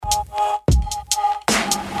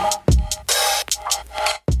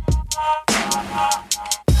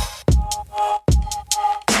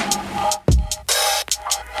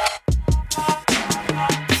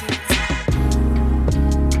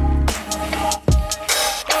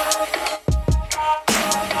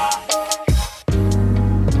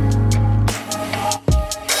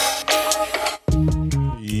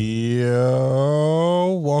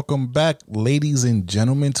welcome back, ladies and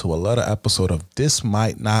gentlemen, to another episode of This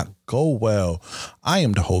Might Not Go Well. I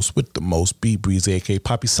am the host with the most, B Breeze, aka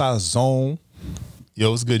Poppy Size Zone.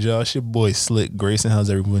 Yo, what's good, y'all? It's your boy Slick Grayson. How's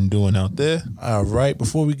everyone doing out there? All right,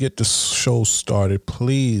 before we get the show started,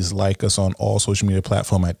 please like us on all social media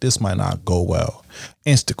platforms at This Might Not Go Well.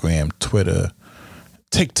 Instagram, Twitter,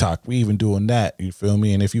 TikTok, we even doing that, you feel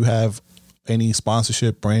me? And if you have any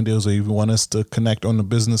sponsorship, brand deals, or even want us to connect on the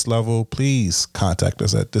business level, please contact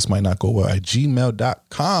us at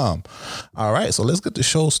thismightnotgowell@gmail.com. All right, so let's get the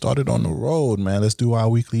show started on the road, man. Let's do our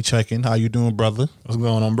weekly check-in. How you doing, brother? What's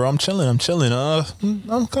going on, bro? I'm chilling. I'm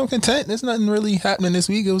content. There's nothing really happening this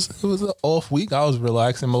week. It was an off week. I was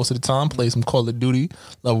relaxing most of the time. Played some Call of Duty,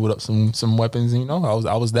 leveled up some weapons. You know,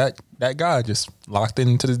 I was that guy just locked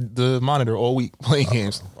into the monitor all week playing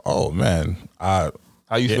games. Oh man, How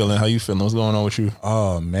you feeling? How you feeling? What's going on with you?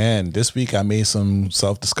 Oh man, this week I made some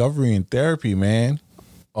self-discovery and therapy, man.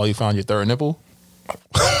 Oh, you found your third nipple?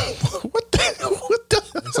 What the?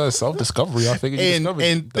 It says self-discovery. I figured you discovered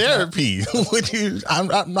and therapy. I'm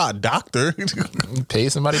not a doctor. Pay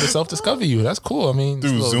somebody to self-discover you. That's cool. I mean,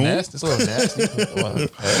 through Zoom. It's a little nasty.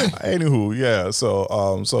 Anywho, yeah.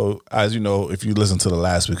 So as you know, if you listen to the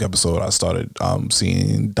last week episode, I started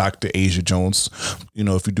seeing Dr. Asia Jones. You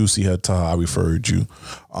know, if you do see her, tell her I referred you.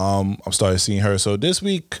 I'm started seeing her. So this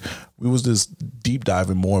week we was just deep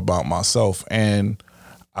diving more about myself, and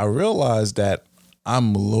I realized that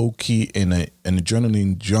I'm low key an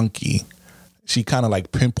adrenaline junkie. She kind of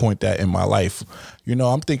like pinpoint that in my life. You know,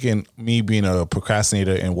 I'm thinking me being a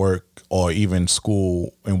procrastinator in work or even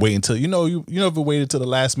school and waiting until, you ever waited till the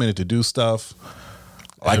last minute to do stuff?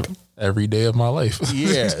 Like every day of my life.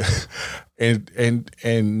 Yeah.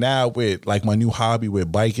 And now with like my new hobby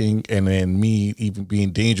with biking, and then me even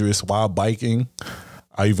being dangerous while biking,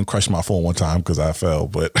 I even crushed my phone one time because I fell,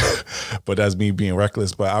 but that's me being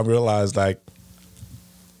reckless. But I realized like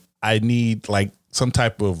I need like some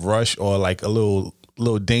type of rush or like a little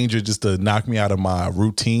danger just to knock me out of my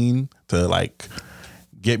routine, to like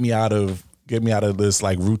get me out of this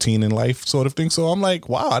like routine in life sort of thing. So I'm like,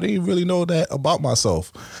 wow, I didn't really know that about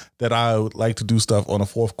myself, that I would like to do stuff on a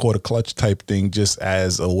fourth quarter clutch type thing just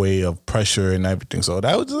as a way of pressure and everything. So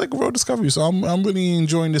that was just like a real discovery. So I'm really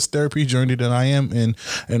enjoying this therapy journey that I am in,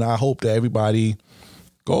 and I hope that everybody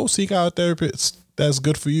go seek out a therapist that's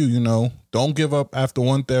good for you. You know, don't give up after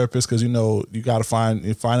one therapist, because you know you got to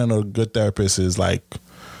finding a good therapist is like,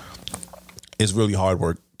 it's really hard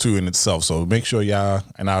work too in itself. So make sure y'all,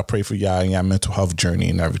 and I pray for y'all and y'all mental health journey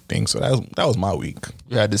and everything. So that was my week.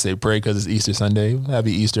 You had to say pray because it's Easter Sunday.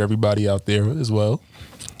 Happy Easter, everybody out there as well.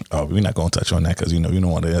 Oh, we're not going to touch on that because, you don't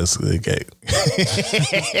want to get...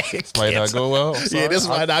 This might not go well. Yeah, this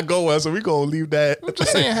might not go well, so we're going to leave that. I'm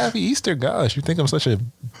just saying happy Easter. Gosh, you think I'm such a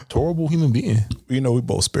horrible human being? We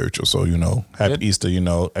both spiritual, so, happy Easter,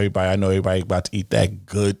 everybody. I know everybody about to eat that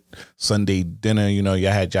good Sunday dinner.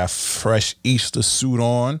 Y'all had y'all fresh Easter suit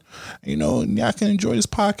on. Y'all can enjoy this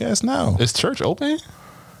podcast now. Is church open?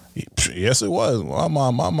 Yes, it was. My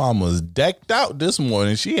mom was decked out this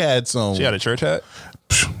morning. She had a church hat?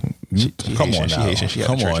 Come on now. She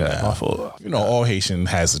had a church hat. All Haitian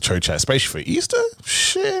has a church hat, especially for Easter.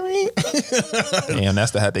 Shit, I mean. Damn,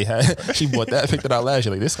 that's the hat they had. She bought that, picked it out last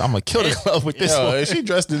year. Like, this, I'm going to kill the club with this one. She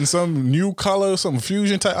dressed in some new color, some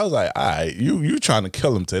fusion type. I was like, all right, you trying to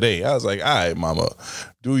kill him today. I was like, all right, mama,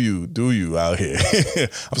 do you out here.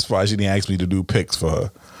 I'm surprised she didn't ask me to do pics for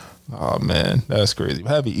her. Oh, man, that's crazy.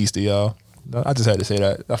 Happy Easter, y'all. I just had to say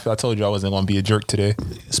that. I told you I wasn't going to be a jerk today.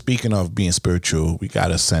 Speaking of being spiritual, we got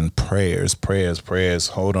to send prayers.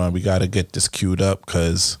 Hold on. We got to get this queued up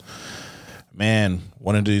because, man,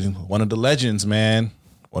 one of the legends, man.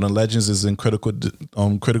 One of the legends is in critical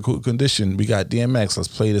condition. We got DMX. Let's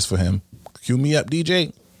play this for him. Cue me up,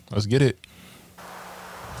 DJ. Let's get it.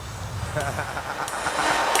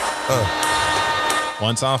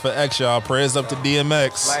 One time for X, y'all. Prayers up to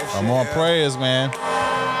DMX. Come on, prayers, man.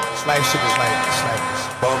 This life shit is like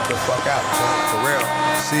bump the fuck out, for real.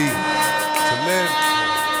 See, to live,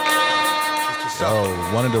 is to suffer.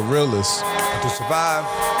 One of the realest. To survive,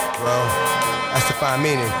 well, that's to find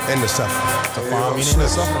meaning in the suffering. To find meaning in the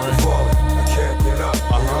suffering. I can't get up,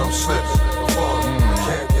 I'm slipping. I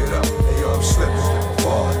can't get up, I'm slipping. I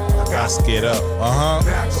got to get up.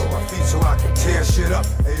 Back on my feet so I can tear shit up.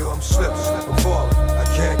 I'm slipping, I'm falling. I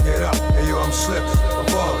can't get up, I'm slipping, I'm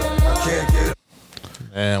falling. I can't get up.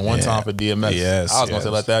 And one time for DMX. Yes, I was going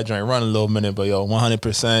to let that joint run a little minute, but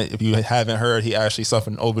 100%. If you haven't heard, he actually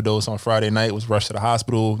suffered an overdose on Friday night, was rushed to the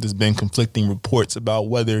hospital. There's been conflicting reports about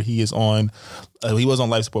whether he is on, he was on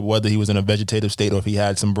life support, whether he was in a vegetative state or if he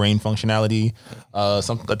had some brain functionality.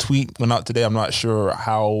 A tweet went out today. I'm not sure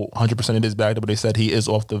how 100% it is backed up, but they said he is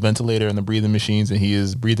off the ventilator and the breathing machines and he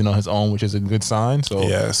is breathing on his own, which is a good sign. So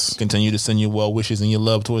yes, continue to send your well wishes and your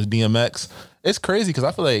love towards DMX. It's crazy because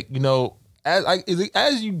I feel like,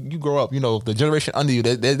 as you grow up, the generation under you,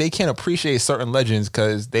 they can't appreciate certain legends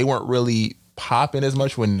because they weren't really popping as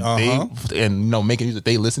much when making music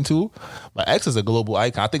they listen to. But X is a global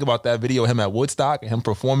icon. I think about that video of him at Woodstock and him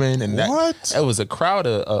performing, and that was a crowd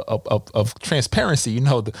of transparency.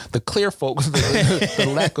 The clear folks,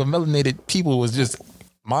 the lack of melanated people was just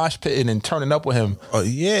mosh pitting and turning up with him.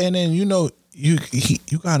 And then you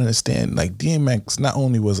gotta understand, like, DMX not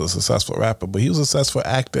only was a successful rapper, but he was a successful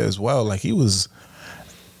actor as well. Like, he was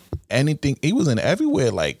in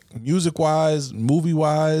everywhere, like music wise, movie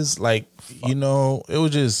wise, like, it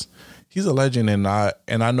was just, he's a legend. And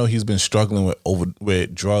I know he's been struggling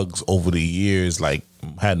with drugs over the years, like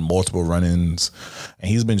had multiple run-ins,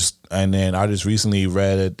 and then I just recently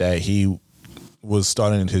read that he was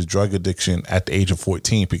starting his drug addiction at the age of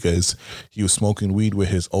 14 because he was smoking weed with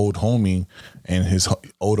his old homie, and his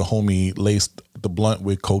older homie laced the blunt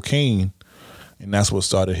with cocaine, and that's what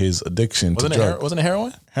started his addiction to drugs. Wasn't it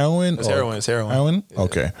heroin? Heroin? It's heroin. It's heroin. Heroin? Yeah.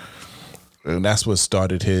 Okay. And that's what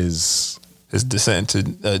started his descent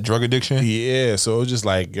to drug addiction? Yeah, so it was just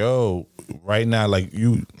like, yo, right now, like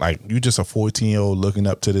you just a 14-year-old looking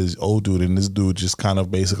up to this old dude, and this dude just kind of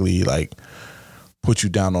basically like put you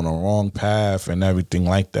down on the wrong path and everything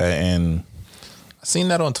like that. And I seen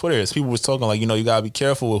that on Twitter as people was talking like, you gotta be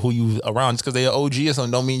careful with who you around. Just because they're OG or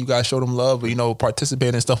something don't mean you gotta show them love or,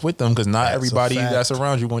 participate in stuff with them, because not everybody that's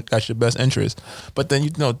around you got your best interest. But then,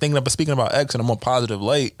 speaking about X in a more positive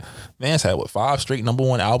light, man's had 5 straight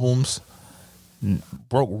 #1 albums,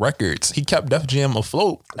 broke records. He kept Def Jam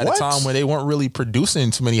afloat at a time when they weren't really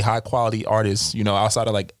producing too many high quality artists, outside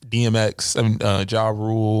of like DMX, Ja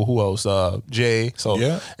Rule, who else? Jay. So,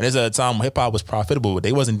 and there's a time when hip hop was profitable, but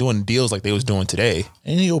they wasn't doing deals like they was doing today.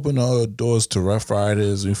 And he opened doors to Rough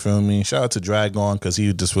Riders, you feel me? Shout out to Drag On, because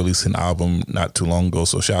he just released an album not too long ago.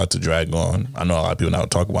 So shout out to Drag On. I know a lot of people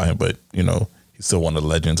not talk about him, but he's still one of the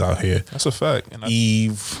legends out here. That's a fact. And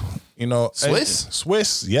Eve,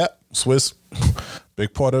 Swiss, yep. Swiss,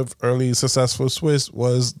 big part of early successful Swiss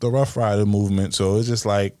was the Rough Rider movement. So it's just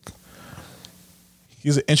like,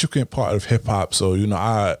 he's an intricate part of hip hop. So,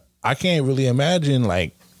 I can't really imagine,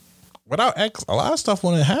 like, without X, a lot of stuff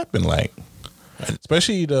wouldn't happen. Like,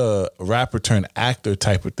 especially the rapper turned actor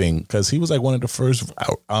type of thing, because he was like one of the first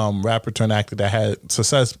rapper turned actor that had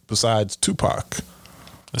success besides Tupac.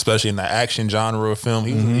 Especially in the action genre of film.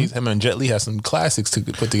 Him and Jet Li had some classics to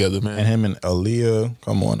put together, man. And him and Aaliyah,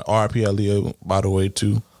 come on, R.I.P. Aaliyah, by the way,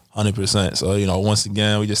 too. 100%. So, once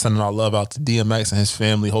again, we just sending our love out to DMX and his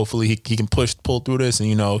family. Hopefully he can pull through this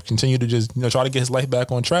and, continue to just, try to get his life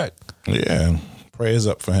back on track. Yeah. Prayers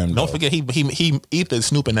up for him. Don't forget, he eathed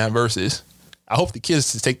Snoop in that verses. I hope the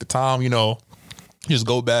kids just take the time, just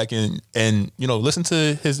go back and listen to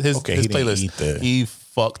his playlist. He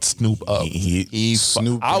fucked Snoop up.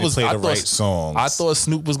 Snoop played the right songs. I thought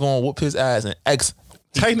Snoop was going to whoop his ass, and X.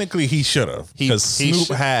 Technically, he should have, because Snoop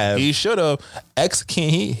had. He should have. X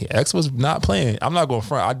was not playing. I'm not going to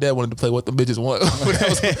front. I dead wanted to play What the Bitches Want.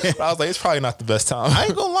 But I was like, it's probably not the best time. I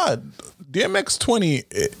ain't gonna lie. DMX 20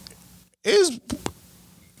 is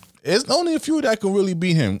only a few that can really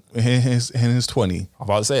beat him in his 20. I'm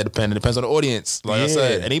about to say it depends on the audience. Like I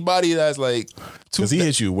said, anybody that's like, because he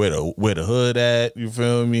hit you where the hood at. You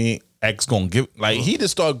feel me? X gonna give, like, he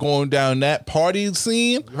just start going down that party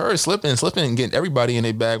scene. You heard slipping and getting everybody in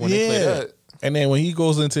their bag when they play that. And then when he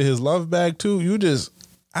goes into his love bag too,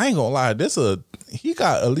 I ain't gonna lie, he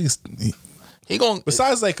got at least. He going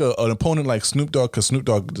besides like an opponent like Snoop Dogg, because Snoop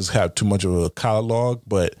Dogg just have too much of a catalog,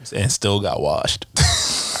 and still got washed.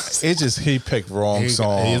 It's just he picked wrong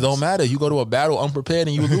songs. It don't matter. You go to a battle unprepared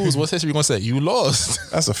and you lose. What's history gonna say? You lost.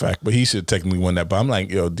 That's a fact. But he should technically win that. But I'm like,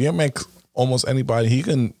 DMX, almost anybody, he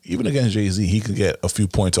can, even against Jay-Z, he could get a few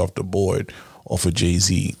points off the board off of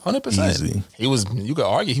Jay-Z. 100%. He was, you could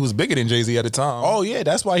argue he was bigger than Jay-Z at the time. Oh yeah,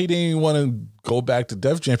 that's why he didn't even want to go back to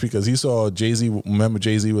Def Jam, because he saw Jay-Z. Remember,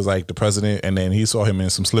 Jay-Z was like the president, and then he saw him in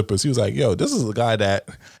some slippers. He was like, yo, this is a guy that,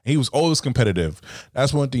 he was always competitive.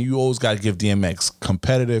 That's one thing you always got to give DMX,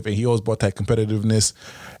 competitive, and he always brought that competitiveness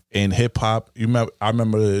in hip hop. I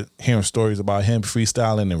remember hearing stories about him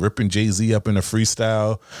freestyling and ripping Jay-Z up in a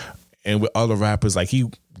freestyle. and with other rappers, like he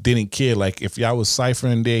didn't care. Like if y'all was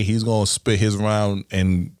ciphering there, he's gonna spit his round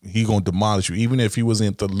and he gonna demolish you. Even if he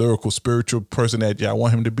wasn't the lyrical, spiritual person that y'all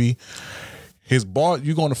want him to be, his bar,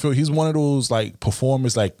 you're gonna feel he's one of those like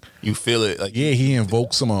performers. Like you feel it. Like yeah, he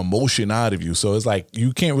invokes some emotion out of you. So it's like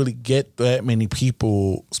you can't really get that many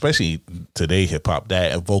people, especially today hip hop,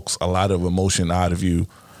 that evokes a lot of emotion out of you.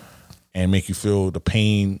 And make you feel the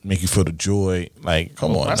pain, make you feel the joy. Like,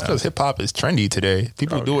 come on. That's because hip hop is trendy today.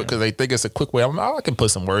 People do it because they think it's a quick way. I can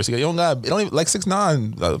put some words together. You don't even like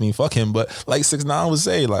 6ix9ine. I mean, fuck him, but like 6ix9ine would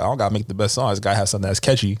say, like, I don't gotta make the best song. This guy has something that's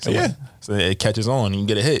catchy. So yeah. So it catches on and you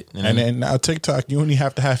get a hit. And then now TikTok, you only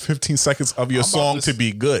have to have 15 seconds of your song to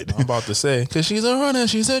be good. I'm about to say, because she's a runner,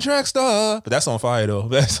 she's a track star. But that's on fire though.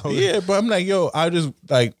 Yeah, but I'm like, yo, I just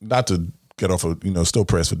like, not to get off of, still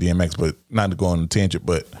press for DMX, but not to go on a tangent,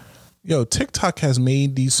 but yo, TikTok has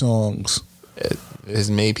made these songs. It has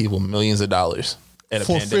made people millions of dollars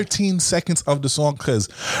for 15 seconds of the song, because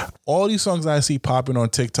all these songs I see popping on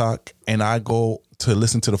TikTok and I go to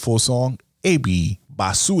listen to the full song, it be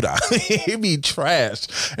basura. It be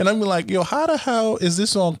trash. And I'm like, yo, how the hell is this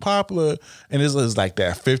song popular? And this is like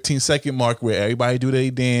that 15-second mark where everybody do their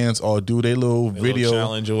dance or do their little video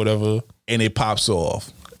challenge or whatever, and it pops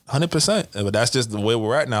off. 100%. But that's just the way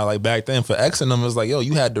we're at now. Like back then for X and them, it was like, yo,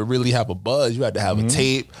 you had to really have a buzz. You had to have a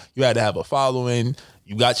tape. You had to have a following.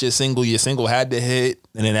 You got your single. Your single had to hit.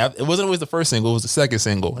 And then it wasn't always the first single. It was the second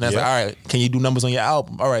single. And that's like, all right, can you do numbers on your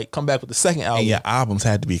album? All right, come back with the second album. And your albums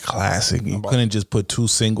had to be classic. You couldn't just put 2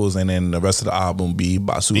 singles and then the rest of the album be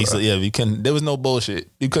basura. Yeah, you couldn't. There was no bullshit.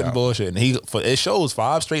 You couldn't bullshit. And it shows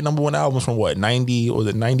 5 straight #1 albums from what,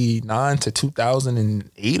 99 to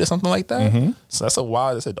 2008 or something like that. So that's a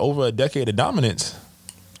while. That's over a decade of dominance.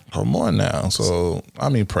 Come on now. So I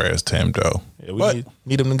mean, prayers to him though. Yeah, we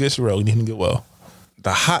need him to get well. We need him to get well.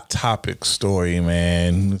 The Hot Topic story,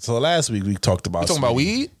 man. So last week we talked about. You talking about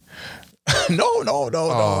weed? No. You're not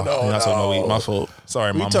talking about weed. My fault.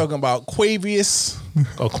 Sorry, mama. We talking about Quavious.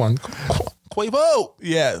 Quavo.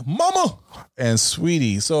 Yeah, Mama and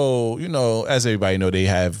Sweetie. So as everybody know, they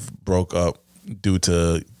have broke up due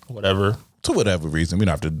to whatever reason. We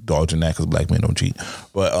don't have to indulge in that because black men don't cheat.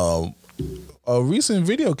 But a recent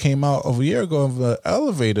video came out of a year ago of the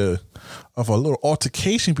elevator of a little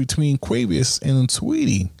altercation between Quavious and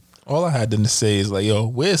Sweetie. All I had to say is like, yo,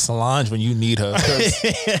 where's Solange when you need her?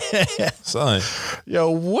 Son. Yo,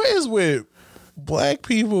 what is with black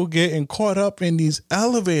people getting caught up in these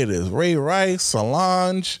elevators? Ray Rice,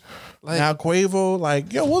 Solange, now Quavo.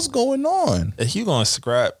 Like, yo, what's going on? If you gonna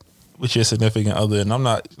scrap with your significant other, and I'm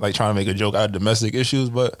not like trying to make a joke out of domestic issues,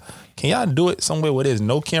 but can y'all do it somewhere where there's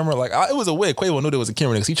no camera? Like, it was a weird. Quavo knew there was a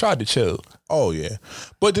camera because he tried to chill. Oh yeah,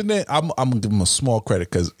 but then I'm gonna give him a small credit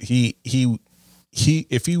because he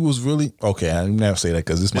if he was really okay, I never say that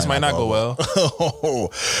because this might not go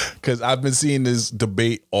well. Because I've been seeing this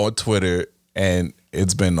debate on Twitter and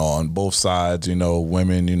it's been on both sides.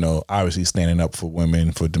 Women, obviously standing up for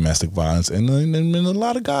women for domestic violence, and then a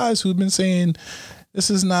lot of guys who've been saying this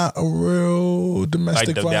is not a real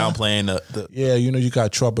domestic violence. Downplaying the yeah, you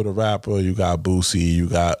got Trouble the Rapper, you got Boosie, you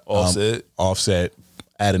got Offset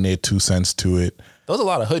adding their 2 cents to it. There's a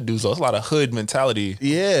lot of hood dudes though. There's a lot of hood mentality.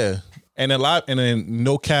 Yeah. And then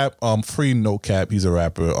No Cap, Free No Cap, he's a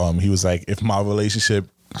rapper. He was like, if my relationship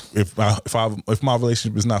is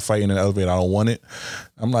not fighting in the elevator, I don't want it.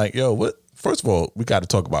 I'm like, yo, what? First of all, we got to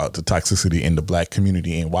talk about the toxicity in the black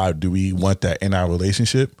community and why do we want that in our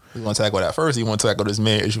relationship? We want to tackle that first. You want to tackle this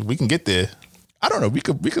marriage? We can get there. I don't know. We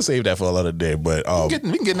could save that for a other day, but we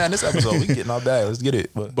can get that in this episode. We can get in our bag. Let's get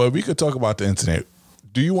it. But we could talk about the incident.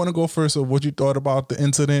 Do you want to go first of what you thought about the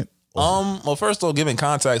incident? Well, first of all, giving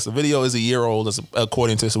context, the video is a year old,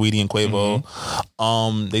 according to Sweetie and Quavo.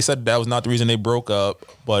 Mm-hmm. They said that was not the reason they broke up,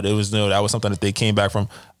 but it was that was something that they came back from.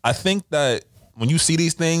 I think that when you see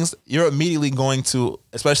these things, you're immediately going to,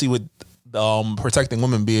 especially with protecting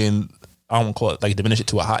women being, I don't want to call it like diminish it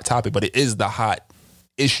to a hot topic, but it is the hot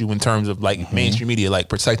issue in terms of like mainstream media, like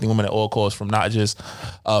protecting women at all costs from not just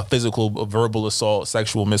physical, verbal assault,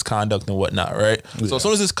 sexual misconduct and whatnot, right? Yeah. So as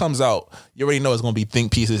soon as this comes out, you already know it's going to be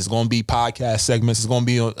think pieces, it's going to be podcast segments, it's going to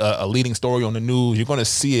be a leading story on the news. You're going to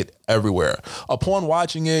see it everywhere. Upon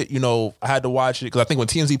watching it, I had to watch it because I think when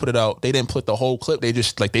TMZ put it out, they didn't put the whole clip. They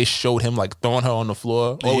just they showed him like throwing her on the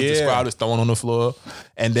floor. Always described as throwing on the floor.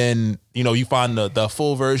 And then, you find the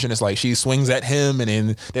full version. It's like she swings at him and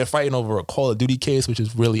then they're fighting over a Call of Duty case, which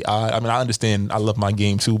is really odd. I mean, I understand I love my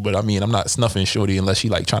game too, but I mean, I'm not snuffing shorty unless she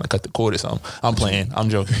like trying to cut the cord or something. I'm playing. I'm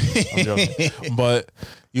joking. But,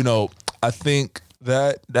 I think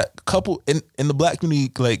that couple in the black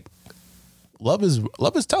community, like, love is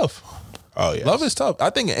tough. Oh, yes. Love is tough. I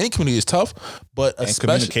think any community is tough, but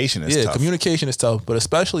communication is tough. Communication is tough, but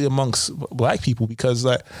especially amongst Black people, because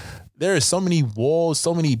like there is so many walls,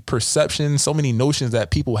 so many perceptions, so many notions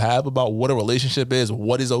that people have about what a relationship is,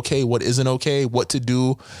 what is okay, what isn't okay, what to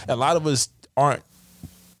do. And a lot of us aren't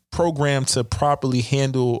programmed to properly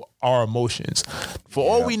handle our emotions. For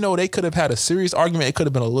all we know, they could have had a serious argument. It could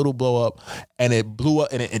have been a little blow up, and it blew up,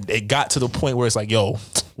 and it got to the point where it's like, yo,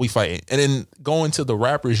 we fighting. And then going to the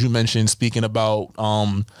rappers you mentioned, speaking about,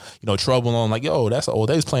 Trouble on, like, yo, that's old.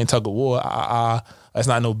 They was playing tug of war. That's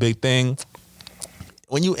not no big thing.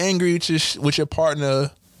 When you angry with your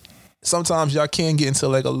partner, sometimes y'all can get into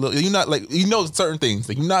like a little, you're not like, certain things.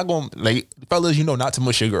 Like you're not going, like fellas, not to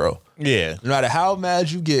mush your girl. Yeah. No matter how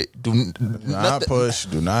mad you get, do not push,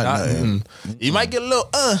 do not nothing. You might get a little,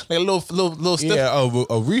 like a little stiff. Yeah,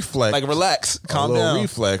 a reflex. Like relax, calm down.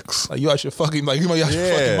 Reflex. Like you out your fucking, like you out your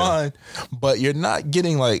fucking mind. But you're not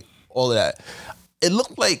getting like all of that. It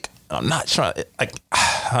looked like, I'm not trying, like,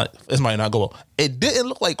 this might not go well. It didn't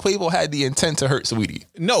look like Quavo had the intent to hurt Saweetie.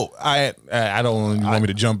 No, I don't want me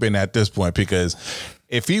to jump in at this point, because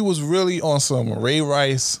if he was really on some Ray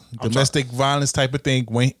Rice domestic violence type of thing,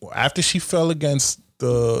 after she fell against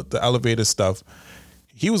the elevator stuff,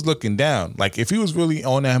 he was looking down. Like if he was really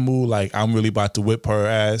on that move, like I'm really about to whip her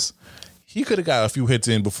ass, he could have got a few hits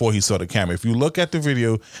in before he saw the camera. If you look at the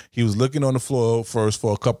video, he was looking on the floor first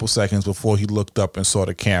for a couple seconds before he looked up and saw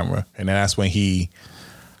the camera, and then that's when he.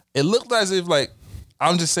 It looked as if like,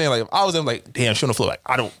 I'm just saying, like if I was in like, damn, she on the floor, like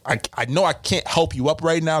I know I can't help you up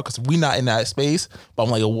right now because we not in that space, but I'm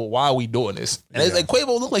like, well, why are we doing this? And it's like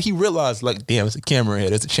Quavo looked like he realized, like, damn, there's a camera here,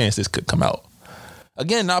 there's a chance this could come out.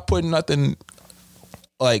 Again, not putting nothing,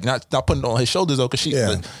 like not putting it on his shoulders though, because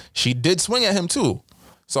she did swing at him too.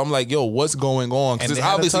 So I'm like, yo, what's going on? Because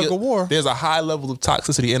obviously there's a high level of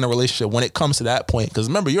toxicity in a relationship when it comes to that point. Because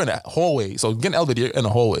remember, you're in that hallway. So getting elevated, you're in a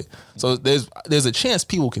hallway. So there's a chance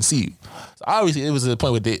people can see you. So obviously it was a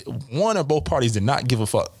point where one or both parties did not give a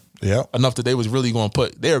fuck. Yeah. Enough that they was really going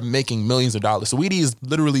to they're making millions of dollars. So Saweetie is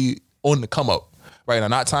literally on the come up right now.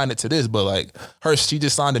 Not tying it to this, but like she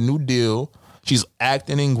just signed a new deal. She's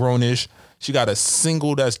acting in Grownish. She got a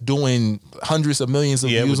single that's doing hundreds of millions of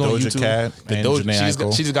views on Doja YouTube. Cat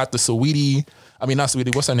and She just got the Saweetie. I mean, not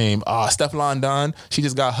Saweetie. What's her name? Stefflon Don. She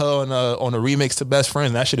just got her on a remix to Best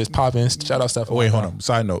Friends. That shit is popping. Shout out Stefflon. Wait, hold on.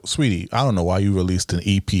 Side note, Sweetie, I don't know why you released an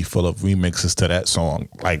EP full of remixes to that song.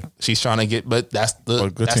 Like she's trying to get, but that's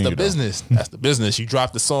the business. That's the business. You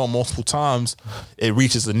drop the song multiple times, it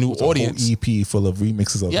reaches a new audience. A whole EP full of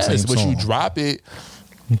remixes of the same but song. you drop it.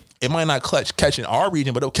 It might not catch in our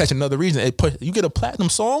region, but it'll catch another region. You get a platinum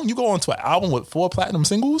song, you go onto an album with 4 platinum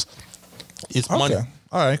singles. It's money.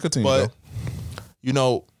 All right, continue. But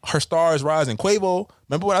her star is rising. Quavo,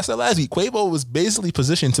 remember what I said last week? Quavo was basically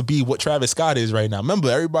positioned to be what Travis Scott is right now. Remember,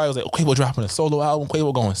 everybody was like, Quavo dropping a solo album,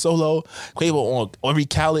 Quavo going solo, Quavo on every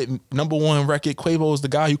Khaled #1 record. Quavo is the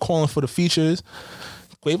guy who calling for the features.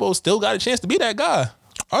 Quavo still got a chance to be that guy.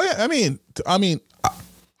 Oh yeah, I mean,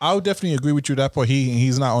 I would definitely agree with you that part.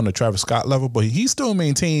 He's not on the Travis Scott level, but he still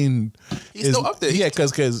maintained. He's still up there. Yeah,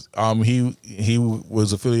 because he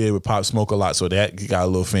was affiliated with Pop Smoke a lot, so that he got a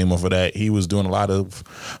little fame over that. He was doing a lot of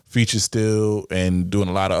features still and doing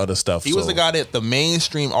a lot of other stuff. He was the guy that the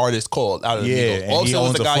mainstream artist called out of the Migos. And he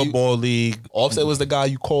owns a football league. Offset was the guy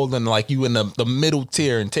you called in, like you in the middle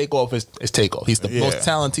tier, and Takeoff is Takeoff. He's the most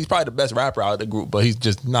talented. He's probably the best rapper out of the group, but he's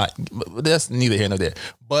just not. That's neither here nor there.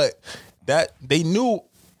 But that they knew.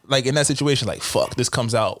 Like in that situation, like fuck, this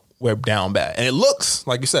comes out, we're down bad, and it looks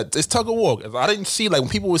like you said, it's tug of war. I didn't see like when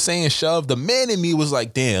people were saying shove. The man in me was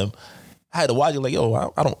like, damn. I had to watch it like, yo,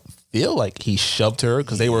 I don't feel like he shoved her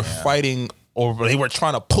because they were fighting or they were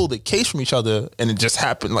trying to pull the case from each other, and it just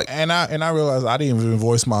happened. Like, and I realized I didn't even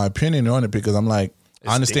voice my opinion on it because I'm like,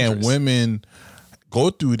 I understand dangerous. Women go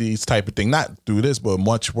through these type of thing, not through this, but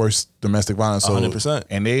much worse domestic violence. So, 100%.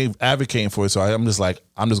 And they advocating for it. So I'm just like,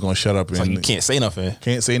 I'm just going to shut up. It's like you can't say nothing.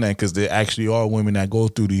 Can't say nothing because there actually are women that go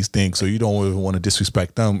through these things. So you don't even want to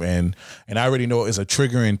disrespect them. And I already know it's a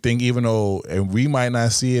triggering thing, even though and we might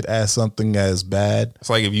not see it as something as bad. It's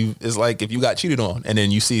like if you got cheated on and then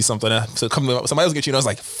you see something else, so somebody else get cheated on. It's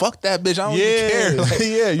like, fuck that bitch. I don't even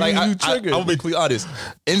care. Like, you triggered. I'm gonna be honest.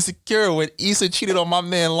 Insecure when Issa cheated on my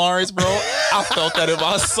man Lawrence, bro. I felt that in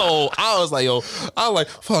my soul. I was like,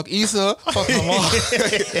 fuck Issa, fuck my mom.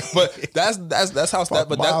 But that's how that.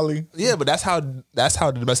 But but that's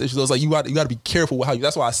how the message goes. Like you got to be careful with how you.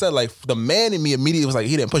 That's why I said like the man in me immediately was like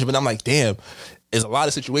he didn't push it, but I'm like damn. There's a lot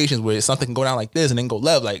of situations where something can go down like this and then go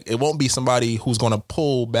left. Like it won't be somebody who's gonna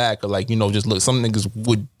pull back or like just look. Some niggas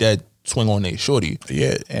would dead swing on their shorty.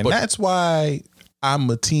 Yeah, and that's why I'm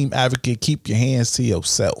a team advocate. Keep your hands to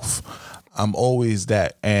yourself. I'm always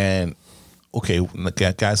that. And okay,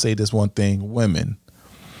 can I say this one thing? Women.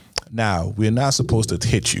 Now, we're not supposed to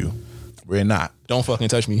hit you. We're not. Don't fucking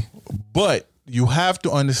touch me. But you have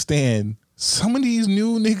to understand, some of these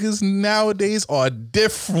new niggas nowadays are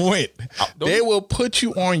different. They will put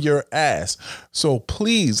you on your ass. So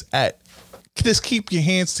please, just keep your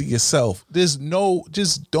hands to yourself. Just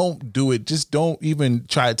don't do it. Just don't even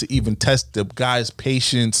try to even test the guy's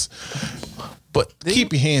patience. But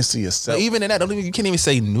keep your hands to yourself. Even in that, you can't even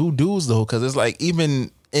say new dudes though, because it's like even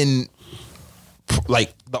in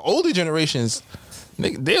like the older generations,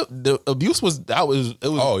 the abuse was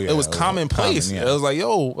commonplace. Common, yeah. It was like,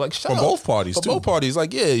 yo, like shut from up. both parties from too. Both parties,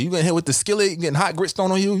 like yeah, you getting hit with the skillet, you getting hot grits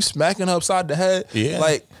thrown on you, you smacking her upside the head. Yeah,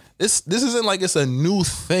 like this isn't like it's a new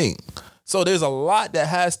thing. So there's a lot that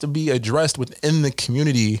has to be addressed within the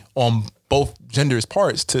community on both genders'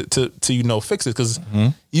 parts to fix it, because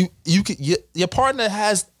your partner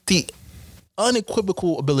has the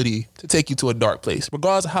unequivocal ability to take you to a dark place,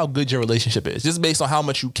 regardless of how good your relationship is, just based on how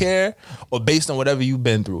much you care or based on whatever you've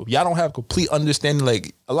been through. If y'all don't have complete understanding,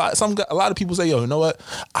 like a lot of people say, yo, you know what?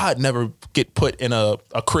 I'd never get put in a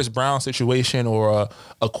Chris Brown situation or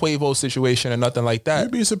a Quavo situation or nothing like that.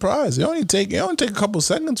 You'd be surprised. It only take a couple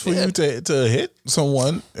seconds for you to hit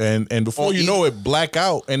someone, and before you know it, black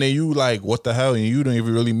out, and then you like, what the hell? And you don't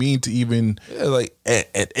even really mean to even. Yeah, like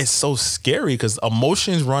it's so scary because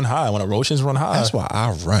emotions run high. When emotions run high, that's why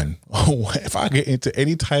I run. If I get into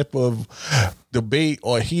any type of debate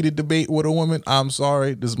or heated debate with a woman, I'm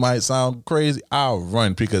sorry, this might sound crazy, I'll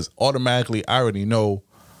run, because automatically I already know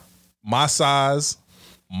my size,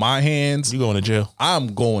 my hands. You going to jail?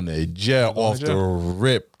 I'm going to jail off the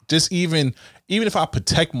rip. Just even if I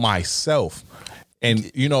protect myself, and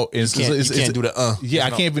you can't do the Yeah, I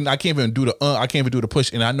can't even do the I can't even do the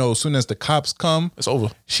push. And I know as soon as the cops come, it's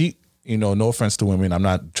over. She, no offense to women, I'm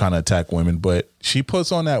not trying to attack women, but she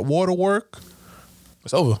puts on that waterwork.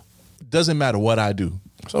 It's over. Doesn't matter what I do.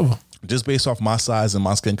 It's over. Just based off my size and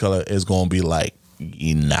my skin color, it's gonna be like,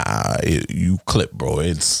 nah, you clip, bro.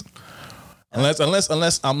 It's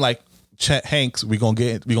unless I'm like Chet Hanks, we're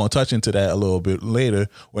gonna touch into that a little bit later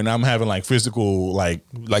when I'm having like physical like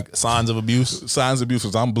signs of abuse.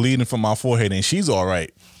 Because I'm bleeding from my forehead and she's all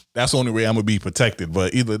right. That's the only way I'm gonna be protected.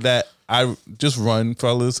 But either that, I just run,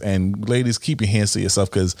 fellas, and ladies, keep your hands to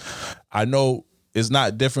yourself, because I know it's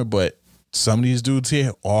not different, but some of these dudes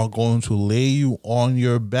here are going to lay you on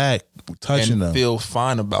your back, touching them. Feel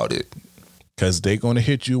fine about it. Because they're going to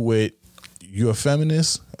hit you with, you're a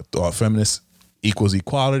feminist, or feminist equals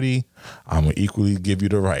equality. I'm going to equally give you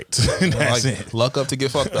the right. That's it. Luck up to get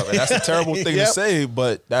fucked up. And that's a terrible thing to say,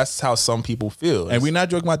 but that's how some people feel. And we're not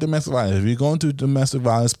joking about domestic violence. If you're going through domestic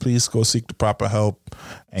violence, please go seek the proper help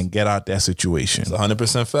and get out that situation. It's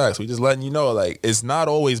 100% facts. We just letting you know, like, it's not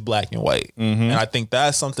always black and white. Mm-hmm. And I think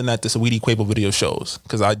that's something that the Saweetie Quavo video shows.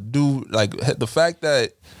 Because I do, like, the fact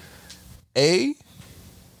that,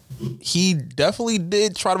 he definitely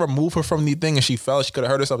did try to remove her from the thing and she fell. She could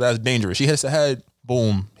have hurt herself. That's dangerous. She hits her head.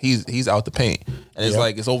 Boom. He's out the paint. And it's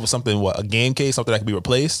like, it's over something, a game case, something that can be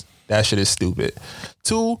replaced. That shit is stupid.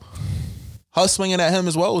 2, her swinging at him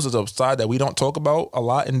as well is a side that we don't talk about a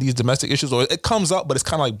lot in these domestic issues. Or it comes up, but it's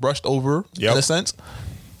kind of like brushed over in a sense.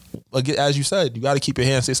 Like, as you said, you got to keep your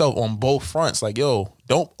hands to yourself on both fronts. Like, yo,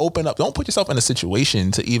 don't open up. Don't put yourself in a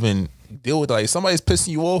situation to even deal with it. Like, somebody's pissing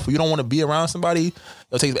you off or you don't want to be around somebody.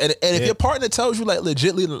 If your partner tells you, like,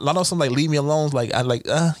 legitly, I know something like, leave me alone. Like,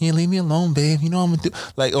 yeah, leave me alone, babe. You know what I'm going to do.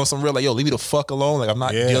 Like, on some real, like, yo, leave me the fuck alone. Like,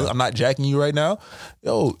 I'm not jacking you right now.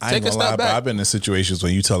 Yo, take a step back. I've been in situations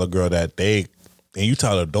when you tell a girl that and you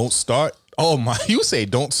tell her don't start. Oh my! You say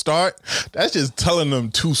don't start. That's just telling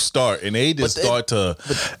them to start, and they just start to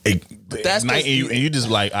ignite you, and you just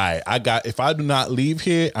like, all right, if I do not leave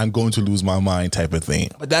here, I'm going to lose my mind, type of thing.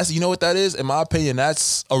 But that's, you know what that is? In my opinion,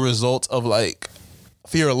 that's a result of like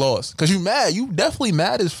fear of loss, because you mad, you definitely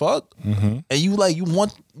mad as fuck, and you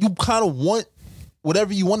kind of want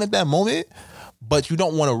whatever you want at that moment. But you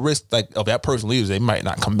don't want to risk, like, if that person leaves, they might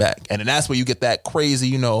not come back. And then that's where you get that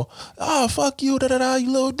crazy, oh, fuck you, da-da-da,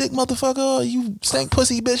 you little dick motherfucker, you stank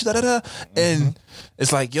pussy bitch, da-da-da. And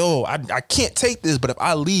it's like, yo, I can't take this, but if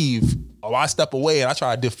I leave or I step away and I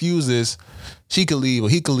try to diffuse this, she could leave or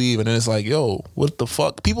he could leave. And then it's like, yo, what the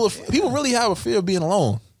fuck? People really have a fear of being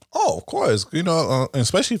alone. Oh, of course.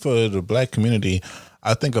 Especially for the black community,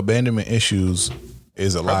 I think abandonment issues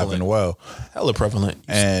is alive and well, hella prevalent,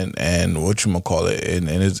 and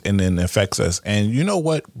whatchamacallit, and then affects us. And you know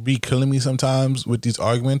what be killing me sometimes with these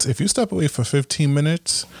arguments? If you step away for 15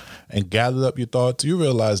 minutes and gather up your thoughts, you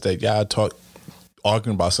realize that y'all talk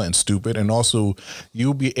arguing about something stupid, and also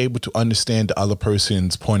you'll be able to understand the other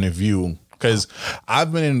person's point of view. Because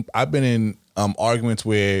I've been in arguments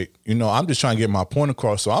where, you know, I'm just trying to get my point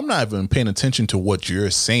across, so I'm not even paying attention to what you're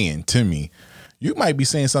saying to me. You might be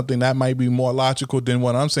saying something that might be more logical than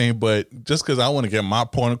what I'm saying, but just because I want to get my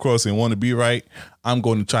point across and want to be right, I'm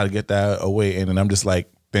going to try to get that away, and then I'm just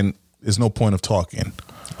like, then there's no point of talking.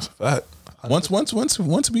 That's a fact.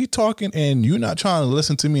 Once we talking and you're not trying to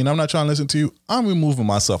listen to me and I'm not trying to listen to you, I'm removing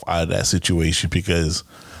myself out of that situation, because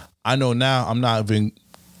I know now I'm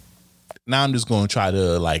just going to try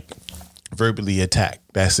to like verbally attack.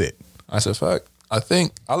 That's it. That's a fact. I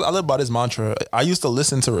think I live by this mantra. I used to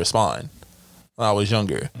listen to respond when I was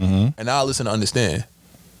younger, and now I listen to understand.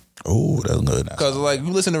 Oh, that's good. Because like you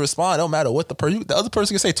listen to respond, it don't matter what the other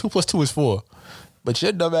person can say 2 + 2 is 4. But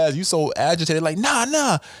your dumb ass, you so agitated, like,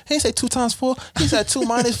 nah. He ain't say 2 × 4. He said 2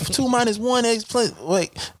 minus 2 minus 1.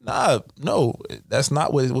 Like, nah, no, that's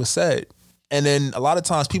not what was said. And then a lot of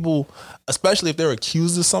times people, especially if they're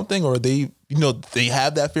accused of something or they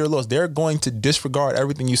have that fear of loss, they're going to disregard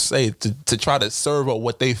everything you say to try to serve up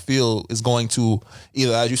what they feel is going to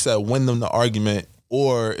either, as you said, win them the argument,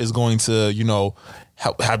 or is going to, you know,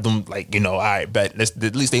 have them like, you know, all right, bet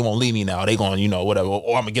at least they won't leave me now. They going, you know, whatever,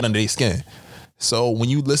 or I'm gonna get under their skin. So when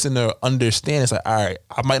you listen to understand, it's like, all right,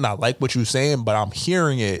 I might not like what you're saying, but I'm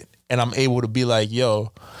hearing it and I'm able to be like,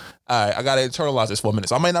 yo, all right, I got to internalize this for a minute.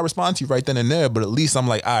 So I might not respond to you right then and there, but at least I'm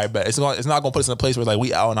like, all right, bet it's not going to put us in a place where like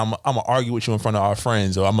we out and I'm going to argue with you in front of our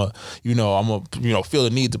friends, or I'm going to feel the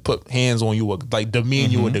need to put hands on you or like demean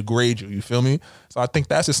you or degrade you. You feel me? So I think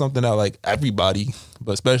that's just something that like everybody,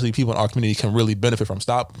 but especially people in our community, can really benefit from.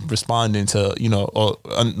 Stop responding to, you know, or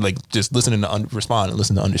like just listening to respond and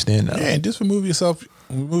listen to understand that. Yeah, and just remove yourself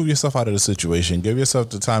out of the situation. Give yourself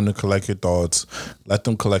the time to collect your thoughts. Let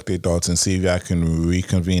them collect their thoughts and see if y'all can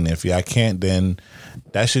reconvene. If y'all can't, then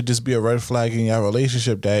that should just be a red flag in your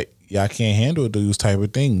relationship that y'all can't handle those type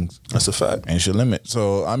of things. That's a fact. And should limit.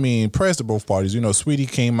 So, I mean, prayers to both parties. You know, Sweetie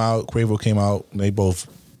came out, Quavo came out. They both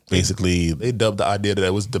basically... They dubbed the idea that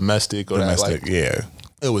it was domestic. Or domestic, that, like, yeah.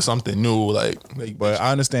 It was something new. But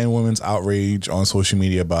I understand women's outrage on social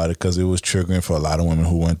media about it, because it was triggering for a lot of women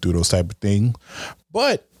who went through those type of things.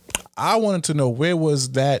 But I wanted to know, where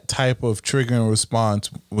was that type of triggering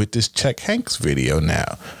response with this Chet Hanks video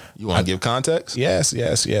now? You want to give context? Yes.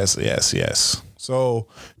 So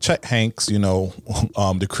Chet Hanks, you know,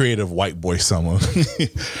 the creator of White Boy Summer.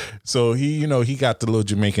 So he got the little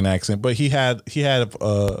Jamaican accent, but he had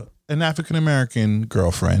an African American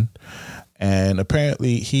girlfriend, and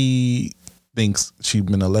apparently he thinks she'd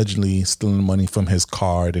been allegedly stealing money from his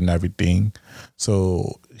card and everything.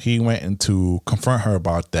 So he went in to confront her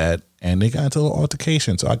about that, and they got into a little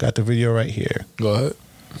altercation. So I got the video right here. Go ahead.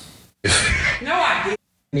 No, I didn't.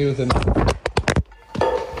 Me with a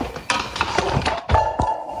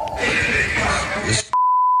This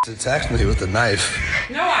attacked me with a knife.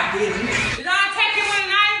 No, I didn't. Did I attack you with a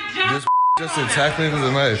knife, John? This just attacked me with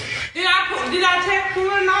a knife. Did I attack you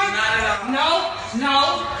with a knife? Not at all.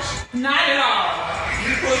 No, not at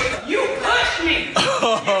all. You pushed me.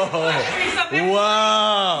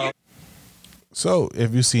 Wow. So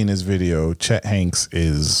if you've seen this video, Chet Hanks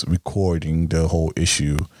is recording the whole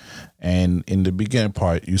issue. And in the beginning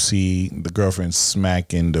part, you see the girlfriend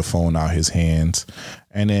smacking the phone out his hands.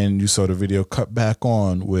 And then you saw the video cut back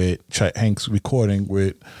on with Chet Hanks recording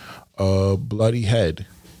with a bloody head,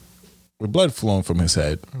 with blood flowing from his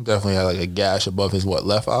head. Definitely had like a gash above his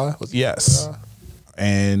left eye? Yes.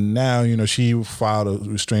 And now, you know, she filed a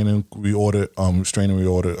restraining reorder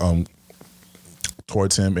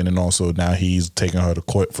towards him. And then also now he's taking her to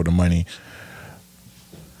court for the money.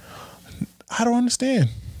 I don't understand.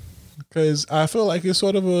 Because I feel like it's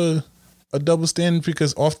sort of a double standard,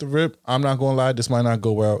 because off the rip, I'm not gonna lie, this might not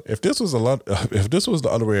go well. If this was the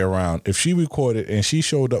other way around, if she recorded and she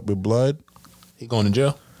showed up with blood, he going to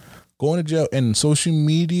jail. And social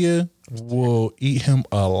media will eat him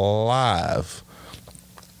alive.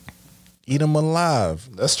 Eat him alive.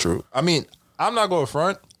 That's true. I mean, I'm not going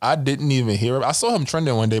front. I didn't even hear him. I saw him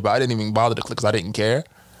trending one day, but I didn't even bother to click because I didn't care.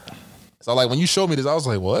 So like when you showed me this, I was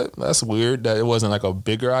like, what? That's weird that it wasn't like a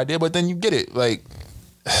bigger idea, but then you get it. Like,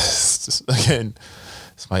 again,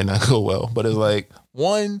 this might not go well, but it's like,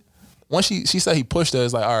 once she said he pushed her,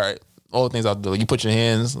 it's like, all right, all the things I'll do, like you put your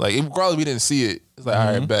hands, like regardless we didn't see it, it's like, all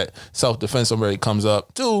right, bet. Self-defense, somebody comes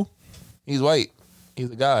up. 2, he's white.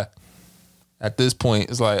 He's a guy. At this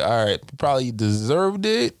point, it's like, all right, you probably deserved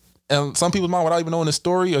it. And some people's mind, without even knowing the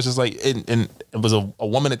story, it's just like, it was a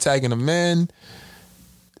woman attacking a man.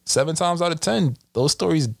 7 times out of 10, those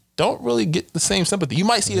stories don't really get the same sympathy. You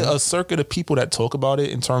might see a circuit of people that talk about it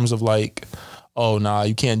in terms of like, oh nah,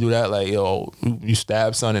 you can't do that. Like, yo, you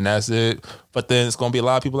stab son and that's it. But then it's gonna be a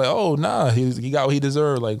lot of people like, oh nah, he got what he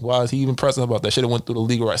deserved. Like, why is he even pressing about that? Should have went through the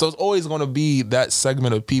legal right. So it's always gonna be that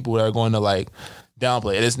segment of people that are going to like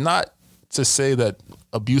downplay it. It's not to say that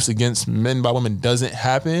abuse against men by women doesn't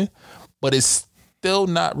happen, but it's still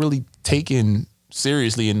not really taken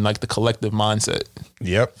seriously in like the collective mindset.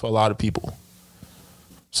 Yep. For a lot of people.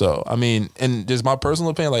 So, I mean, and just my personal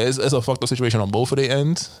opinion, like, it's a fucked up situation on both of their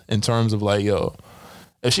ends in terms of, like, yo,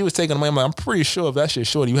 if she was taking away, I'm pretty sure if that shit's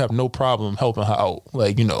shorty, you have no problem helping her out.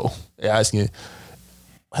 Like, you know, asking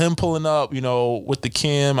him pulling up, you know, with the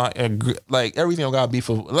cam, I agree, like, everything don't gotta be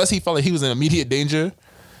for, unless he felt like he was in immediate danger,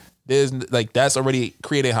 there's, like, that's already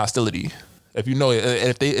creating hostility. If you know,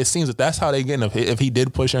 it seems that that's how they get him. If he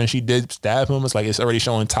did push her and she did stab him, it's like it's already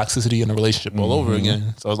showing toxicity in the relationship all over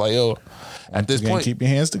again. So it's like, yo, at this point, keep your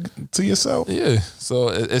hands to yourself. Yeah. So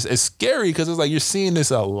it's scary because it's like you're seeing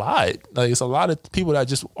this a lot. Like it's a lot of people that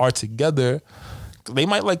just are together. They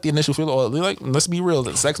might like the initial feel, or they like, let's be real,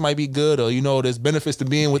 sex might be good, or you know, there's benefits to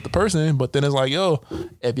being with the person. But then it's like, yo,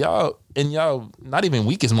 if y'all in y'all not even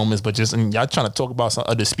weakest moments, but just y'all trying to talk about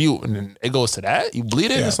a dispute, and then it goes to that, you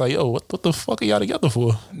bleed it. Yeah. It's like, yo, what the fuck are y'all together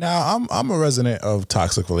for? Now I'm a resident of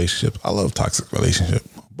toxic relationships. I love toxic relationship,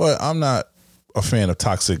 but I'm not a fan of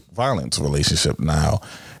toxic violence relationship. Now,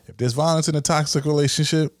 if there's violence in a toxic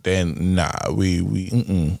relationship, then nah,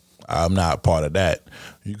 I'm not part of that.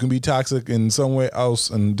 You can be toxic in somewhere else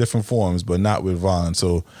in different forms, but not with violence.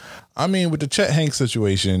 So, I mean, with the Chet Hanks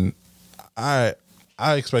situation, I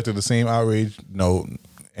expected the same outrage. No,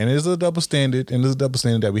 and there's a double standard,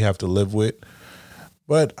 that we have to live with.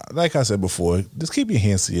 But like I said before, just keep your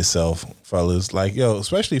hands to yourself, fellas. Like, yo,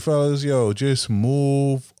 especially fellas, yo, just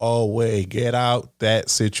move away. Get out that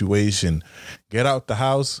situation. Get out the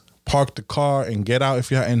house, park the car, and get out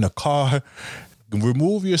if you're in the car.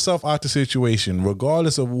 Remove yourself out the situation,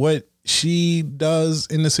 regardless of what she does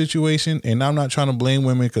in the situation. And I'm not trying to blame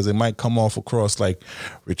women because it might come off across like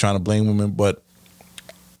we're trying to blame women. But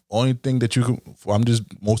only thing that you can, I'm just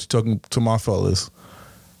mostly talking to my fellas,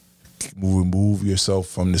 remove yourself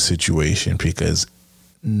from the situation, because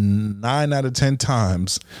 9 out of 10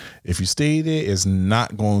 times, if you stay there, it's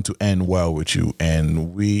not going to end well with you.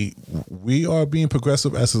 And we are being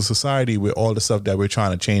progressive as a society with all the stuff that we're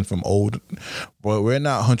trying to change from old, but we're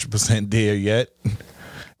not 100% there yet.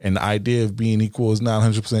 And the idea of being equal is not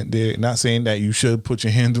 100% there. Not saying that you should put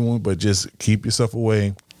your hands on it, but just keep yourself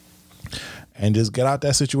away and just get out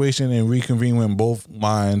that situation and reconvene when both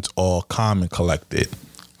minds are calm and collected.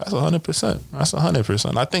 That's 100%. That's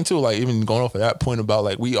 100%. I think too, like even going off of that point about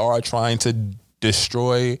like we are trying to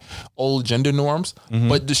destroy old gender norms,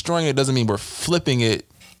 but destroying it doesn't mean we're flipping it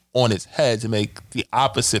on its head to make the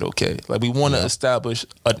opposite okay. Like we want to establish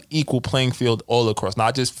an equal playing field all across,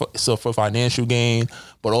 not just for financial gain,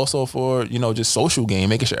 but also for, you know, just social gain,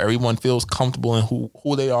 making sure everyone feels comfortable in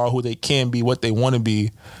who they are, who they can be, what they want to be,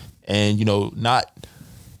 and, you know, not,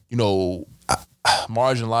 you know,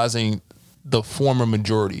 marginalizing the former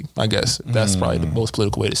majority, I guess. That's probably the most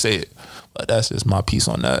political way to say it. But that's just my piece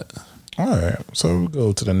on that. All right. So we'll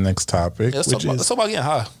go to the next topic. Let's talk about getting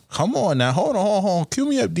high. Come on now. Hold on. Cue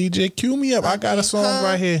me up, DJ. Cue me up. I got a song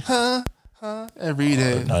right here. Every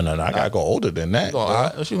day. No. I got to go older than that.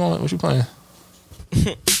 What you playing?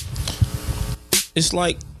 It's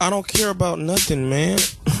like, I don't care about nothing, man.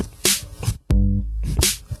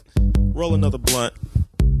 Roll another blunt.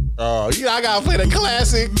 Oh, I got to play the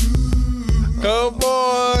classic. Come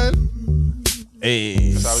on.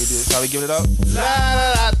 Hey. That's how we do it. That's how we give it up.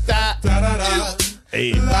 La, da, da, da, da.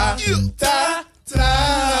 Hey. La, da,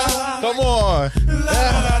 da. Come on.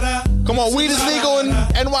 Come on. Weed is legal in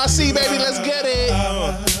NYC, baby. Let's get it.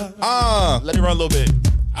 Let it run a little bit.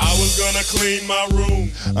 I was gonna clean my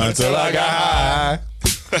room until I got high.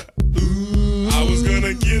 I was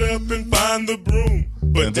gonna get up and find the broom,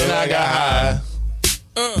 but then I got high.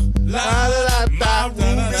 My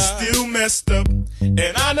room is still messed up,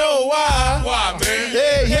 and I know why. Why, man?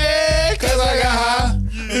 Yeah, cause I got high.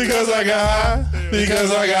 Because I got high.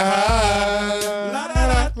 Because I got high.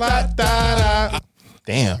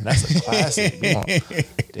 Damn, that's a classic.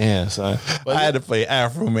 Damn, son. But I had to play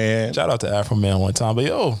Afro Man. Shout out to Afro Man one time. But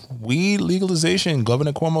yo, weed legalization,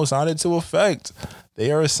 Governor Cuomo signed it to effect.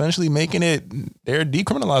 They are essentially making it, they're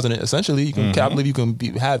decriminalizing it. Essentially, you can, I believe you can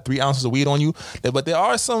have 3 ounces of weed on you. But there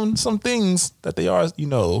are some things that they are, you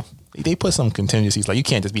know, they put some contingencies. Like you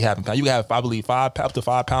can't just be having, you can have, I believe, up to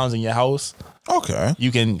 5 pounds in your house. Okay.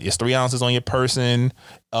 It's 3 ounces on your person.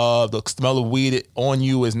 The smell of weed on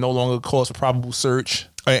you is no longer cause for probable search.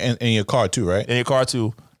 And in your car too, right? In your car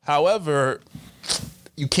too. However,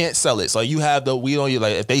 you can't sell it. So you have the weed on you.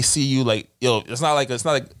 Like if they see you, like yo, it's not like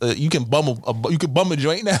you can bum a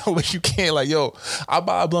joint now, but you can't like yo. I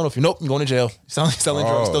buy a blunt off you. Nope, you're going to jail. Selling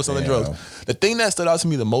drugs, still selling drugs. The thing that stood out to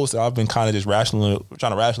me the most that I've been kind of just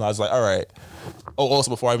trying to rationalize, like all right. Oh,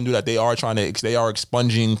 also before I even do that, they are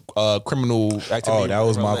expunging criminal activity. Oh, that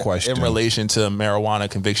was my question in relation to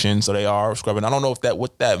marijuana convictions. So they are scrubbing. I don't know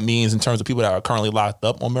what that means in terms of people that are currently locked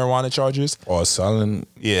up on marijuana charges or selling.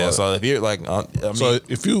 Yeah. So if you're like,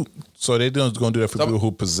 so they're going to do that for people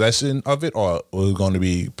who possession of it, or is going to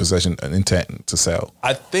be possession and intent to sell?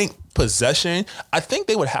 I think possession. I think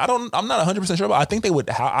they would. I'm not 100% sure, but I think they would.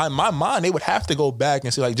 In my mind, they would have to go back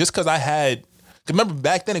and see like just because I had. Remember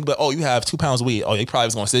back then, but you have 2 pounds of weed. Oh, they probably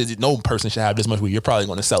was going to say no person should have this much weed. You're probably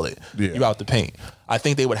going to sell it. Yeah. You're out the paint. I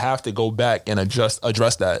think they would have to go back and address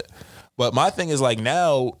that. But my thing is like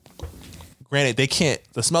now, granted, they can't.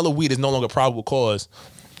 The smell of weed is no longer probable cause.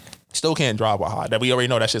 Still can't drive while high. That we already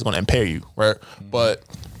know that shit's going to impair you, right? Mm-hmm. But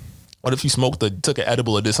what if you took an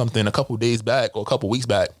edible or did something a couple days back or a couple weeks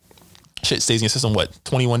back? Shit stays in your system. What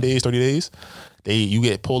 21 days, 30 days? You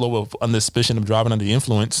get pulled over under suspicion of driving under the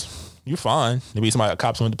influence. You're fine. Maybe a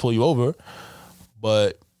cop's going to pull you over,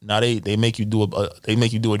 but now they make you do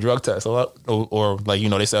a drug test or like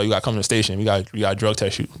they say, oh, you got to come to the station. We got to drug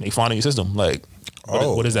test you. They find in your system. Like,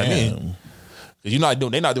 what does that mean? Because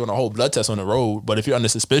they're not doing a whole blood test on the road. But if you're under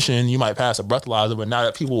suspicion, you might pass a breathalyzer. But now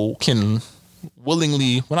that people can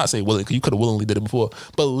willingly, well, not say willingly, because you could have willingly did it before,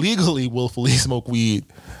 but legally, willfully smoke weed.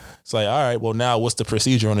 It's like, all right, well, now what's the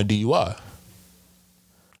procedure on a DUI?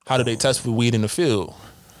 How do they test for weed in the field?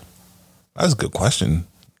 That's a good question.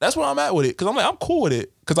 That's where I'm at with it. Because I'm cool with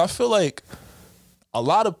it. Because I feel like a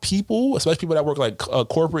lot of people, especially people that work like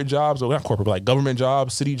corporate jobs, or not corporate, but like government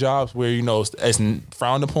jobs, city jobs, where, it's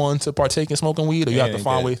frowned upon to partake in smoking weed, or you have to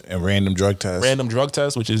find ways. And random drug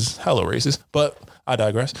tests. Which is hella racist. But I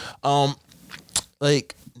digress.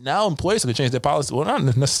 Like, now employers can change their policy. Well, not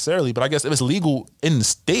necessarily, but I guess if it's legal in the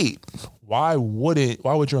state, why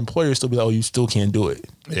would your employer still be like, oh, you still can't do it?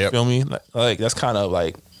 Yep. You feel me? Like that's kind of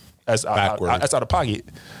like, that's out of pocket.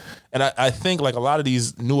 And I think like a lot of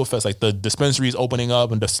these new effects, like the dispensaries opening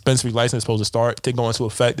up and dispensary license is supposed to start to go into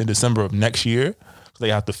effect in December of next year. So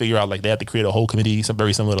they have to figure out, like, they have to create a whole committee,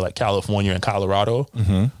 very similar to like California and Colorado.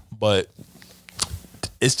 Mm-hmm. But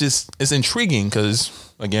it's intriguing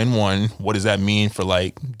because, again, one, what does that mean for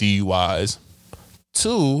like DUIs?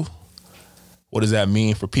 Two, what does that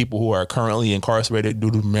mean for people who are currently incarcerated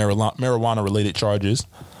due to marijuana related charges?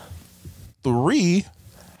 Three,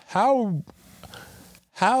 how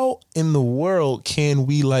in the world can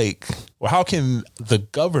we how can the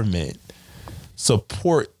government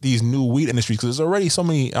support these new weed industries? Because there's already so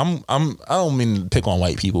many. I don't mean to pick on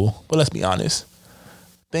white people, but let's be honest.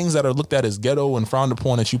 Things that are looked at as ghetto and frowned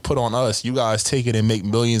upon that you put on us, you guys take it and make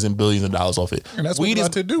millions and billions of dollars off it. And that's what we're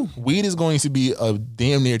about to do. Weed is going to be a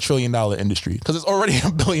damn near $1 trillion industry because it's already a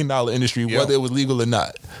 $1 billion industry, whether it was legal or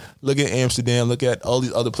not. Look at Amsterdam. Look at all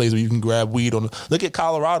these other places where you can grab weed on. Look at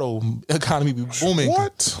Colorado, economy be booming.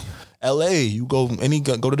 What? LA, you go to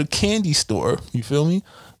the candy store. You feel me?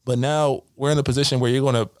 But now we're in a position where you're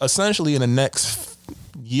going to essentially in the next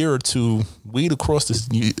year or two, weed across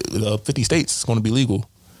the 50 states is going to be legal.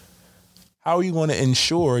 How are you going to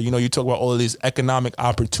ensure, you talk about all of these economic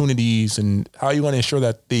opportunities, and how are you going to ensure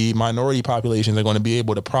that the minority populations are going to be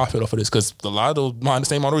able to profit off of this? Because a lot of the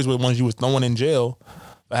same minorities were the ones you was throwing in jail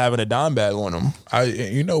for having a dime bag on them.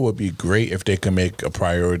 It would be great if they could make a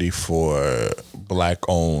priority for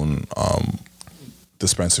Black-owned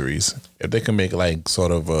dispensaries. If they can make like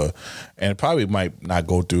sort of and it probably might not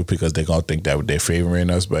go through because they're going to think that they're favoring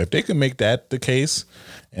us, but if they can make that the case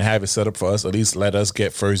and have it set up for us, at least let us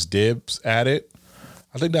get first dibs at it,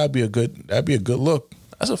 I think that'd be a good look.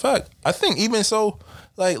 That's a fact. I think even so,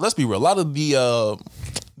 like, let's be real, a lot of the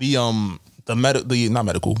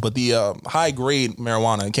high grade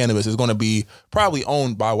marijuana and cannabis is going to be probably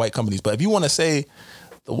owned by white companies. But if you want to say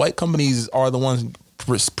the white companies are the ones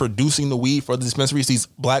producing the weed for the dispensaries, these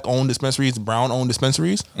Black owned dispensaries, brown owned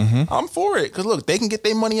dispensaries, I'm for it. Because look, they can get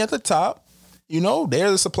their money at the top.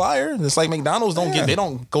 They're the supplier. It's like McDonald's they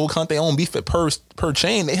don't go hunt their own beef per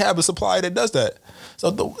chain. They have a supplier that does that.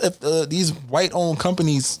 So if these white owned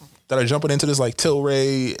companies that are jumping into this, like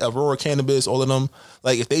Tilray, Aurora Cannabis, all of them,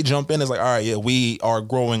 like if they jump in, it's like, all right, yeah, we are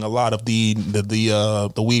growing a lot of the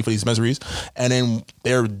weed for these dispensaries, and then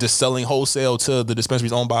they're just selling wholesale to the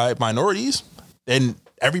dispensaries owned by minorities, then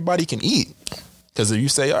everybody can eat. Because if you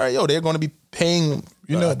say, all right, they're going to be paying,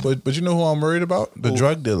 but you know who I'm worried about? The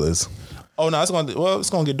drug dealers. Oh no, it's going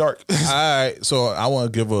to get dark. All right, so I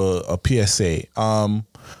want to give a PSA.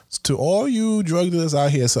 To all you drug dealers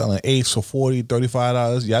out here selling eighths for $40,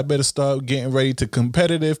 $35, y'all better start getting ready to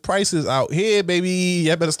competitive prices out here, baby.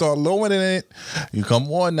 Y'all better start lowering it. You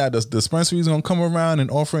come on now. The dispensary's gonna come around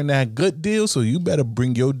and offering that good deal, so you better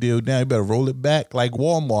bring your deal down. You better roll it back like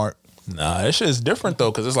Walmart. Nah, that shit is different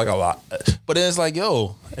though, because it's like a lot. But then it's like,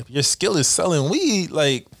 yo, if your skill is selling weed,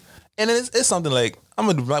 like, and it's something like,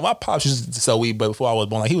 like my pops used to sell weed, but before I was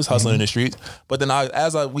born, like he was hustling in the streets. But then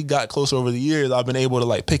as we got closer over the years, I've been able to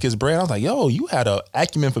like pick his brain. I was like, yo, you had a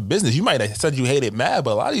acumen for business. You might have said you hated mad,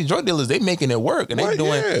 but a lot of these drug dealers, they making it work, and they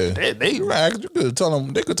doing. Yeah. You could tell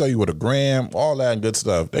them. They could tell you what a gram, all that good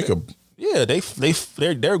stuff. They could. Yeah,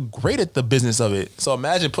 they're great at the business of it. So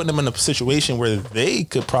imagine putting them in a situation where they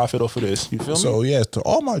could profit off of this. You feel me? So yes, to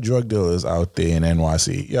all my drug dealers out there in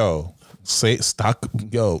NYC, yo.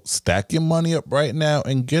 Stack your money up right now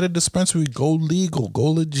and get a dispensary. Go legal, go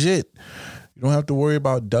legit. You don't have to worry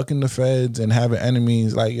about ducking the feds and having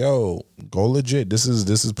enemies. Like, yo, go legit. This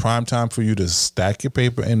is prime time for you to stack your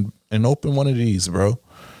paper and open one of these, bro.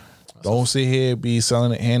 Don't sit here and be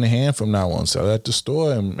selling it hand in hand from now on. Sell it at the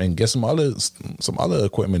store and get some other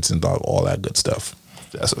equipment and all that good stuff.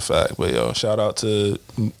 That's a fact. But yo, shout out to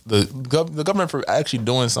the government for actually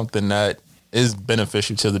doing something that is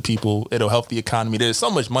beneficial to the people. It'll help the economy. There's so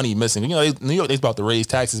much money missing. You know, New York, they're about to raise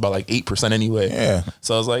taxes by like 8% anyway. Yeah.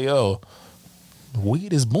 So I was like, yo,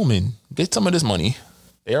 weed is booming. Get some of this money.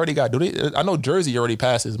 They already got. I know Jersey already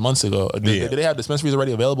passed this months ago. Do they have dispensaries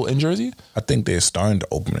already available in Jersey? I think they're starting to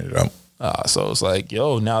open it up. So it's like,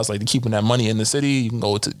 yo, now it's like keeping that money in the city. You can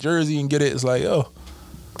go to Jersey and get it. It's like, yo,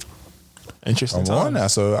 interesting. I'm on now,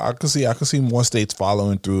 so I can see more states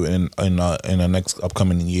following through in the next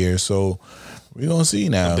upcoming year. So we're gonna see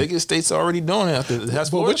now. The biggest states are already doing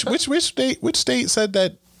it. Which state said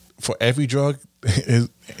that for every drug?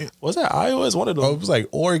 Was that Iowa? Is one of those? Oh, it was like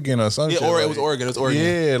Oregon or something. Yeah, it was Oregon.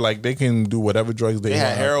 Yeah, like they can do whatever drugs they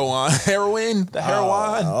had. Heroin.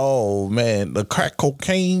 Oh man, the crack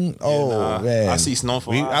cocaine. Man, I see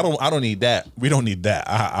Snowfall. I don't need that. We don't need that.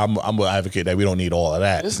 I'm gonna advocate that we don't need all of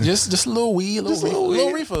that. Just a little weed, a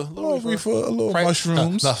little reefer, a little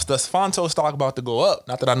mushrooms. The Fonto stock about to go up.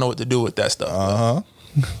 Not that I know what to do with that stuff.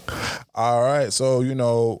 All right, so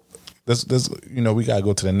This we gotta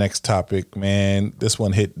go to the next topic, man. This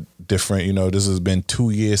one hit different. This has been 2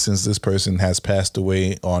 years since this person has passed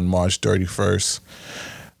away on March 31st.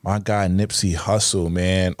 My guy Nipsey Hussle,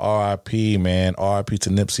 man. R.I.P. man. R.I.P. to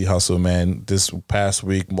Nipsey Hussle, man. This past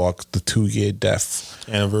week marks the 2-year death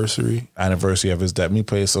anniversary of his death. Let me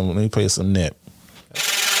play some Nip.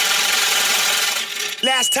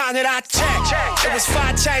 Last time that I checked, it was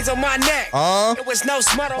 5 chains on my neck. It was no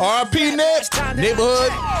smut on R.I.P. Nip.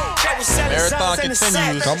 Neighborhood. Marathon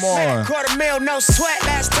continues. Come on. $250,000, no sweat.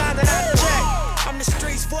 Last time that I checked. I'm the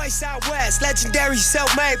streets voice out west. Legendary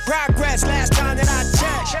self-made progress. Last time that I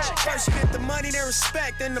checked. First you get the money, then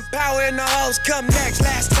respect, then the power and the hoes come next.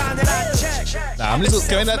 Last time that I checked. Nah, I'm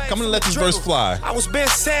gonna let this verse fly. I was been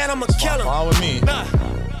saying I'm a killer. Fine with me.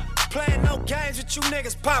 Playing no games with you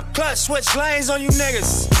niggas. Pop clutch, switch lanes on you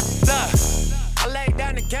niggas. Look, I laid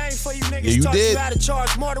down the game for you niggas. Yeah, you Taught did. You how to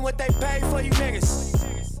charge more than what they paid for you niggas.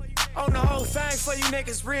 Own the whole thing for you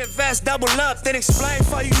niggas. Reinvest, double up, then explain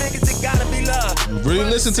for you niggas. It gotta be love. Really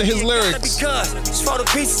listen to his lyrics. Because it's for the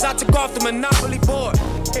pieces I took off the Monopoly board.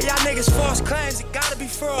 Hey, y'all niggas false claims, it gotta be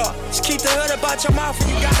fraud. Just keep the hood about your mouth and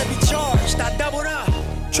you gotta be charged. I doubled up,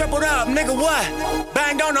 tripled up, nigga what?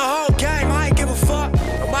 Banged on the whole game, I ain't give a fuck.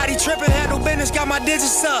 Nobody tripping, handle business, got my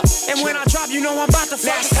digits up. And when I drop, you know I'm about to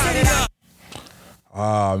fuck the city up.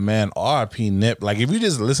 Oh man, R.I.P. Nip. Like if you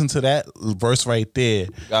just listen to that verse right there,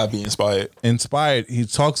 You gotta be inspired. He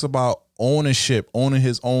talks about ownership, owning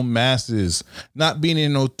his own masters, not being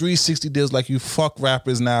in no 360 deals like you fuck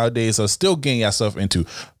rappers nowadays are still getting yourself into.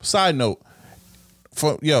 Side note,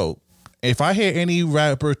 if I hear any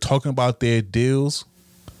rapper talking about their deals,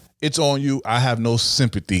 it's on you. I have no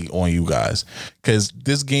sympathy on you guys because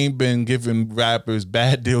this game been giving rappers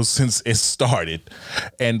bad deals since it started.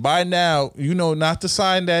 And by now, not to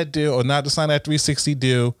sign that deal or not to sign that 360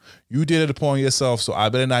 deal, you did it upon yourself. So I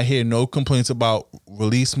better not hear no complaints about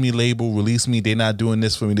release me label, release me. They're not doing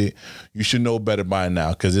this for me. You should know better by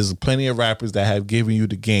now because there's plenty of rappers that have given you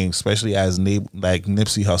the game, especially like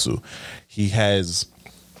Nipsey Hussle. He has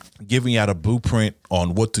giving out a blueprint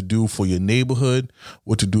on what to do for your neighborhood,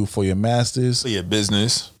 what to do for your masters, For your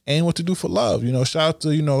business. and what to do for love. Shout out to,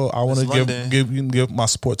 I want to give my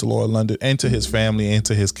support to Lord London and to his family and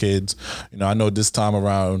to his kids. I know this time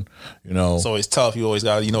around, It's always tough. You always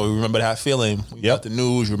got to, remember that feeling. You got the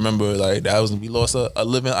news. Remember, like, we lost a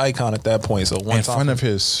living icon at that point. So in front of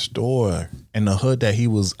his store in the hood that he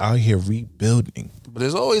was out here rebuilding. But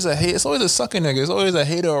there's always a hate. It's always a sucker nigga. There's always a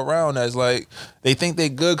hater around that's like they think they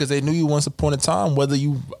good because they knew you once upon a time, whether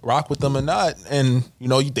you rock with them or not. And you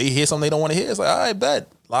know they hear something they don't want to hear. It's like, all right, bet.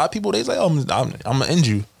 A lot of people they say, oh, I'm gonna end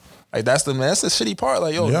you. Like that's the shitty part.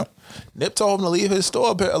 Like yo, Nip told him to leave his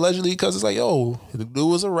store allegedly because it's like yo, the dude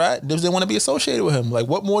was a rat. Nip didn't want to be associated with him. Like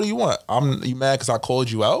what more do you want? You mad because I called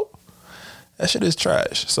you out? That shit is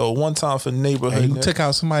trash. So one time for neighborhood, you took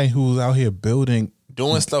out somebody who's out here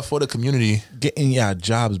doing stuff for the community, getting y'all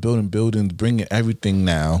jobs, building buildings, bringing everything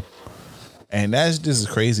now. And that's just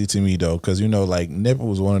crazy to me though, because you know, like Nip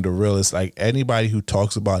was one of the realest. Like anybody who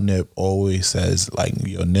talks about Nip always says, like,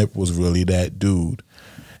 yo, Nip was really that dude.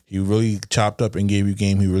 He really chopped up and gave you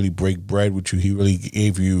game. He really break bread with you. He really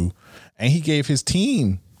gave you, and he gave his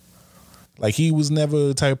team. Like he was never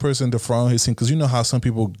the type of person to frown his team, because you know how some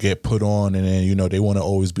people get put on and then you know they want to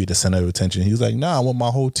always be the center of attention. He's like, nah, I want my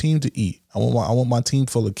whole team to eat. I want my team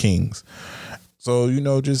full of kings. So you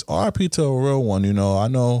know, just RP to a real one. You know, I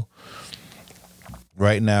know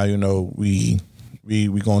right now, you know, we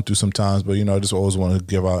going through some times, but you know, I just always want to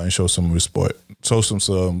give out and show some respect. Show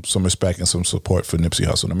some respect and some support for Nipsey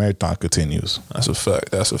Hussle. The marathon continues. That's a fact.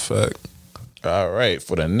 That's a fact. All right,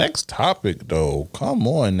 for the next topic though, come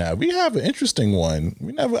on now. We have an interesting one.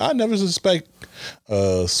 I never suspect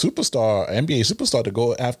a NBA superstar to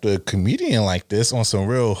go after a comedian like this on some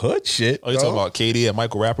real hood shit. Oh, you talking about KD and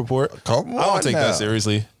Michael Rappaport? Come on, I don't take that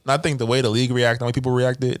seriously. And I think the way the league reacted, the way people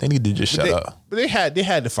reacted, they need to just shut up. But they had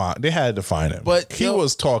to find him. But he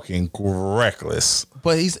was talking reckless.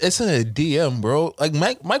 But it's in a DM, bro. Like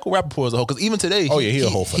Michael Rappaport is a hoe. Because even today, he's a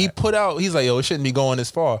hoe for that. He put out, he's like, yo, it shouldn't be going this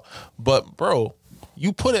far. But bro,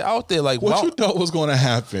 you put it out there like what you thought was going to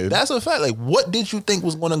happen. That's a fact. Like, what did you think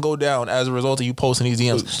was going to go down as a result of you posting these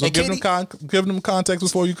DMs? So give them context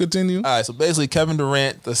before you continue. All right. So basically, Kevin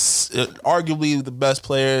Durant, arguably the best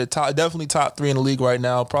player, definitely top 3 in the league right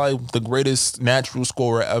now, probably the greatest natural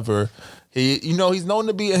scorer ever. He's known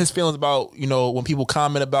to be in his feelings about, you know, when people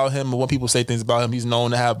comment about him or when people say things about him. He's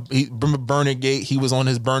known to have Burnergate. He was on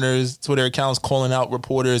his burners Twitter accounts calling out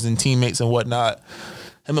reporters and teammates and whatnot.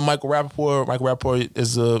 Him and Michael Rappaport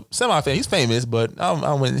is a semi-fan. He's famous, but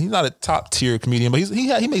he's not a top-tier comedian, but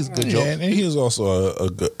he makes good jokes. And he was also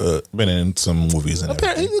been in some movies and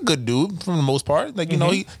everything. He's a good dude for the most part. Like, you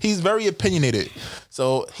know, he's very opinionated.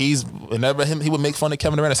 So he would make fun of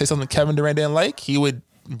Kevin Durant and say something Kevin Durant didn't like. He would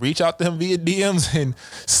reach out to him via DMs and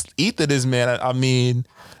eat to this man. I mean,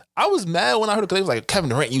 I was mad when I heard it because it was like Kevin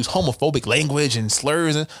Durant used homophobic language and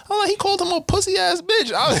slurs, and I'm like, he called him a pussy ass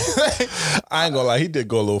bitch. I ain't gonna lie, he did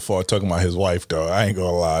go a little far talking about his wife though. I ain't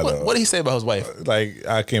gonna lie though. What did he say about his wife? Like,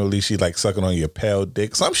 I can't believe she like sucking on your pale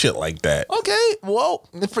dick, some shit like that. Okay, well,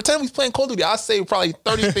 pretend he's playing Call of Duty. I say probably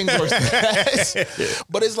 30 things worse than that.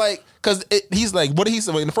 But it's like, because he's like, what did he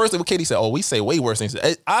say? In the first thing, what Katie said, oh, we say way worse things.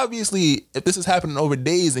 Obviously, if this is happening over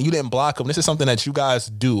days and you didn't block him, this is something that you guys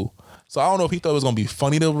do. So I don't know if he thought it was gonna be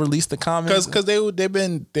funny to release the comments because they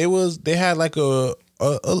had like I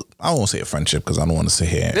won't say a friendship because I don't want to say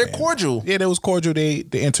here. They're cordial. Yeah, they was cordial. They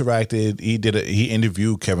interacted. He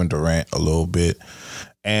interviewed Kevin Durant a little bit,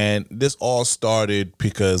 and this all started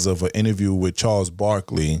because of an interview with Charles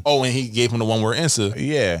Barkley. Oh, and he gave him the one word answer.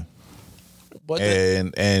 Yeah,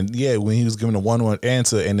 and yeah, when he was giving the one word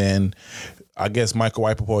answer, and then I guess Michael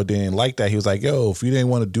Rappaport didn't like that. He was like, yo, if you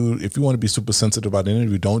want to be super sensitive about the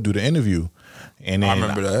interview, don't do the interview. And then, I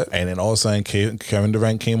remember that. And then all of a sudden, Kevin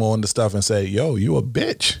Durant came on the stuff and said, yo, you a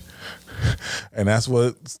bitch. And that's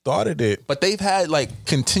what started it. But they've had like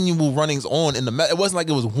continual runnings on in it wasn't like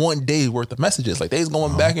it was one day worth of messages. Like they was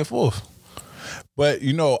going back and forth. But,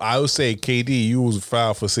 you know, I would say, KD, you was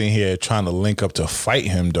foul for sitting here trying to link up to fight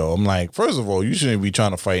him, though. I'm like, first of all, you shouldn't be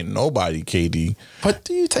trying to fight nobody, KD. But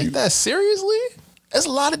do you take that seriously? There's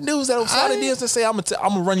a lot of dudes that say, I'm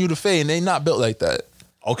gonna run you to fade, and they not built like that.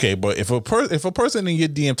 Okay, but if a person in your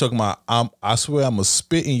DM talking about, I swear I'm gonna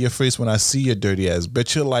spit in your face when I see your dirty ass,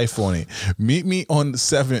 bet your life on it. Meet me on the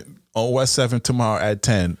 7th, on West 7th tomorrow at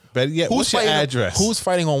 10. Better yet, what's your address? Who's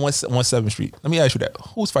fighting on West 7th Street? Let me ask you that.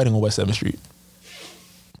 Who's fighting on West 7th Street?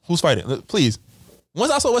 Who's fighting? Please.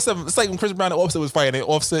 Once I saw West 7th, it's like when Chris Brown and Offset was fighting.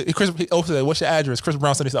 Offset, what's your address? Chris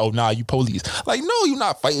Brown said, oh, nah, you police. Like, no, you're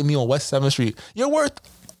not fighting me on West 7th Street. You're worth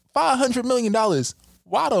 $500 million.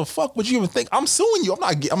 Why the fuck would you even think? I'm suing you.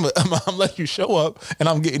 I'm letting you show up and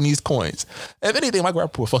I'm getting these coins. If anything, Michael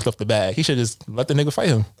Rappaport fucked up the bag. He should just let the nigga fight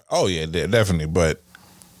him. Oh, yeah, definitely. But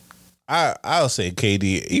I'll say,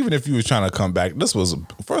 KD, even if you was trying to come back, this was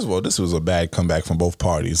a bad comeback from both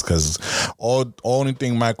parties because only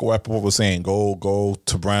thing Michael Rappaport was saying, go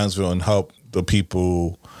to Brownsville and help the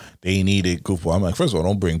people they needed goofball. I'm like, first of all,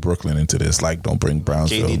 don't bring Brooklyn into this. Like, don't bring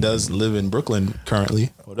Brownsville. KD does live in Brooklyn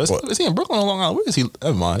currently. Is he in Brooklyn or Long Island? Where is he?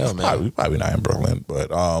 Never mind. Oh, man. Probably not in Brooklyn.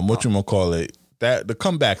 But what you gonna call it? That the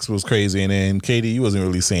comebacks was crazy, and then KD, you wasn't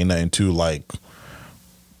really saying nothing too like.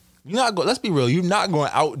 You're not going. Let's be real. You're not going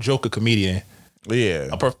to out joke a comedian.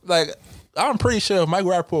 Yeah. I'm pretty sure if Mike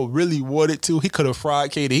Rappaport really wanted to, he could have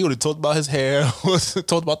fried KD. He would have talked about his hair,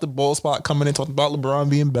 talked about the ball spot coming in, talked about LeBron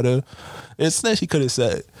being better. It's things he could have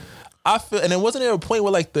said. I feel, and then wasn't there a point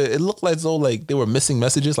where like it looked like as though like they were missing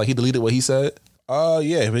messages, like he deleted what he said.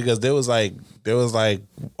 Yeah, because there was like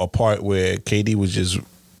a part where KD was just.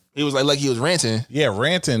 He was like he was ranting. Yeah,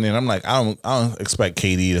 ranting, and I'm like, I don't expect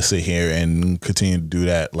KD to sit here and continue to do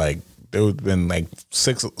that. Like. There would have been like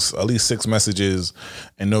at least six messages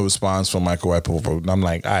and no response from Michael Rappaport. And I'm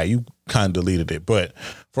like, all right, you kind of deleted it. But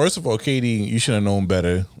first of all, KD, you should have known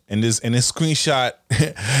better in this screenshot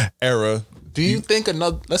era. Do you think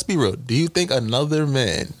let's be real, do you think another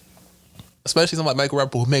man, especially somebody like Michael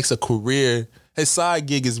Rappaport who makes a career, his side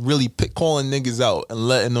gig is really calling niggas out and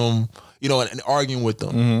letting them, and arguing with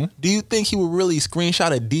them. Mm-hmm. Do you think he would really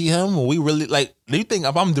screenshot a DM? Or we really do you think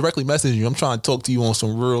if I'm directly messaging you, I'm trying to talk to you on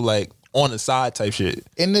some real on the side type shit?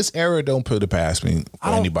 In this era, don't put it past me for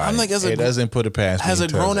anybody. I'm like, it doesn't put it past me. As a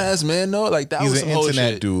grown ass man, though, like that he's was some an whole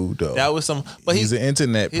internet shit. Dude, though. That was some, but he's an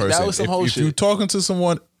internet person. That was some whole if shit. You're talking to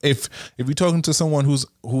someone, if you're talking to someone who's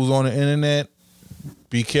on the internet,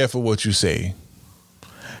 be careful what you say.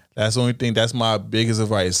 That's the only thing. That's my biggest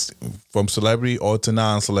advice from celebrity or to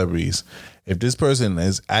non-celebrities. If this person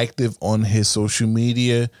is active on his social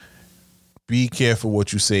media, be careful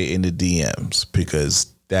what you say in the DMs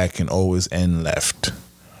because that can always end left.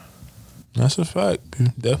 That's a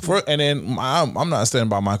fact. Definitely. And then I'm not standing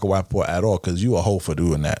by Michael Rappaport at all because you a hoe for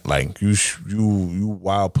doing that. Like you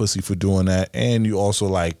wild pussy for doing that, and you also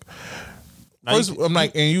like. First, I'm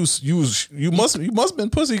like, and you must have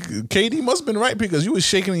been pussy. KD must have been right because you was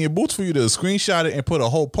shaking in your boots for you to screenshot it and put a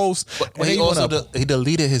whole post. But he also he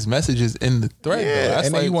deleted his messages in the thread. Yeah,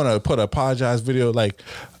 and then you want to put a apologize video. Like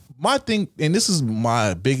my thing, and this is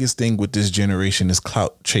my biggest thing with this generation, this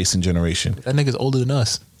clout chasing generation. That nigga's older than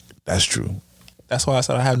us. That's true. That's why I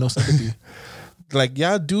said I have no sympathy. Like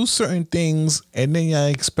y'all do certain things and then y'all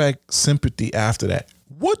expect sympathy after that.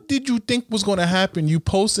 What did you think was going to happen? You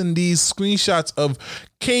posting these screenshots of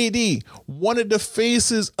KD, one of the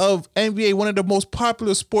faces of NBA, one of the most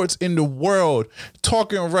popular sports in the world,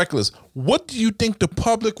 talking reckless. What do you think the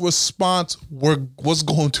public response was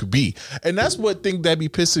going to be? And that's what thing that be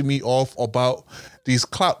pissing me off about these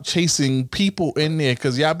clout chasing people in there,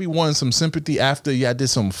 because y'all be wanting some sympathy after y'all did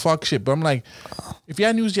some fuck shit. But I'm like, if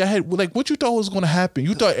y'all knew your head, like, what you thought was going to happen?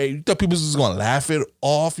 You thought people was just going to laugh it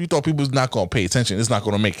off? You thought people was not going to pay attention? It's not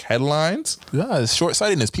going to make headlines? Yeah, it's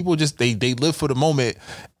short-sightedness. People just, they live for the moment,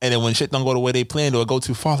 and then when shit don't go the way they planned or go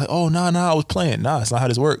too far, like, oh, nah, I was playing. Nah, it's not how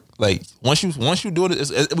this works. Like, once you do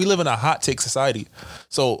it, we live in a hot take society.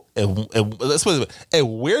 So, let's put it this way. If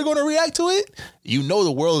we're going to react to it, you know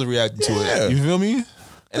the world is reacting to it. You feel me?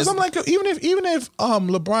 Because I'm like, even if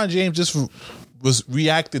LeBron James just was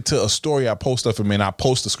reacted to a story I post of him and I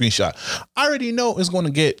post a screenshot, I already know it's going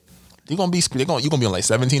to get. You're gonna be on like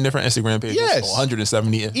 17 different Instagram pages. Yes,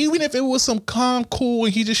 170. Even if it was some calm, cool,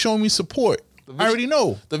 and he just showing me support, I already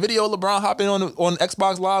know. The video of LeBron hopping on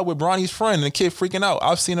Xbox Live with Bronny's friend and the kid freaking out.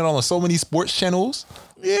 I've seen it on so many sports channels.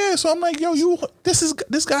 Yeah, so I'm like, yo,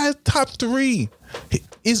 this guy is top 3.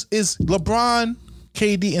 Is LeBron,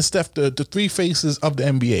 KD, and Steph the 3 faces of the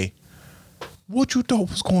NBA? What you thought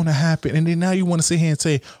was going to happen, and then now you want to sit here and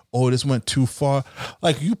say, "Oh, this went too far."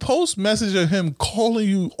 Like you post message of him calling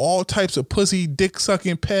you all types of pussy, dick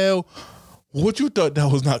sucking, pale. What you thought that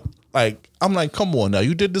was not like? I'm like, come on now,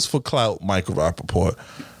 you did this for clout, Michael Rappaport.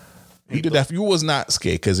 You did that. You was not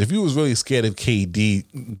scared, because if you was really scared of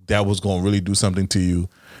KD, that was going to really do something to you,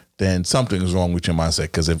 then something is wrong with your mindset.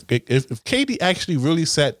 Because if KD actually really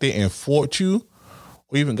sat there and fought you,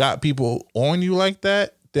 or even got people on you like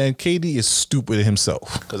that, then KD is stupid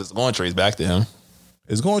himself. Because it's going to trace back to him.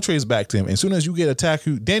 It's going to trace back to him. As soon as you get attacked,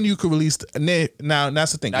 then you can release. Now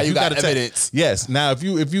that's the thing. Now you got evidence. Yes. Now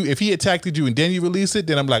if he attacked you and then you release it,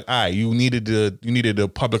 then I'm like, all right, you needed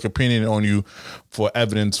the public opinion on you for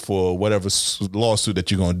evidence for whatever lawsuit that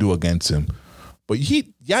you're going to do against him. But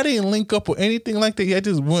y'all didn't link up or anything like that. Y'all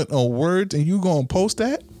just went on words, and you going to post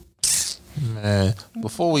that? Man,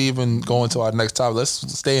 before we even go into our next topic, let's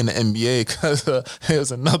stay in the NBA, because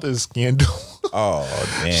there's another scandal.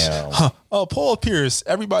 Oh, damn. Oh, Paul Pierce,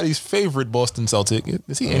 everybody's favorite Boston Celtic.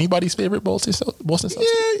 Is he anybody's favorite Boston Celtic?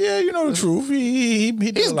 Yeah, you know the truth. He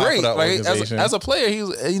did He's a lot great. for that Like organization. as a player, he's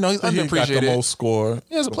He underappreciated. got the most score.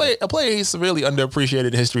 Yeah, as a player, he's really underappreciated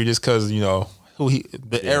in history just because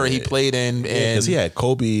the era he played in, and Because he had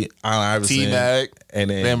Kobe, Allen Iverson, T-Mac, and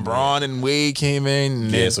then Braun and Wade came in.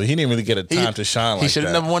 And Yeah, so he didn't really get a time to shine like he should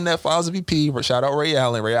have that. never won that Finals MVP. Shout out Ray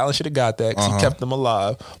Allen. Ray Allen should have got that 'cause he kept them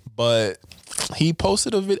alive. But he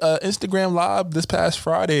posted a Instagram live this past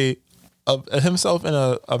Friday of himself in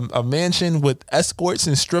a mansion with escorts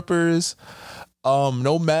and strippers.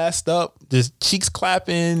 No masked up, just cheeks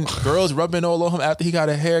clapping, girls rubbing all over him after he got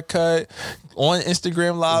a haircut on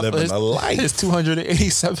Instagram Live. Living a life. His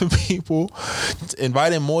 287 people,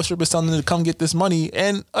 inviting more strippers, telling them to come get this money.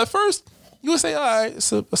 And at first, you would say, all right,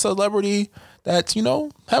 it's a celebrity that's,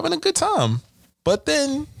 having a good time. But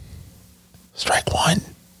then, strike one,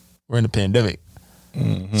 we're in a pandemic.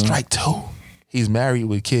 Strike two, he's married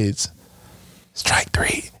with kids. Strike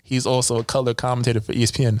three, he's also a color commentator for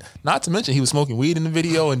ESPN. Not to mention he was smoking weed in the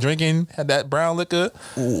video and drinking, had that brown liquor.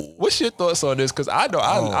 What's your thoughts on this? Because I know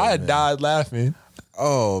I died laughing.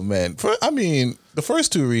 Oh, man. The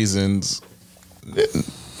first two reasons,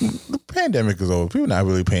 the pandemic is over. People not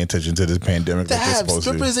really paying attention to this pandemic To like they're have supposed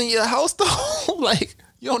strippers to. in your house though, like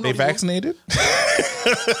you don't know. They vaccinated?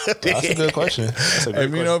 That's a good question. That's a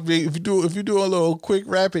good question. If you do a little quick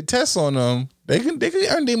rapid test on them, they can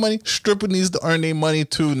earn their money. Stripper needs to earn their money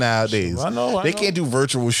too nowadays. I know. They can't do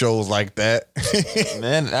virtual shows like that.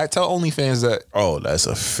 Man, I tell OnlyFans that. Oh, that's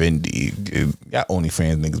offending. Got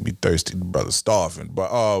OnlyFans niggas be thirsty, brother starving.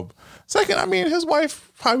 But second, his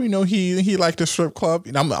wife probably know he liked the strip club.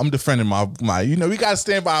 I'm defending my we gotta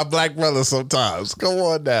stand by our black brothers sometimes. Come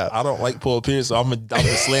on now. I don't like Paul Pierce, so I'm gonna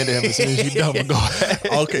slander him as soon as you done. But go ahead.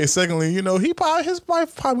 Okay, secondly, his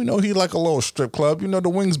wife probably know he like a little strip club. The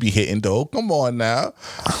wings be hitting though. Come on now.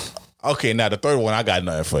 Okay, now the third one, I got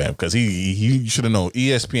nothing for him because he should have known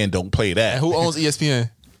ESPN don't play that. And who owns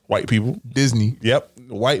ESPN? White people. Disney. Yep.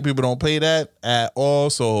 White people don't play that at all.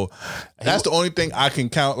 So that's the only thing I can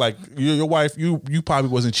count. Like your wife, you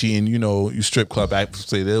probably wasn't cheating. You strip club.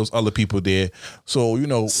 Say there was other people there. So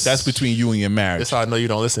that's between you and your marriage. That's how I know you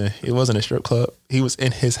don't listen. It wasn't a strip club. He was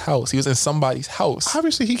in his house. He was in somebody's house.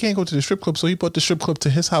 Obviously, he can't go to the strip club, so he brought the strip club to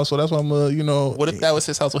his house. So that's why I'm, What if that was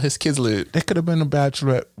his house where his kids lived? That could have been a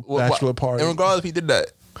bachelor party. And regardless if he did that.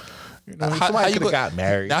 Somebody could have got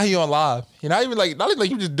married. Now he on live. You're not even like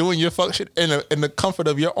you just doing your fuck shit in the comfort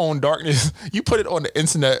of your own darkness. You put it on the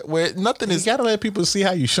internet where nothing is. You gotta let people see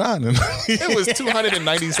how you shining. It was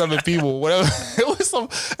 297 people. Whatever.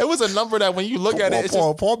 It was a number that when you look at it, it's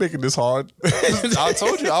Paul making this hard. I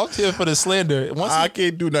told you I was here for the slander. I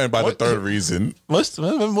can't do nothing by the third reason.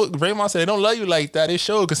 Remember what Raymond said, they don't love you like that. It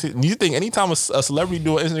showed because you think anytime a celebrity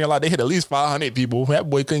do an Instagram live, they hit at least 500 people. That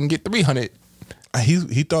boy couldn't get 300.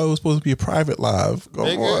 He thought it was supposed to be a private live. Go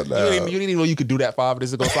on now. You didn't even know you could do that 5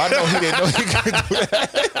 minutes ago. So I know he didn't know he could do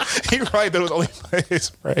that. He probably thought it was only for his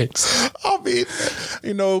friends.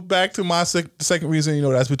 Back to my second reason.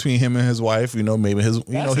 That's between him and his wife. Maybe his.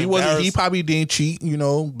 He wasn't. He probably didn't cheat.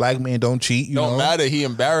 Black men don't cheat. Don't matter. He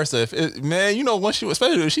embarrassed her. Once she,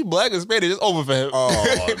 especially if she black and Spanish, it's over for him.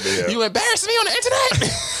 Oh, man. You embarrassed me on the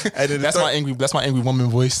internet. And then that's my angry woman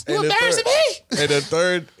voice. You embarrassing me. And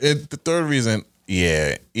the third reason.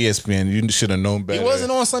 Yeah, ESPN, you should have known better. He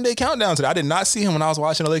wasn't on Sunday Countdown today. I did not see him when I was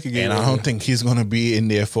watching the Laker game. And I don't think he's going to be in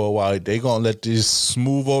there for a while. They're going to let this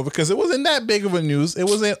smooth over because it wasn't that big of a news. It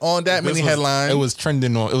wasn't on that many headlines. It was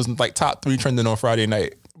trending it was like top 3 trending on Friday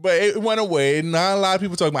night. But it went away. Not a lot of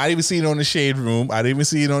people talking about it. I didn't even see it on the Shade Room. I didn't even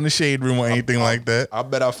see it on the Shade Room or anything like that. I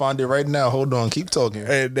bet I'll find it right now. Hold on. Keep talking.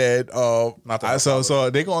 And then, so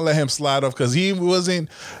they're going to let him slide off because he wasn't,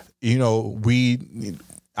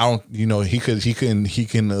 I don't, he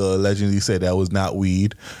can allegedly say that was not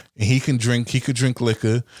weed, and he could drink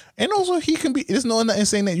liquor, and also he can be. There's nothing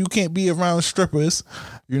saying that you can't be around strippers.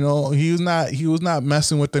 He was not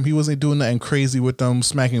messing with them. He wasn't doing nothing crazy with them,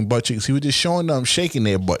 smacking butt cheeks. He was just showing them shaking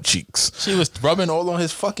their butt cheeks. She was rubbing all on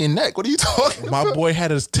his fucking neck. What are you talking about? My boy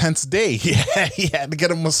had a tense day. He had to get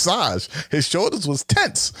a massage. His shoulders was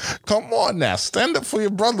tense. Come on now, stand up for your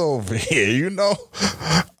brother over here.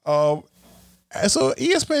 And so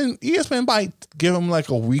ESPN might give him like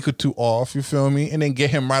a week or 2 off, you feel me, and then get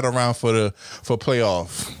him right around for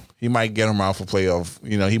playoff. He might get him around for playoff.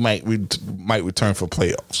 He might return for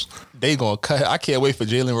playoffs. They gonna cut. I can't wait for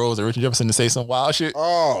Jalen Rose or Richard Jefferson to say some wild shit.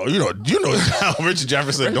 Oh, Richard Jefferson. Richard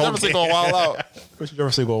Jefferson gonna wild out. Richard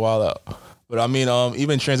Jefferson gonna wild out. But I mean,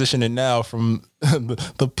 even transitioning now from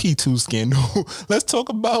the P2 scandal, let's talk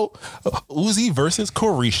about Uzi versus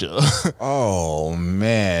Carisha. Oh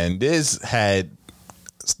man, this had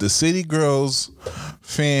the City Girls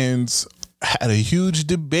fans had a huge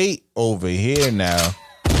debate over here now.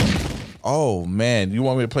 Oh man, you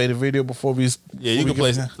want me to play the video before we? Yeah, you can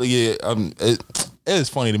play. Yeah, it is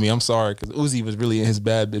funny to me. I'm sorry because Uzi was really in his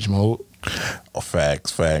bad bitch mode. Oh,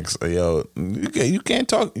 facts. Yo, you can't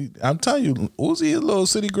talk. I'm telling you, Uzi is a little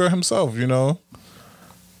city girl himself. You know,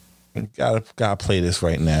 you gotta play this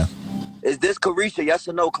right now. Is this Carisha? Yes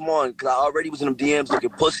or no? Come on, because I already was in them DMs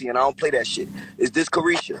looking pussy, and I don't play that shit. Is this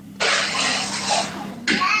Carisha?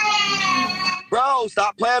 Bro,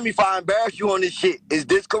 stop playing me if I embarrass you on this shit. Is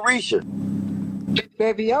this Carisha?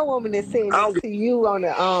 Baby, your woman is saying this to you on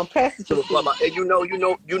the passenger seat. And you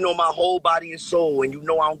know my whole body and soul, and you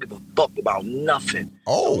know I don't give a fuck about nothing.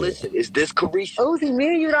 Oh, so listen, is this Carisha? Uzi, me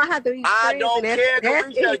and you don't have to be friends. I don't care,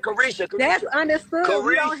 Carisha. That's understood.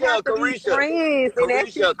 We don't have to be friends.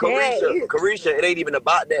 Carisha. It ain't even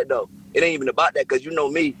about that though. It ain't even about that because you know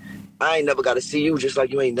me. I ain't never got to see you just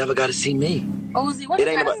like you ain't never got to see me. Uzi, what you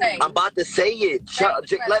trying to say? I'm about to say it.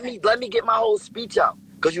 Let me get my whole speech out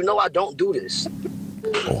because you know I don't do this.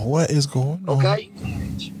 What is going on? Okay.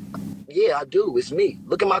 Yeah, I do. It's me.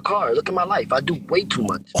 Look at my car. Look at my life. I do way too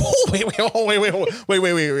much. Oh, wait.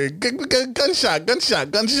 Gunshot. All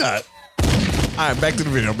right, back to the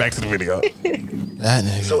video. That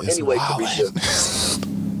nigga so is anyway, wild. Carisha.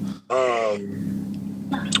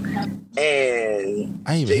 And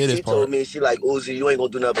I ain't even hear this JT part. told me, she like, Uzi, you ain't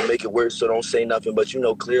gonna do nothing but make it worse, so don't say nothing. But you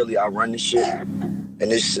know, clearly I run this shit, and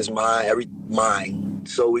this is mine.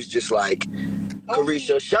 So it's just like,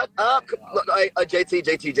 Carisha, shut up.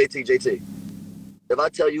 JT.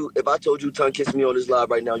 If I told you tongue kiss me on this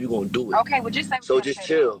live right now, you gonna do it. Okay, well just say. So just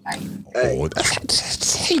chill. Hey.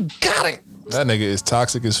 He got it. That nigga is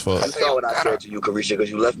toxic as fuck. You saw what I said to you, Carisha, because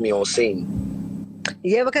you left me on scene.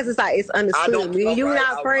 Yeah, because it's like, it's understood. Me and you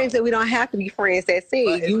not friends and we don't have to be friends. That's it.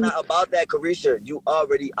 But it's not about that, Carisha.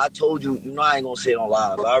 I told you, I ain't gonna say it on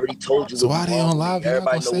live. I already told you. So why they on live? You're not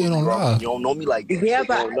gonna say it on live. You don't know me like this. Yeah,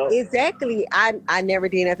 but exactly. I never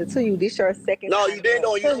did nothing to you. This your second No, time. you didn't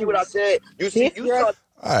know. You see what I said. You saw.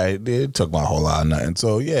 All right, they took my whole lot of nothing.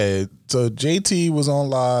 So yeah, so JT was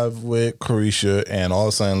on live with Carisha, and all of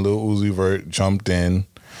a sudden, Lil Uzi Vert jumped in,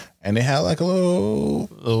 and they had like a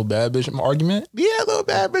little bad bitch argument. Yeah, a little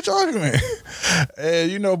bad bitch argument.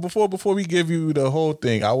 And you know, before we give you the whole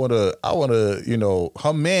thing, I wanna,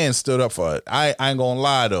 her man stood up for it. I ain't gonna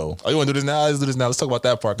lie though. Oh, you wanna do this now? Let's do this now. Let's talk about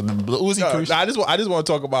that part. The Uzi Carisha. I just want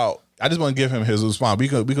to talk about. I just want to give him his response. We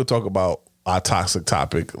could talk about our toxic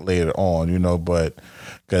topic later on, but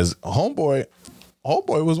because homeboy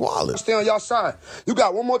was wild. Stay on y'all side. You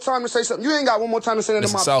got one more time to say something. You ain't got one more time to say that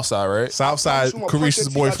to my Southside, right? Southside, Carisha's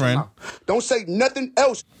boyfriend. Don't say nothing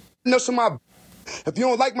else. To my. If you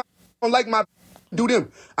don't like my, do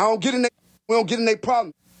them. I don't get in that. We don't get in that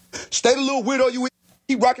problem. Stay the little weirdo you with.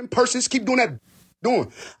 Keep rocking purses. Keep doing that.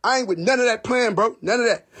 I ain't with none of that plan, bro. None of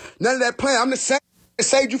that plan. I'm the same. It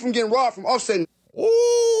saved you from getting robbed from Offset.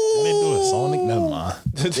 Ooh. They do a song. Never mind.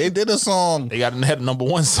 They did a song. They had a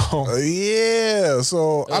 #1 song. Yeah.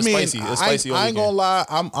 So I mean, spicy. I ain't gonna lie.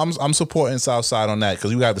 I'm supporting Southside on that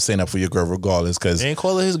because you have to stand up for your girl regardless. Because they ain't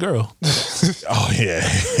call her his girl. Oh yeah.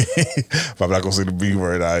 But I'm not gonna say the B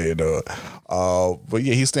word out here though. But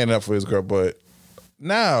yeah, he's standing up for his girl. But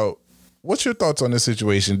now, what's your thoughts on this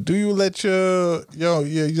situation? Do you let your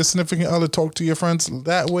significant other talk to your friends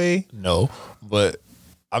that way? No, but.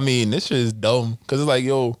 I mean, this shit is dumb because it's like,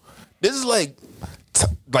 this is like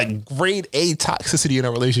grade A toxicity in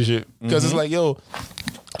a relationship because it's like,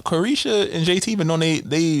 Carisha and JT been on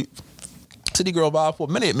they city girl vibe for a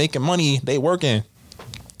minute, making money, they working.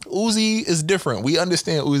 Uzi is different. We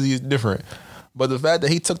understand Uzi is different, but the fact that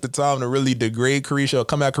he took the time to really degrade Carisha,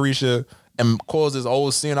 come at Carisha, and cause this whole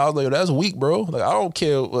scene, I was like, that's weak, bro. Like, I don't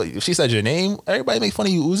care. Like, if she said your name, everybody make fun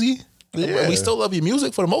of you, Uzi. Yeah. We still love your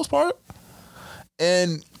music for the most part.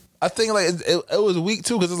 And I think like it was weak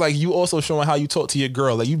too because it's like you also showing how you talk to your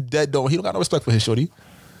girl. Like he don't got no respect for his shorty. He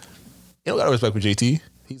don't got no respect for JT.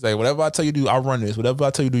 He's like, whatever I tell you to do, I run this. Whatever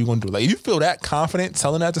I tell you to do, you're gonna do. Like if you feel that confident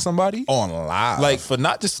telling that to somebody on live, like for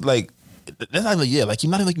not just like that's not like like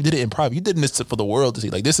you're not like you did it in private. You did this for the world to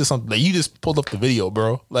see. Like this is something like you just pulled up the video,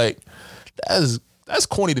 bro. Like that's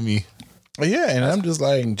corny to me. Yeah, and I'm just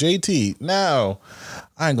like, JT. Now,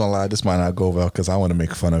 I ain't gonna lie, this might not go well because I want to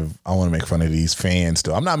make fun of these fans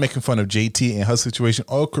though. I'm not making fun of JT and her situation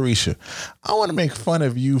or Carisha. I want to make fun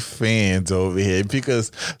of you fans over here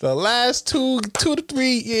because the last 2 to 3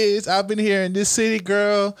 years I've been hearing this city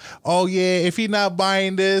girl. Oh yeah, if he not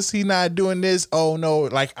buying this, he not doing this. Oh no,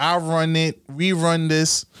 like I run it, we run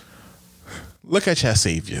this. Look at your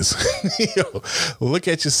saviors. Yo, look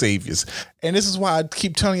at your saviors. And this is why I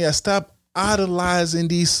keep telling you, stop idolizing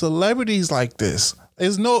these celebrities like this.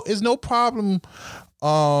 There's no problem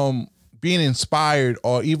being inspired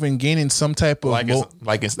or even gaining some type of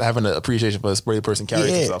it's having an appreciation for the way the person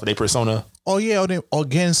carries himself, their persona. Oh yeah, or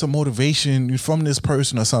getting some motivation from this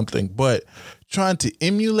person or something. But trying to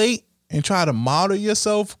emulate and try to model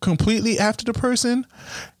yourself completely after the person,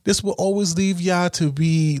 this will always leave y'all to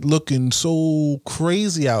be looking so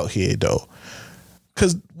crazy out here though.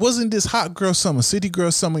 Cause wasn't this hot girl summer, city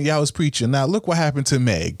girl summer y'all was preaching? Now look what happened to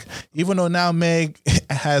Meg. Even though now Meg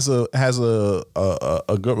has a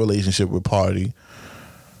good relationship with Party,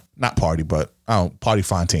 not Party, but Party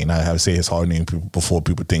Fontaine. I have to say his hard name before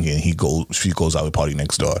people thinking she goes out with Party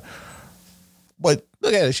next door. But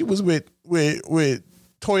look at it, she was with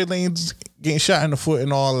Tory Lanez getting shot in the foot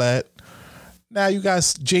and all that. Now you got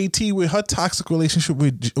JT with her toxic relationship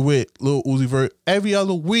with Lil Uzi Vert. Every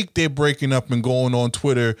other week they're breaking up and going on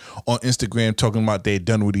Twitter, on Instagram, talking about they're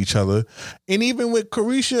done with each other. And even with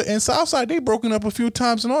Carisha and Southside, they broken up a few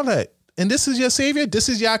times and all that. And this is your savior? This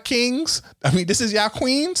is y'all kings? I mean, this is y'all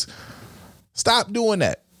queens? Stop doing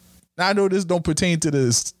that. Now, I know this don't pertain to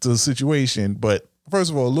the situation, but first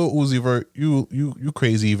of all, Lil Uzi Vert, you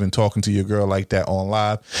crazy even talking to your girl like that on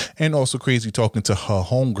live, and also crazy talking to her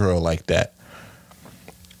homegirl like that.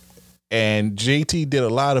 And JT did a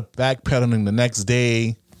lot of backpedaling the next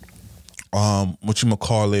day. Talking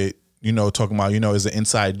about, it's an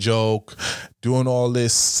inside joke, doing all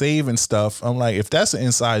this saving stuff. I'm like, if that's an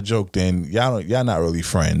inside joke, then y'all not really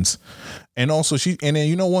friends. And also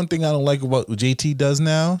one thing I don't like about what JT does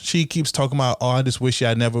now, she keeps talking about, oh, I just wish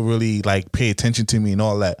y'all never really like pay attention to me and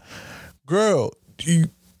all that. Girl,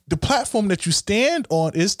 the platform that you stand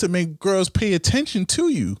on is to make girls pay attention to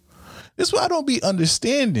you. This is what I don't be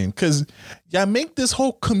understanding, because y'all make this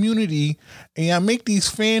whole community and y'all make these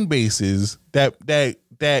fan bases that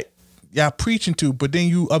y'all preaching to, but then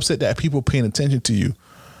you upset that people paying attention to you.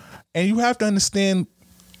 And you have to understand,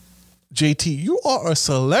 JT, you are a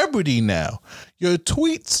celebrity now. Your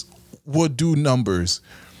tweets will do numbers.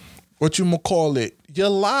 Your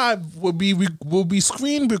live will be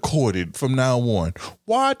screen recorded from now on.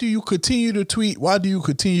 Why do you continue to tweet? Why do you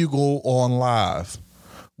continue to go on live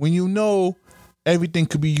when you know everything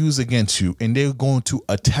could be used against you and they're going to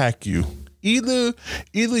attack you? Either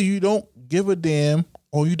you don't give a damn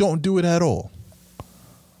or you don't do it at all.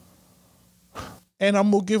 And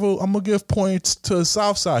I'm gonna give points to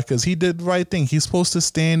Southside because he did the right thing. He's supposed to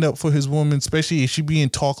stand up for his woman, especially if she being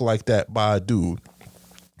talked like that by a dude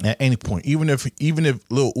at any point. Even if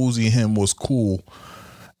Lil Uzi and him was cool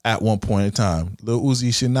at one point in time, Lil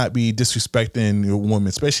Uzi should not be disrespecting your woman,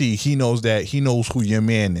 especially he knows who your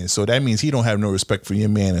man is. So that means he don't have no respect for your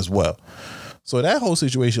man as well. So that whole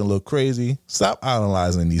situation looked crazy. Stop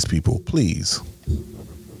idolizing these people, please.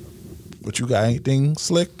 But you got anything,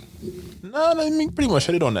 Slick? No, I mean, pretty much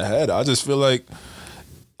hit it on the head. I just feel like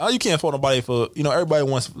you can't fault nobody for,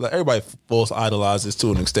 everybody false idolizes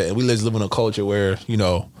to an extent. And we live in a culture where,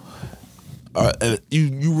 you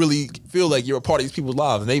really feel like you're a part of these people's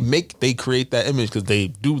lives, and they create that image because they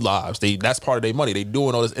do lives. That's part of their money. They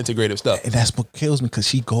doing all this integrative stuff, and that's what kills me because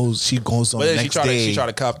she goes on the next day. She try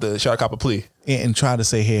to cop a plea and try to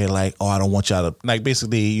say here like, oh, I don't want y'all to like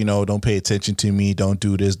basically, don't pay attention to me, don't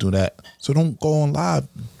do this, do that. So don't go on live.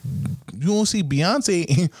 You don't see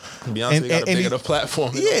Beyonce. Beyonce got a big enough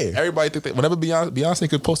platform. Yeah, everybody think that whenever Beyonce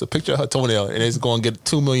could post a picture of her toenail and it's going to get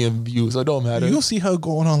 2 million views, so it don't matter. You don't see her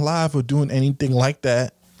going on live or doing anything like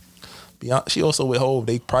that. She also with Hov.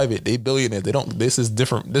 They private. They billionaires. They don't. This is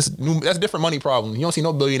different. That's a different money problem. You don't see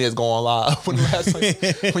no billionaires going on live. When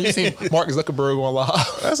you see Mark Zuckerberg going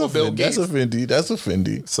live, that's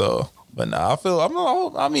offending. So, but nah,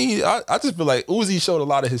 I just feel like Uzi showed a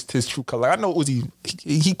lot of his true color. I know Uzi,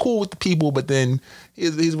 he cool with the people, but then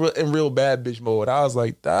he's in real bad bitch mode. I was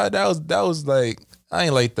like, that was like, I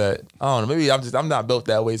ain't like that. I don't know. Maybe I'm not built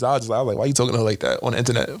that way. So I was like, why you talking to her like that on the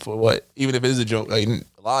internet for what? Even if it is a joke, like a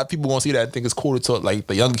lot of people gonna see that and think it's cool to talk. Like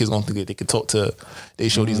the young kids gonna think that they can talk to they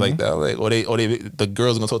shorties like that, like or the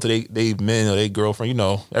girls gonna talk to they men or they girlfriend.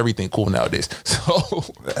 Everything cool nowadays. So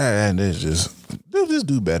and it's just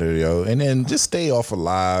do better, yo, and then just stay off of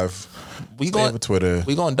live. favorite Twitter.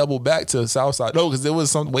 We gonna double back to Southside. No, because there was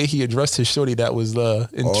some way he addressed his shorty that was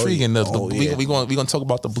intriguing. We gonna talk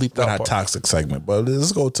about the bleeped out part. Toxic segment. But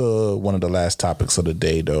let's go to one of the last topics of the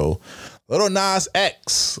day, though. Lil Nas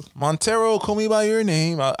X, Montero, Call Me by Your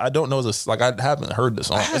Name. I don't know this. Like, I haven't heard the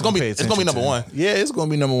song. It's gonna be number one. Yeah, it's gonna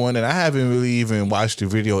be number one. And I haven't really even watched the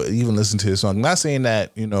video, even listened to his song. I'm not saying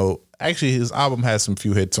that, actually his album has some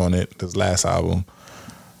few hits on it. His last album.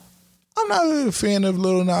 I'm not really a fan of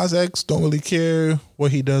Lil Nas X. Don't really care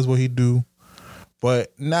what he does, what he do.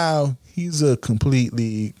 But now he's a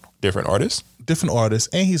completely different artist,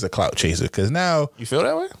 and he's a clout chaser. Because now you feel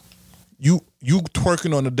that way. You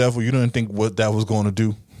twerking on the devil, you didn't think what that was going to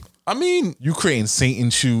do. I mean, you creating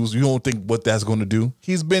Satan shoes, you don't think what that's going to do.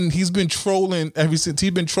 He's been trolling ever since.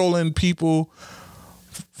 He's been trolling people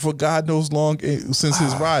for God knows long since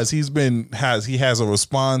his rise. He has a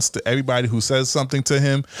response to everybody who says something to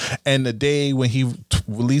him. And the day when he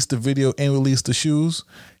released the video and released the shoes,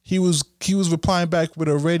 he was replying back with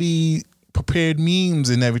already prepared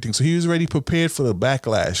memes and everything. So he was already prepared for the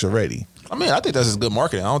backlash already. I mean, I think that's just good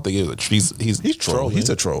marketing. I don't think he's trolling. He's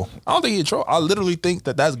a troll. I don't think he's a troll. I literally think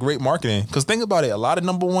that's great marketing. Because think about it, a lot of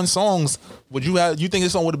number one songs. You think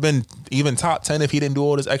this song would have been even top 10 if he didn't do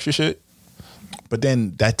all this extra shit? But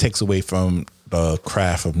then that takes away from the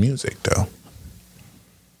craft of music, though.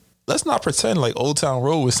 Let's not pretend like Old Town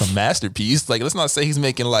Road was some masterpiece. Like, let's not say he's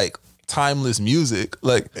making like timeless music.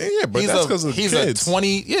 Like, yeah, but that's because of he's kids. a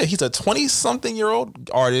 20-something-year-old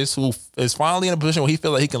artist who is finally in a position where he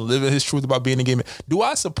feels like he can live in his truth about being a gay man. Do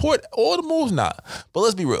I support all the moves? Nah. But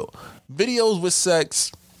let's be real. Videos with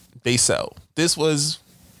sex, they sell. This was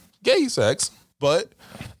gay sex, but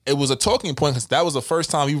it was a talking point because that was the first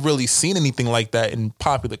time you really seen anything like that in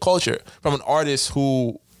popular culture from an artist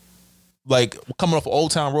who, like, coming off of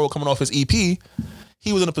Old Town Road, coming off his EP.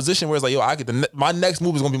 He was in a position where it's like, yo, my next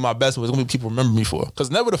move is gonna be my best move. It's gonna be what people remember me for. Because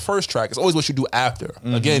never the first track. It's always what you do after.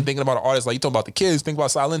 Mm-hmm. Again, thinking about an artist, like you talking about the kids, think about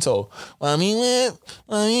Silento.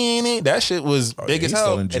 That shit was big as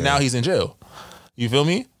hell, and now he's in jail. You feel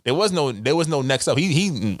me? There was no next up.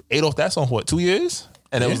 He ate off that song for 2 years,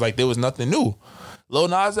 and it was like there was nothing new. Lil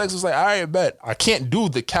Nas X was like, all right, bet I can't do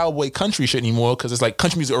the cowboy country shit anymore because it's like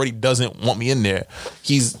country music already doesn't want me in there.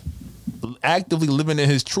 He's actively living in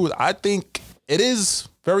his truth. I think it is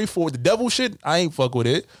very forward. The devil shit, I ain't fuck with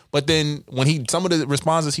it. But then when some of the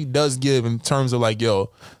responses he does give in terms of like, yo,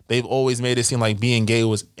 they've always made it seem like being gay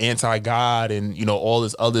was anti-God and, all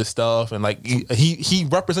this other stuff. And like he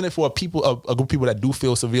represented for a group of people that do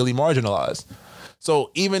feel severely marginalized.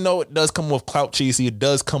 So even though it does come off clout chasey, it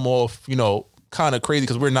does come off, kind of crazy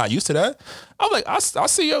because we're not used to that. I'm like, I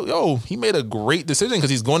see, yo, he made a great decision because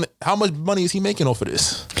he's going. How much money is he making off of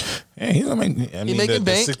this? Yeah, he's making. He making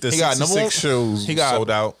bank. He got number 1 shows. He got sold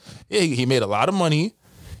out. Yeah, he made a lot of money.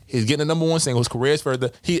 He's getting a number 1 single. His career is further.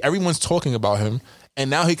 Everyone's talking about him, and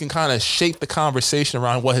now he can kind of shape the conversation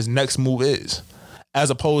around what his next move is, as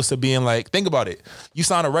opposed to being like, think about it. You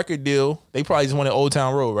signed a record deal. They probably just wanted Old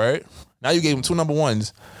Town Road, right? Now you gave him 2 number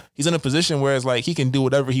 1s. He's in a position where it's like he can do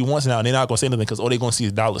whatever he wants now, and they're not gonna say anything because all they're gonna see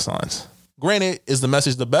is dollar signs. Granted, is the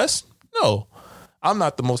message the best? No. I'm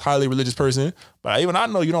not the most highly religious person, but even I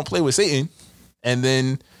know you don't play with Satan. And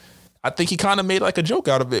then I think he kind of made like a joke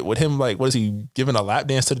out of it with him, like, what is he, giving a lap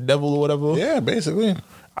dance to the devil or whatever? Yeah, basically.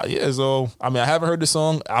 Yeah, so I mean, I haven't heard the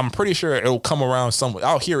song. I'm pretty sure it'll come around somewhere.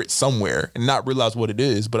 I'll hear it somewhere and not realize what it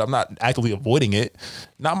is, but I'm not actively avoiding it.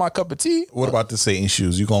 Not my cup of tea. What about the Satan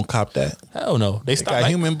shoes? You gonna cop that? Hell no. They got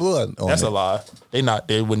human blood on That's it. a lie.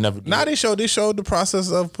 They would never do Nah, it. they showed the process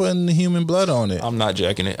of putting the human blood on it. I'm not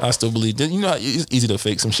jacking it. I still believe that. It's easy to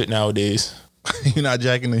fake some shit nowadays. You're not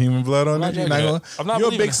jacking the human blood on it. You're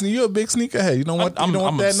a big sneakerhead. You don't want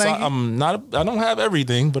that Nike. I'm not. I don't have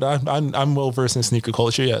everything, but I'm well versed in sneaker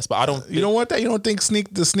culture. Yes, but I don't. You don't want that. You don't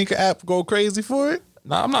think the sneaker app go crazy for it?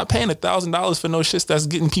 Nah, I'm not paying $1,000 for no shit that's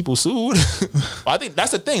getting people sued. I think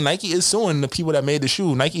that's the thing. Nike is suing the people that made the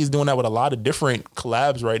shoe. Nike is doing that with a lot of different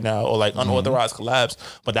collabs right now, or like unauthorized collabs.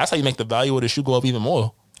 But that's how you make the value of the shoe go up even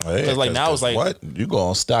more. Because now it's like, what you go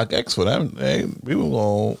on StockX for them? Hey, people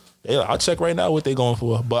go. Yeah, I'll check right now what they going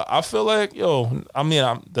for. But I feel like, yo, I mean,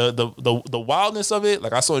 the wildness of it.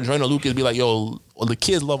 Like I saw Joyner Lucas be like, yo, the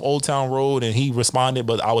kids love Old Town Road, and he responded,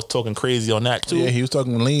 but I was talking crazy on that too. Yeah, he was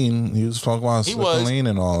talking lean. He was talking about lean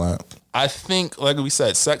and all that. I think, like we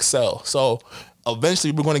said, sex sell. So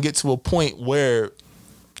eventually, we're going to get to a point where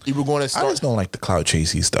we're going to start. I just don't like the cloud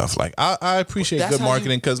chasey stuff. Like I appreciate good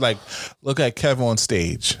marketing because, like, look at Kev on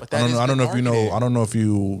Stage. I don't know if you know. I don't know if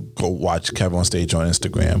you go watch Kev on Stage on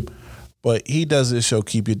Instagram, but he does this show,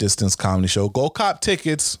 Keep Your Distance comedy show. Go cop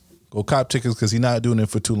tickets Go cop tickets because he's not doing it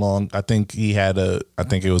for too long. I think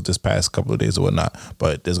it was this past couple of days or whatnot.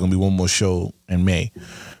 But there's gonna be one more show in May.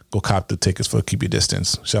 Go cop the tickets for Keep Your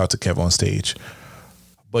Distance. Shout out to Kev on stage.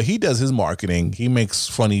 But he does his marketing. He makes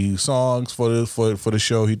funny songs for the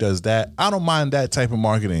show. He does that. I don't mind that type of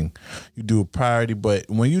marketing. You do a priority, but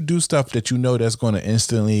when you do stuff that you know that's going to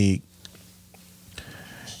instantly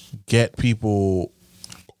get people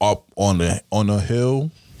up on the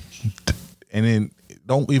hill, and then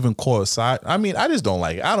don't even call it side. I mean, I just don't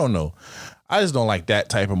like it. I don't know. I just don't like that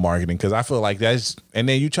type of marketing because I feel like that's, and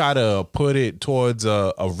then you try to put it towards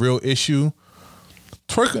a real issue.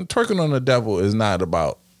 Twerking on the devil is not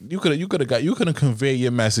about. You could have conveyed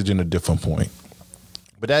your message in a different point.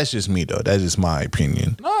 But that's just me though. That's just my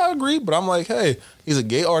opinion. No, I agree. But I'm like, hey, he's a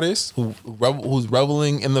gay artist who's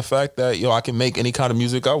reveling in the fact that I can make any kind of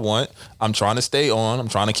music I want. I'm trying to stay on. I'm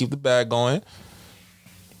trying to keep the bag going.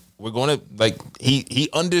 We're going to he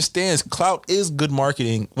understands clout is good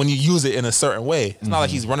marketing when you use it in a certain way. It's not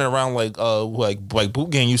like he's running around like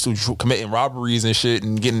Boot Gang used to committing robberies and shit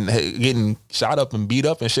and getting shot up and beat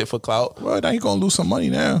up and shit for clout. Well, now you're gonna lose some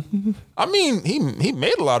money now. I mean, he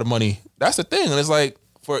made a lot of money. That's the thing, and it's like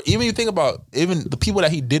even you think about even the people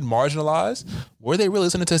that he did marginalize, were they really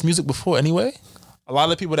listening to his music before anyway? A lot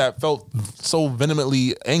of the people that felt so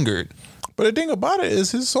vehemently angered. But the thing about it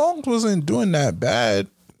is his songs wasn't doing that bad.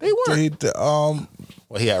 They weren't.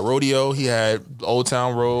 Well, he had Rodeo. He had Old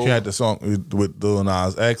Town Road. He had the song with Lil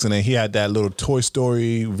Nas X, and then he had that little Toy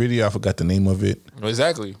Story video. I forgot the name of it.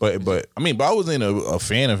 Exactly. But I wasn't a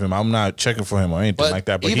fan of him. I'm not checking for him or anything like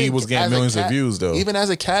that. But he was getting millions of views though. Even as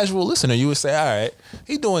a casual listener, you would say, all right,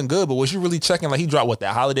 he doing good. But was you really checking? Like he dropped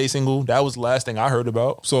that holiday single? That was the last thing I heard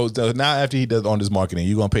about. So now after he does on this marketing,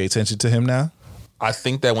 you gonna pay attention to him now? I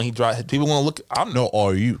think that when he dropped, people want to look. No,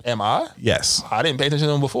 are you? Am I? Yes. I didn't pay attention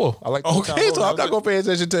to him before. I like. Okay, so I'm not gonna pay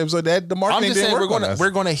attention to him. So that the marketing. I'm just saying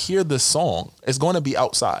we're gonna hear the song. It's gonna be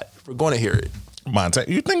outside. We're gonna hear it. Montana,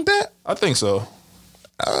 you think that? I think so.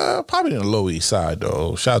 Probably in the Lower East Side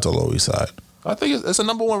though. Shout out to Lower East Side. I think it's a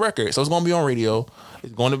 #1 record, so it's gonna be on radio.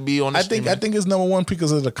 It's going to be on. I think it's #1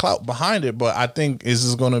 because of the clout behind it, but I think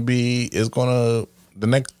the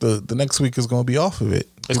next week is gonna be off of it.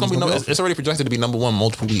 It's gonna be it's already projected to be #1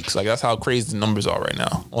 multiple weeks. Like that's how crazy the numbers are right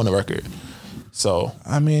now on the record. So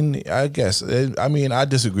I mean, I guess I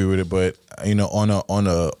disagree with it, but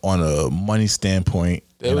on a money standpoint,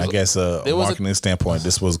 and I guess a marketing standpoint,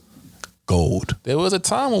 this was gold. There was a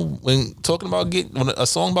time when talking about when a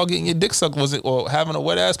song about getting your dick sucked or having a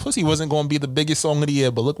wet ass pussy wasn't going to be the biggest song of the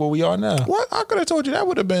year, but look where we are now. What? I could have told you that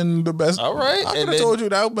would have been the best. All right, I could have told you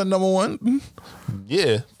that would have been #1.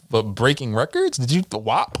 Yeah, but breaking records? Did you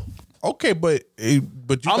WAP? Okay, but you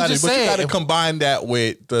got to combine that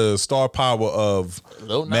with the star power of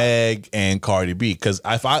Meg and Cardi B. Because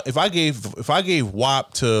if I gave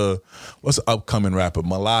WAP to what's the upcoming rapper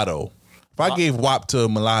Mulatto. If I gave WAP to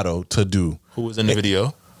Mulatto to do, who was in the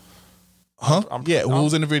video, who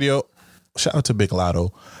was in the video? Shout out to Big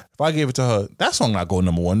Lotto. If I gave it to her, that song not go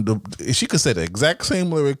 #1. She could say the exact same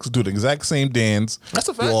lyrics, do the exact same dance. That's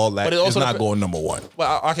a fact. Do all that. But it's not going #1.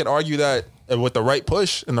 Well, I could argue that with the right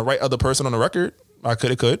push and the right other person on the record,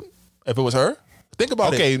 it could. If it was her, think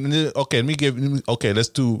about it. Okay. Let's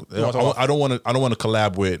do. I don't want to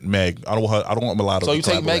collab with Meg. I don't want Mulatto. So you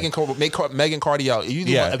take Meg and Cardi out. If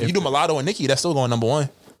you do Mulatto and Nicki, that's still going #1.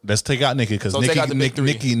 Let's take out Nicki because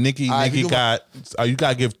Nicki got. You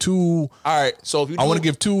gotta give two. All right, so if you I want to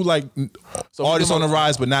give two artists on the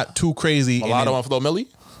rise, but not too crazy. Mulatto and Flo Milli.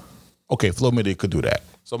 Okay, Flo Milli could do that.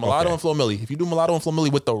 So Mulatto and Flo Milli. If you do Mulatto and Flo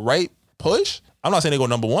Milli with the right push, I'm not saying they go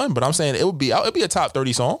 #1, but I'm saying it'd be a top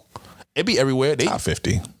 30 song. It'd be everywhere. Top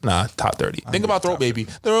 50. Nah, top 30. Think about Throat Baby.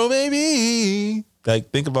 Throat Baby. Like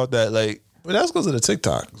think about that. Like, but that's because of the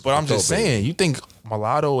TikTok. But I'm just saying, you think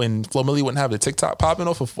Mulatto and Flo Milli wouldn't have the TikTok popping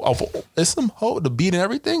off of it's the beat and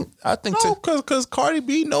everything? I think because Cardi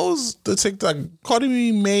B knows the TikTok. Cardi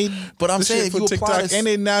B made but I'm saying if you TikTok and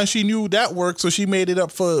then now she knew that worked, so she made it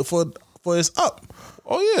up for its up.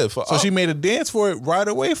 Oh yeah. So she made a dance for it right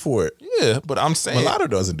away for it. Yeah, but I'm saying Mulatto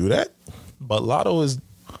doesn't do that. But Mulatto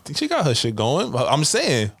she got her shit going. I'm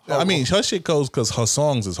saying. I mean, her shit goes because her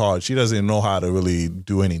songs is hard. She doesn't know how to really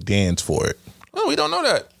do any dance for it. No, we don't know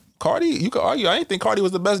that. Cardi, you could argue. I didn't think Cardi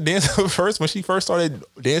was the best dancer first when she first started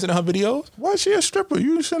dancing in her videos. Why is she a stripper?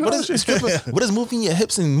 You shouldn't know. What does moving your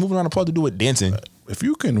hips and moving around the pole to do with dancing? If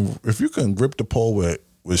you can grip the pole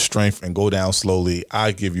with strength and go down slowly,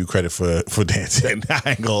 I give you credit for dancing. I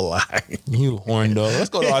ain't gonna lie. You horn dog. Let's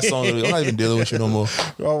go to our song of the week. I'm not even dealing with you no more.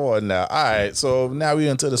 Come on now. All right. So now we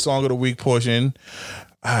into the song of the week portion.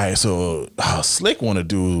 All right, so Slick want to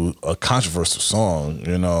do a controversial song.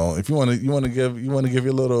 You know, if you want to give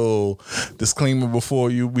your little disclaimer before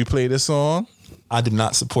we play this song. I do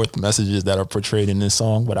not support the messages that are portrayed in this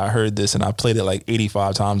song, but I heard this and I played it like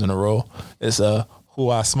 85 times in a row. It's Who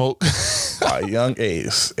I Smoke by Young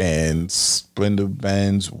Ace and Splendor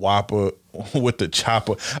Benz Whopper with the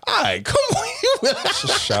chopper. All right, come on.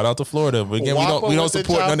 Shout out to Florida. But again, we don't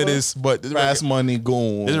support none of this. But this Fast Money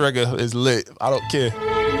Goon. This record is lit. I don't care.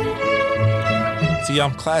 See,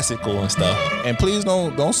 I'm classical and stuff. And please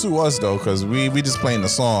don't sue us though, because we just playing the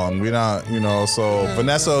song. We not, so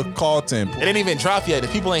Vanessa Carlton. It ain't even dropped yet.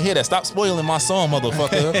 If people ain't hear that, stop spoiling my song,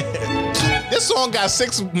 motherfucker. This song got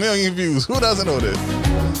 6 million views. Who doesn't know this?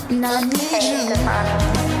 And I need you.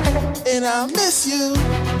 And I miss you.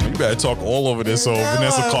 You better talk all over this so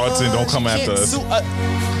Vanessa Carlton don't come after us.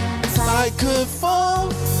 I could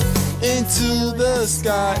fall into the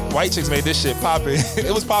sky. White chicks made this shit popping.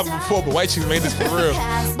 It was popping before, but white chicks made this for real.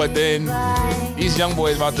 But then these young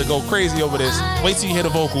boys about to go crazy over this. Wait till you hear the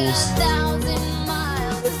vocals.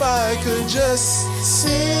 If I could just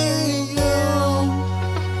see you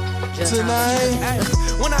tonight.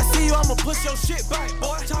 When I see you, I'ma push your shit back,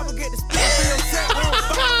 boy. Chopper get the spit for your set. We don't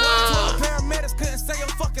fight, boy. 12 paramedics couldn't save your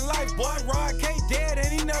fucking life, boy. Rod K dead and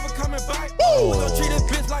he never coming back. We gon' treat this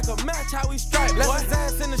bitch like a match, how we strike. Left his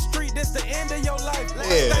ass in the street, this the end of your life.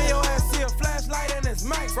 Stay your ass, see a flashlight and it's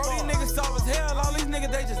max. Bro, these niggas soft as hell, all these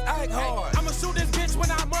niggas, they just act hard. I'ma shoot this bitch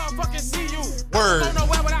when I motherfucking see you. Word. I don't know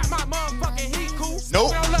where without my motherfucking heat cool.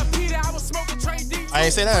 Nope. When I love Peter, I was smoking Trey D. I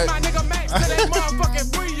ain't say that. My nigga Max, till they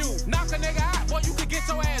motherfucking free you. Knock a nigga out, boy, you could get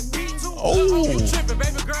your ass beat too. Oh. You tripping,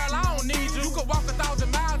 baby girl, I don't need you. You could walk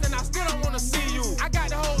 1,000 miles and I still don't wanna see you. I got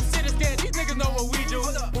the whole city scared, these niggas know what we do.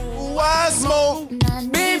 Who I smoke,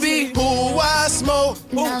 Baby, who I smoke,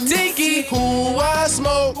 Tiki, who I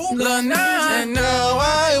smoke, Lil' Nas. and now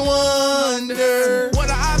I wonder. What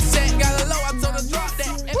a offset, got a low, I told her drop that.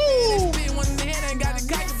 And spin one in the head, ain't got the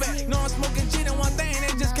cock back. No, I'm smoking shit in one thing,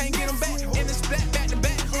 they just can't get them back. And it's flat back to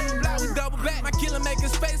back, on the block, we double back. My killer make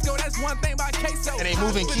his face go, that's one thing about queso. And they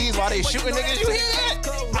moving keys while they shooting niggas, you hear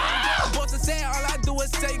that? Once I say all I do is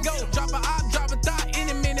say go. Drop a op, drop a thought,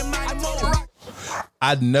 any minute, mighty more.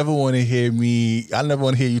 I never want to hear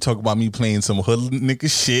you talk about me playing some hood nigga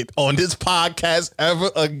shit on this podcast ever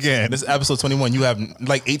again. This is episode 21. You have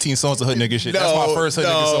like 18 songs of hood nigga shit. That's my first hood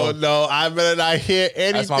nigga song. No, I better not hear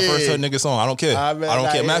anything. That's my first hood nigga song. I don't care. I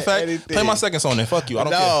don't care. Matter of fact, play my second song then. Fuck you. I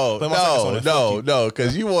don't care. Play my second song then. Fuck you. No,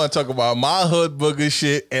 because you want to talk about my hood booger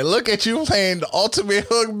shit, and look at you playing the ultimate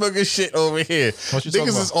hood booger shit over here. What you talking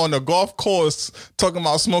Niggas about? is on the golf course talking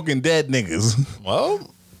about smoking dead niggas.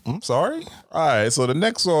 Well, I'm sorry. All right, so the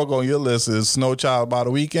next song on your list is Snow Child by The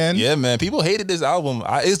Weeknd. Yeah, man. People hated this album.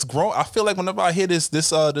 It's grown. I feel like whenever I hear this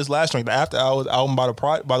last track, the After Hours album by The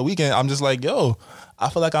Weeknd, I'm just like, yo, I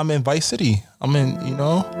feel like I'm in Vice City. I'm in,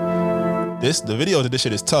 the video to this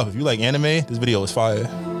shit is tough. If you like anime, this video is fire.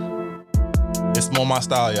 It's more my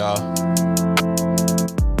style, y'all.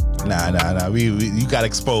 Nah. You got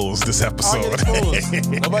exposed this episode.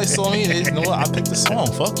 Nobody saw me. They just know what? I picked the song.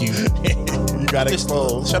 Fuck you. You got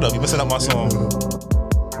exposed. Shut up. You messing up my song.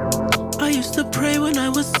 I used to pray when I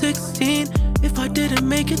was 16. If I didn't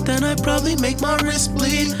make it, then I'd probably make my wrist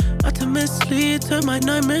bleed. Not to mislead, turn my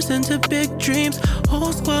nightmares into big dreams.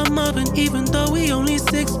 Whole squad mobbing, even though we only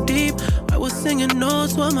 6 deep. I was singing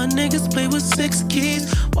notes while my niggas play with 6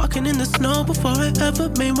 keys. Walking in the snow before I ever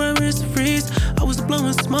made my wrist freeze. I was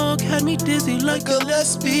blowing smoke, had me dizzy like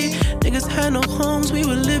Gillespie. Niggas had no homes, we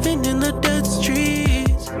were living in the dead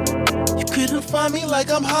streets. You couldn't find me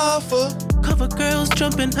like I'm Hoffa. Cover girls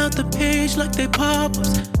jumping out the page like they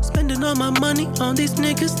pop-ups. Spending all my money on these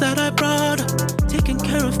niggas that I brought up. Taking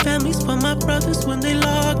care of families for my brothers when they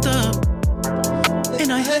locked up.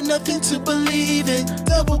 And I had nothing to believe in.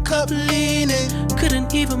 Double cup leaning,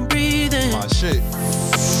 couldn't even breathe in. My shit.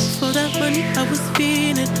 For that money I was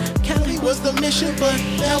feeding. Cali was the mission, but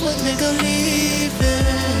now a nigga leaving.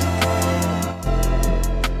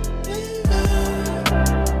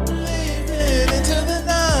 Leaving into the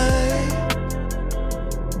night.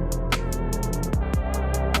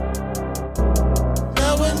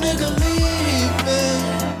 Now a nigga leaving.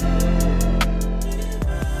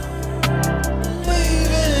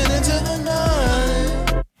 Leaving into the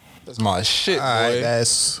night. That's my shit, boy. All right,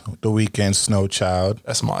 that's The Weeknd, Snow Child.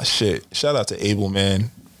 That's my shit. Shout out to Abel,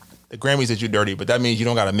 man. The Grammys did you dirty, but that means you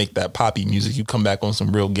don't got to make that poppy music. You come back on some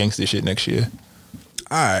real gangster shit next year.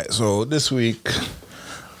 All right, so this week,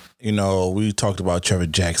 we talked about Trevor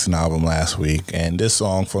Jackson album last week, and this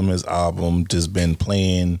song from his album just been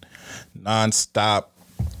playing nonstop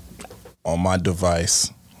on my device.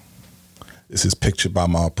 This is Pictured by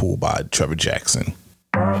My Pool by Trevor Jackson.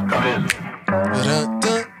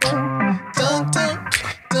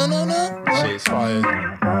 Shit's fire.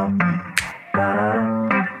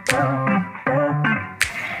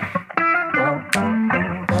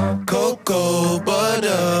 Cocoa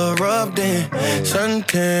butter rubbed in,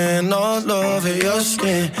 suntan all over your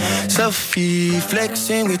skin. Selfie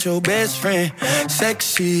flexing with your best friend,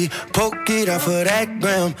 sexy, poke it out for that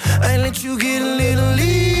gram. I let you get a little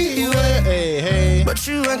leeway, but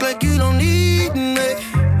you act like you don't need me.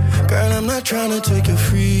 Girl, I'm not trying to take your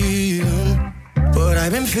freedom, but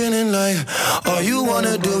I've been feeling like all you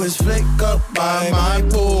wanna do is flick up by my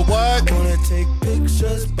pool. What? Wanna take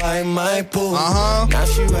pictures by my pool. Now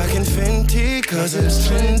she rockin' Fenty cause it's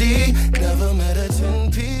trendy. Never met a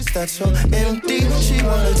 10-piece that's so empty. She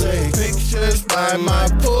wanna take pictures by my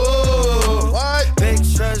pool. What?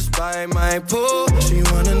 Pictures by my pool. She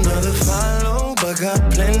want another follow but got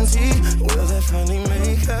plenty. Will that finally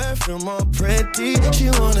make her feel more pretty? She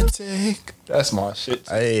wanna take. That's my shit.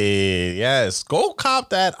 Hey, yes. Go cop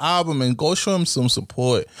that album and go show him some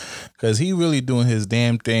support because he really doing his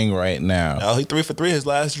damn thing right now. Oh, he 3 for 3 his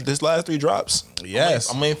last 3 drops.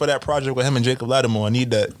 Yes. I'm waiting for that project with him and Jacob Lattimore. I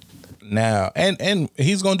need that. Now, and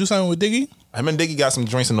he's going to do something with Diggy? Him and Diggy got some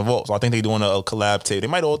joints in the vault, so I think they doing a collab tape. They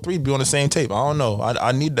might all three be on the same tape. I don't know.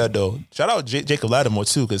 I need that, though. Shout out Jacob Lattimore,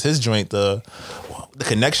 too, because his joint, the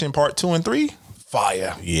Connection Part 2 and 3,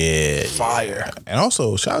 fire. Yeah. Fire. And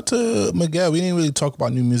also, shout out to Miguel. We didn't really talk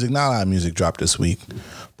about new music. Not a lot of music dropped this week.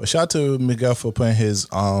 But shout out to Miguel for putting his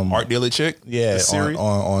Art Dealer Chick. Yeah,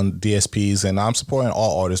 on DSPs. And I'm supporting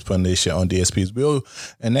all artists putting this shit on DSPs.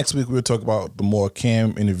 And next week we'll talk about the more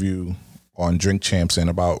Cam interview on Drink Champs and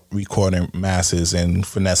about recording masses and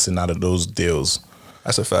finessing out of those deals.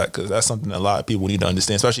 That's a fact, because that's something that a lot of people need to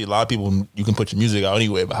understand. Especially a lot of people, you can put your music out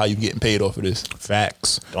anyway, but how you getting paid off of this?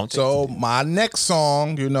 Facts. So my next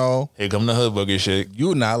song, here come the Hood Booger shit.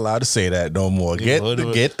 You're not allowed to say that no more. Get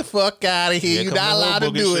the fuck out of here. You're not allowed to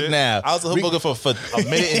do it now. I was a Hood Booger for a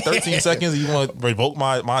minute and 13 seconds. You want to revoke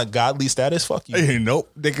my godly status? Fuck you. Hey, nope.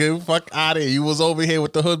 Nigga, fuck out of here. You was over here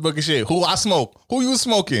with the Hood Booger shit. Who I smoke? Who you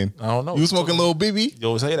smoking? I don't know. You smoking Lil BB?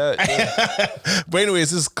 Yo, say that. Yeah. But anyways,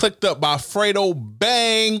 this is Clicked Up by Fredo Bang.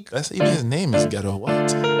 That's even his name is Ghetto.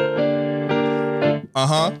 What?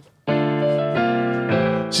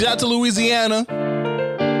 Shout out to Louisiana.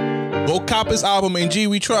 Go cop his album in G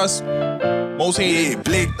We Trust. Most hated. Yeah,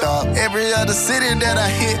 blicked up. Every other city that I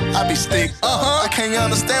hit, I be sticked up. I can't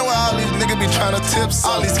understand why all these niggas be trying to tip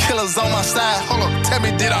some. All these killers on my side. Hold up, tell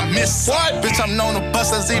me, did I miss what? Bitch, I'm known to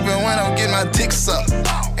bust us even when I'm getting my dick sucked.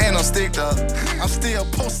 And I'm sticked up. I'm still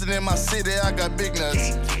posted in my city, I got big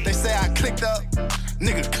nuts. They say I clicked up.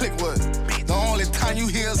 Nigga, click what? The only time you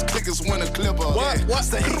hear us click is when a clip up. What? Yeah. What?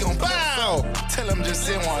 Say he gon' bow. Tell him just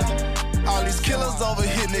send one. All these killers over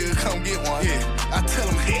here, nigga, come get one. Yeah. I tell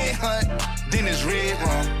him head hunt, then it's red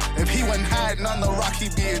run. If he wasn't hiding on the rock,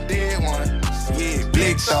 he'd be a dead one. Yeah,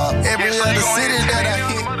 blicked up. Every other city that I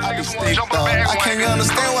hit, I be sticked up. I can't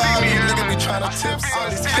understand why all these niggas be trying to tip some. All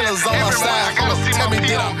these killers on my side. Tell me,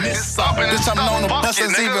 did I miss something? Bitch, I'm known to bust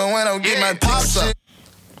us even when I'm getting my dick sucked.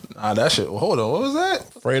 Nah, that shit. Hold on, what was that?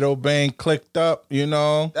 Fredo Bang Clicked Up,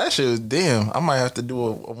 That shit was damn. I might have to do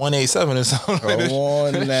a 187 or something. Come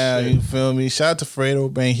on now, you feel me? Shout out to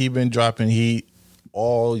Fredo Bang. He been dropping heat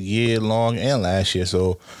all year long and last year.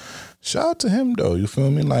 So shout out to him though. You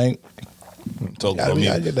feel me? Like talk about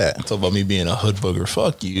me being a hood booger.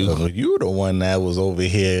 Fuck you. So you the one that was over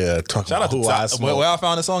here talking Shout about out who to I smoke. Where I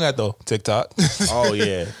found the song at though? TikTok. Oh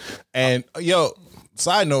yeah. And yo,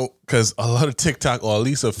 side note, because a lot of TikTok, or at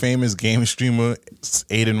least a famous game streamer,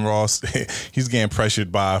 Aiden Ross, he's getting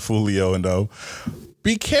pressured by Fulio and though.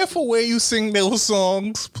 Be careful where you sing those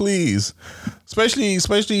songs, please.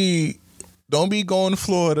 Especially don't be going to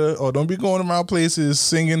Florida or don't be going around places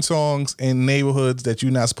singing songs in neighborhoods that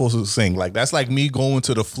you're not supposed to sing. Like that's like me going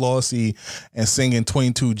to the Flossie and singing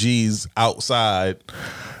 22 G's outside.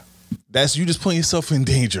 That's you just putting yourself in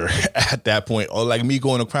danger at that point. Or like me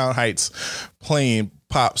going to Crown Heights playing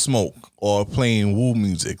Pop Smoke or playing woo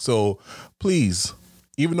music. So please,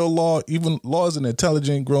 even though Law is an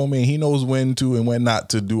intelligent grown man, he knows when to and when not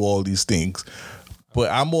to do all these things.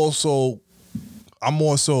 But I'm also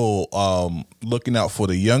looking out for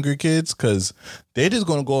the younger kids because they're just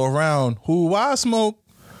gonna go around who I smoke.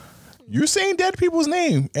 You're saying dead people's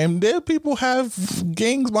name, and dead people have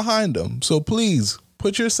gangs behind them. So please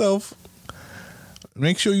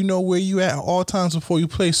make sure you know where you at all times before you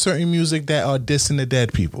play certain music that are dissing the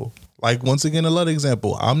dead people. Like, once again, another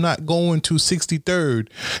example. I'm not going to 63rd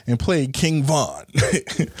and play King Von.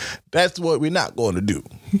 That's what we're not going to do.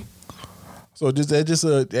 So they're just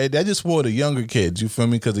for the younger kids. You feel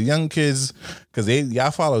me? Because the young kids, because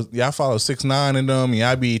y'all follow 6ix9ine and them.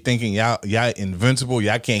 Y'all be thinking y'all invincible.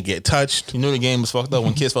 Y'all can't get touched. You knew the game was fucked up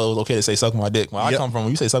when kids felt it was okay to say suck my dick. Where I come from,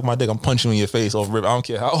 when you say suck my dick, I'm punching you in your face off rip. I don't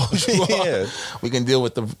care how old you are. We can deal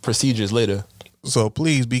with the procedures later. So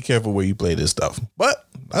please be careful where you play this stuff. But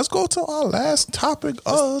let's go to our last topic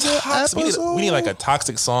of the episode. We need like a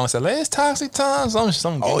toxic song. So last toxic times.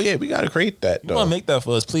 Oh yeah, we gotta create that. You wanna make that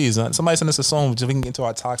for us, please? Somebody send us a song so we can get into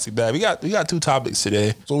our toxic bag. We got 2 topics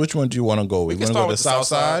today. So which one do you want to go with? We can start with the South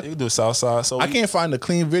Side. You can do South Side. So I can't find a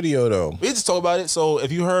clean video though. We just talked about it. So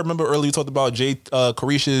if you remember earlier, we talked about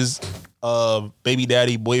Carisha's baby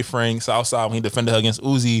daddy boyfriend Southside when he defended her against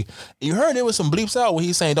Uzi. And you heard there was some bleeps out when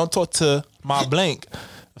he's saying don't talk to my blank.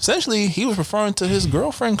 Essentially, he was referring to his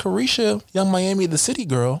girlfriend Carisha, Young Miami, the city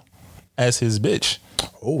girl, as his bitch.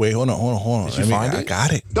 Oh wait, hold on. Did you find it? I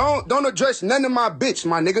got it. Don't address none of my bitch,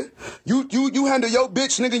 my nigga. You handle your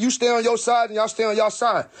bitch, nigga. You stay on your side and y'all stay on y'all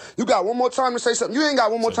side. You got one more time to say something. You ain't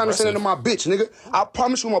got one more time to say nothing to my bitch, nigga. I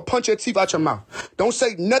promise you I'm gonna punch your teeth out your mouth. Don't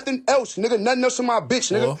say nothing else, nigga. Nothing else to my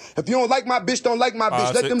bitch, nigga. If you don't like my bitch, don't like my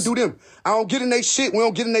bitch. Let them do them. I don't get in they shit. We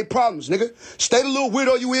don't get in they problems, nigga. Stay the little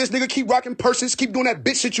weirdo you is, nigga. Keep rocking purses. Keep doing that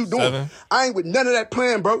bitch shit you doing. 7. I ain't with none of that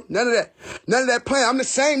plan, bro. None of that plan. I'm the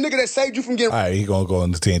same nigga that saved you from getting. All right, he gonna go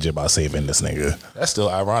on the tangent about saving this nigga. That's still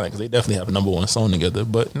ironic because they definitely have a #1 song together.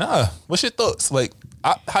 But nah, what's your thoughts? Like,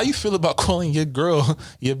 how you feel about calling your girl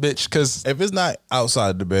your bitch? Because if it's not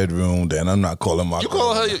outside the bedroom, then I'm not calling my. You girl.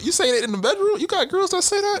 call her? You saying it in the bedroom? You got girls that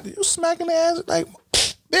say that? You smacking the ass like,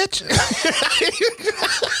 bitch.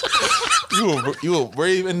 you a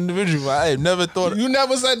brave individual. I have never thought. You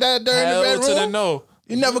never said that during the bedroom. To the no.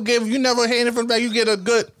 You never hand it from back. You get a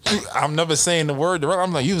good. I'm never saying the word.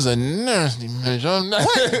 I'm like, you was a nasty bitch. I'm not.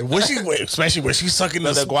 What? Especially when she's sucking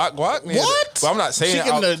the guac. What? But I'm not saying she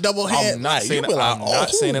getting the double hand. I'm not saying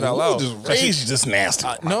it out loud. She's just nasty.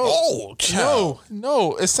 No.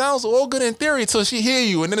 It sounds all good in theory till she hear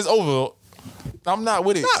you and then it's over. I'm not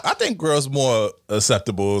with it. I think girls more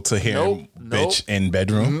acceptable to hearing bitch in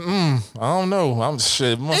bedroom. I don't know. I'm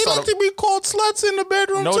shit. They like to be called sluts in the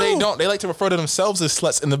bedroom. No, too. They don't. They like to refer to themselves as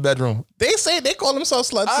sluts in the bedroom. They say they call themselves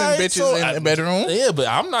sluts and bitches in the bedroom. Yeah, but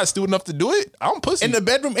I'm not stupid enough to do it. I'm pussy. In the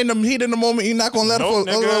bedroom, in the heat of the moment, you're not gonna let a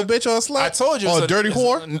little bitch or a slut? I told you. Or a dirty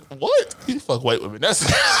whore? What? You fuck white women. That's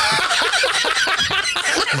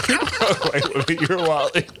you fuck white women. You're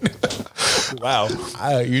wild. Wow.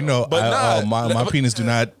 My penis do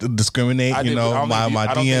not discriminate. My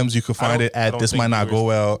DMs, you can find it at this might not go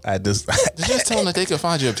well at this. Did you just tell them that they can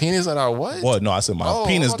find your penis at our what? Well, no, I said my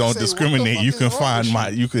penis don't discriminate. You can find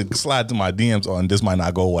you could slide to my DMs on this might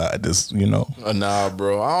not go well at this, Nah,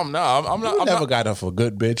 bro. I'm not. You never got off a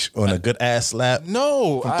good bitch on a good ass slap.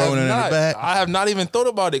 No, from throwing it in the back. I have not even thought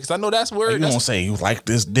about it because I know that's where you don't say you like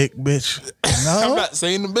this dick, bitch. No, I'm not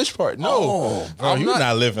saying the bitch part. No, bro, you're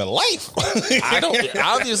not living life. I don't.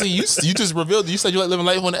 Obviously, you just revealed. You said you like living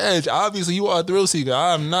life on the edge. Obviously, you are a thrill seeker.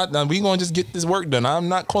 I'm not. We gonna just get this work done. I'm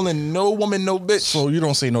not calling no woman no bitch. So you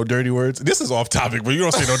don't say no dirty words. This is off topic, but you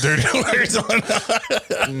don't say no dirty words.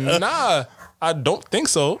 Nah, I don't think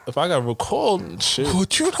so. If I got recalled, shit.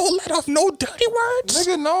 But you don't let off no dirty words,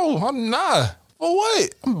 nigga. No, I'm not. For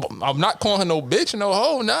what? I'm not calling her no bitch, no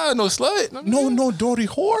hoe, no slut. No dirty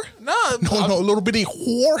whore? No little bitty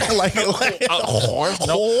whore. like a whore?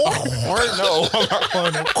 No. A whore? No. I'm not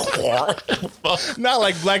calling her whore. Not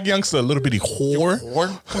like black youngster, a little bitty whore.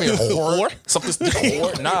 Come here, whore. Something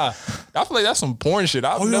whore. Nah. I feel like that's some porn shit.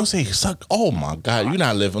 You don't say suck. Oh my God. You're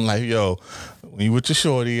not living like, yo. When you with your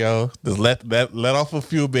shorty, yo, just let off a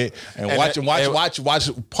few bit and watch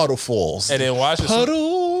Puddle Falls. And then watch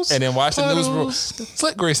Puddles. And then watch the news.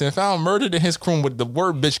 Slick Grayson found murdered in his room with the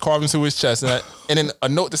word bitch carved into his chest. And then a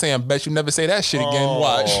note to say, I bet you never say that shit again.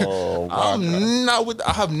 Watch.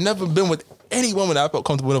 I have never been with any woman that I felt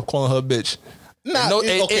comfortable with calling her bitch.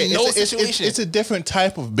 It's a different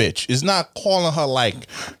type of bitch. It's not calling her like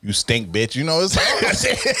you stink bitch.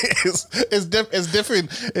 It's different.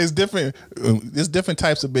 There's different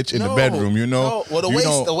types of bitch in the bedroom.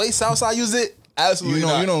 Well, the way Southside use it. Absolutely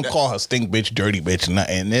you don't call her stink bitch, dirty bitch,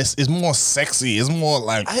 and this is more sexy. It's more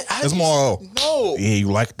like yeah, you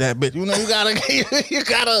like that bitch. You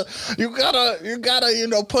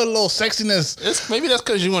gotta put a little sexiness. Maybe that's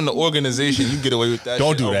because you in the organization. You get away with that.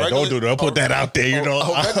 Don't do that. Don't do that. I'll put that out there.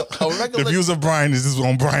 The views of Brian is just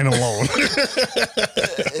on Brian alone.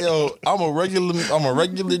 Yo, I'm a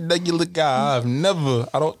regular guy. I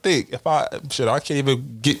don't think I can't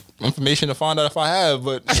even get information to find out if I have,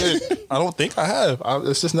 but shit, I don't think I have.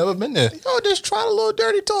 It's just never been there. Yo, just try a little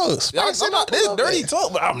dirty talk. I'm not this dirty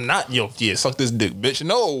talk, but I'm not. Yo, yeah, suck this dick, bitch.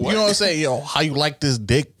 No, you know what I'm saying? Yo, how you like this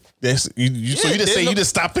dick? That's so you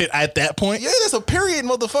just stop it at that point? Yeah, that's a period,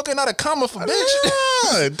 motherfucker, not a comma for bitch.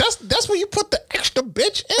 Yeah, that's where you put the extra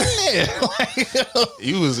bitch in there. Like,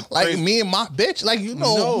 you was like crazy. Me and my bitch, like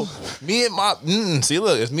No, me and my see,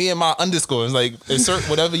 look, it's me and my underscore. It's like insert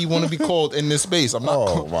whatever you want to be called in this space. I'm not.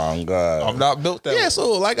 Oh my god, I'm not built that way. Yeah,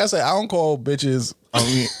 so like I said, I don't call bitches. I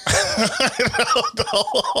mean,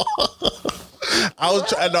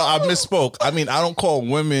 I misspoke. I mean, I don't call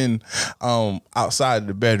women outside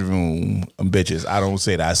the bedroom bitches. I don't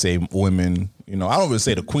say that. I say women. You know, I don't even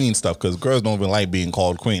say the queen stuff because girls don't even like being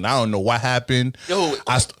called queen. I don't know what happened.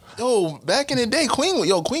 Yo, back in the day,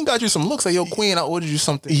 Queen got you some looks. Like, yo, Queen, I ordered you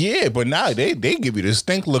something. Yeah, but now they give you the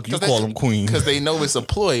stink look. You call them queen because they know it's a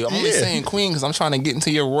ploy. I'm only saying queen because I'm trying to get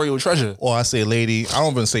into your royal treasure. Or I say lady. I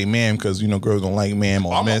don't even say ma'am because girls don't like ma'am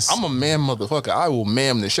or miss. I'm a man motherfucker. I will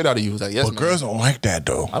ma'am the shit out of you. Like, yes, but girls don't like that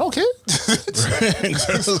though. I don't care.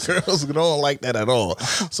 girls don't like that at all.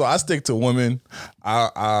 So I stick to women.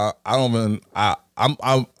 I don't even.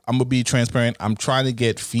 I'm gonna be transparent. I'm trying to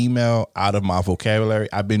get female out of my vocabulary.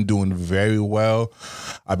 I've been doing very well.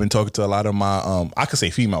 I've been talking to a lot of my I could say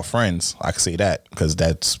female friends. I could say that because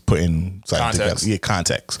that's putting context. Yeah,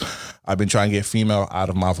 context. I've been trying to get female out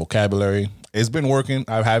of my vocabulary. It's been working.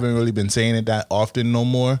 I haven't really been saying it that often no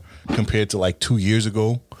more compared to like 2 years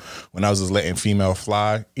ago when I was just letting female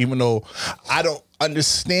fly. Even though I don't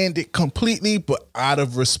understand it completely, but out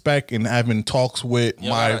of respect and having talks with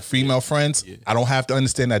my female friends, I don't have to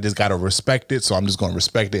understand. I just gotta respect it. So I'm just gonna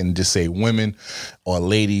respect it and just say women or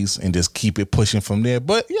ladies and just keep it pushing from there.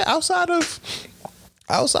 But yeah, outside of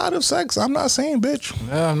sex, I'm not saying bitch.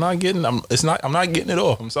 Yeah, I'm not getting it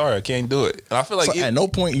off. I'm sorry, I can't do it. And I feel like at no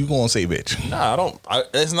point you gonna say bitch. Nah, I don't.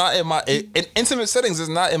 It's not in my in intimate settings. It's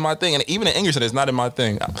not in my thing, and even in English, it's not in my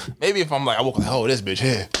thing. Maybe if I'm like, I woke up, oh, this bitch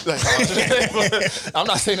here. Like, I'm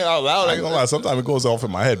not saying it out loud. I ain't gonna lie. Sometimes it goes off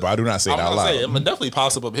in my head, but I do not say it out loud. I'm definitely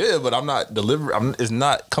possible up here, but I'm not delivering. It's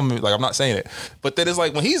not coming. Like I'm not saying it. But then it's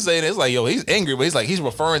like when he's saying it, it's like, yo, he's angry, but he's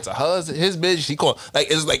referring to his bitch. He called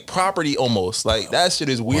it's like property almost. Like that shit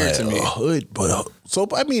is weird to me.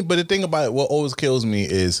 But the thing about it, what always kills me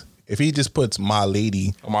is if he just puts my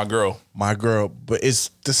lady or my girl, but it's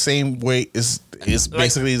the same way. It's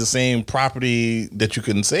basically the same property that you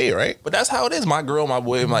couldn't say, right? But that's how it is. My girl, my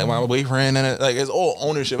boy, like my boyfriend, and it's all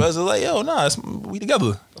ownership. I was like, yo, nah, we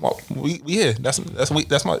together. We here. That's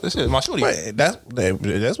my shorty. But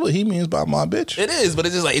that's what he means by my bitch. It is, but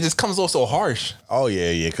it's just like it just comes off so harsh. Oh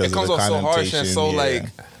yeah, because it comes off so harsh and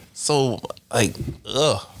so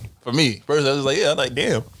ugh. For me, first I was like, yeah, like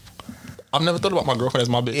damn. I've never thought about my girlfriend as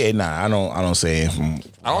my bitch. Yeah, nah, I don't say it from.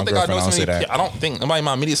 I don't think I know somebody. I don't think nobody in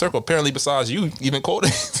my immediate circle, apparently besides you, even called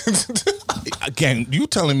it. Again, you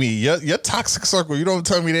telling me your toxic circle, you don't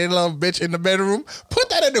tell me they love bitch in the bedroom? Put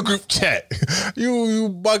that in the group chat. You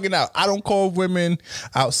bugging out. I don't call women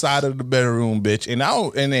outside of the bedroom bitch, and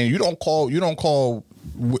then you don't call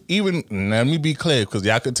even, let me be clear because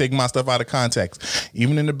y'all could take my stuff out of context.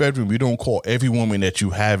 Even in the bedroom, you don't call every woman that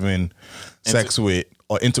you having sex with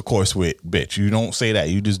or intercourse with bitch. You don't say that.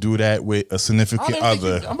 You just do that with a significant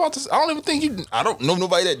other. I don't know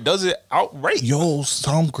nobody that does it outright. Yo,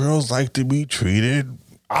 some girls like to be treated.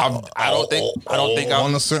 I don't think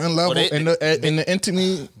on a certain level in the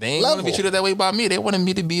intimate. They ain't want to be treated that way by me. They wanted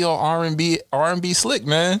me to be all R&B slick,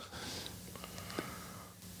 man.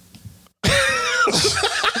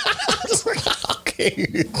 Okay,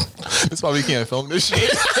 that's why we can't film this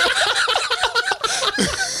shit.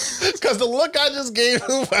 Because the look I just gave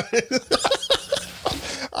him.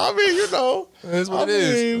 I mean, it's what it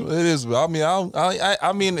is. It is. I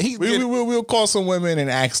mean, we'll call some women and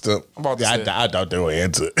ask them. I doubt they will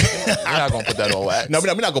answer. I'm not gonna put that on wax. No,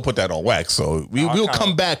 we're not gonna put that on wax. So we'll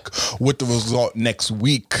come back with the result next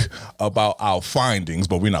week about our findings,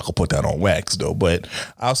 but we're not gonna put that on wax though. But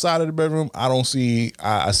outside of the bedroom, I don't see.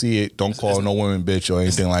 I see it. Don't call no women bitch or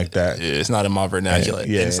anything like that. Yeah, it's not in my vernacular.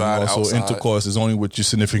 Yeah, inside, and also outside. Intercourse is only with your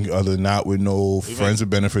significant other, not with no friends with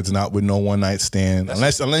benefits, not with no one night stand.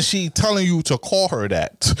 Unless she telling you to call her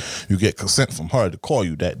that, you get consent from her to call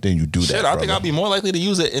you that, then you do that. Shit, I think I'd be more likely to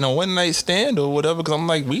use it in a one night stand or whatever because I'm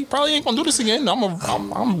like, we probably ain't gonna do this again.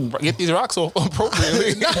 I'm get these rocks off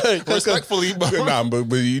appropriately, respectfully.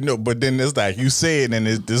 But then it's like you say it and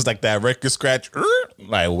it's like that record scratch.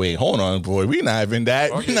 Like, wait, hold on, boy. We not even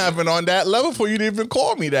on that level for you to even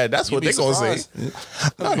call me that. That's what they gonna say.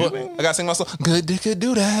 I gotta sing my song. Good dick could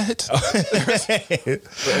do that.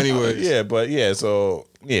 But anyways, so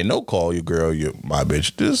no call you girl, you my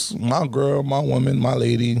bitch. This my girl, my woman, my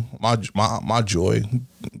lady, my joy.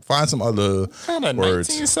 Find some other kind of words.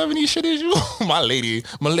 1970 shit is you, my lady.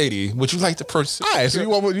 Would you like to purchase? All right, so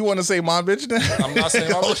you want to say my bitch then? I'm not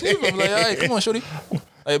saying my bitch. I'm like, all right, come on, shorty.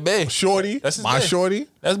 Hey, bae. Shorty. That's his my bae. shorty.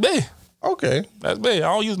 That's bae. Okay. That's bae. I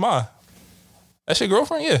don't use mine. That's your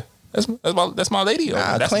girlfriend. Yeah. That's my lady.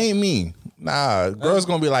 Nah, claim me. Nah, girls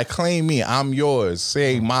gonna be like, claim me. I'm yours.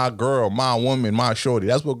 Say my girl, my woman, my shorty.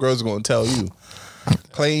 That's what girls are gonna tell you.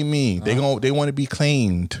 Claim me. They want to be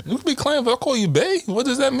claimed. You can be claimed. If I call you bae, what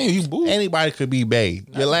does that mean? You boo. Anybody could be bae.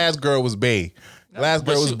 Your last girl was bae. Last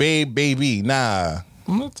girl was babe, baby. Nah.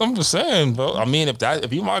 I'm just saying, bro. I mean,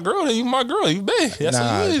 if you my girl, then you my girl. You bae. That's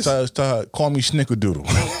what it is. Call me Snickerdoodle.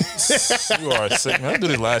 You are sick, man. Let's do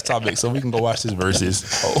this last topic so we can go watch this versus.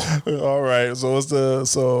 All right.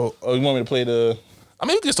 So you want me to play the? I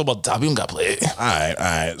mean, we can just talk about the topic. We don't got to play it. All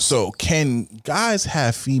right. So can guys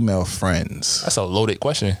have female friends? That's a loaded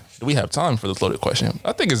question. Do we have time for this loaded question?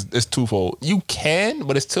 I think it's twofold. You can,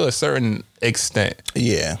 but it's to a certain extent.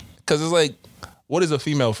 Yeah. Because it's like, what is a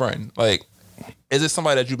female friend? Like, is it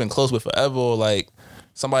somebody that you've been close with forever? Or like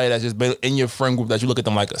somebody that's just been in your friend group that you look at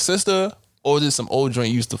them like a sister? Or is it some old joint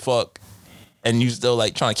you used to fuck and you still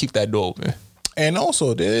like trying to keep that door open? And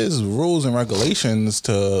also, there's rules and regulations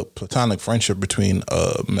to platonic friendship between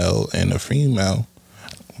a male and a female.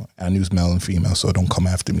 I use male and female, so don't come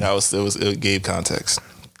after me. It gave context.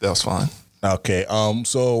 That was fine. Okay.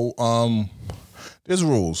 There's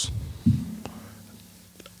rules.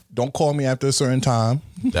 Don't call me after a certain time.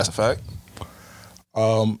 That's a fact.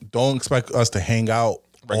 Don't expect us to hang out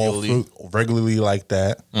regularly like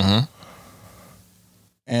that. Mm-hmm.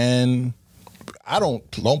 And I don't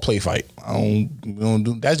play fight. We don't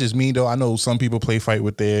do. That's just me though. I know some people play fight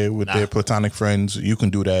with their platonic friends. You can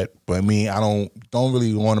do that, but me, I don't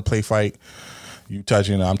really want to play fight. You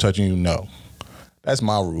touching, I'm touching you. No, that's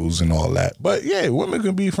my rules and all that. But yeah, women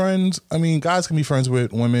can be friends. I mean, guys can be friends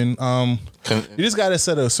with women. You just gotta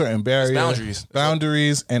set a certain barrier,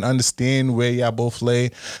 boundaries, and understand where y'all both lay.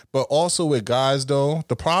 But also with guys though,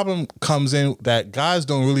 the problem comes in that guys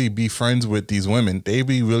don't really be friends with these women. They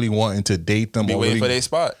be really wanting to date them, waiting for their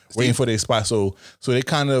spot. So they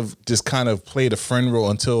kind of play the friend role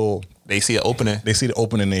until they see an opening.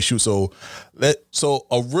 They shoot. So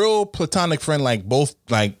a real platonic friend,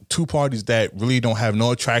 like two parties that really don't have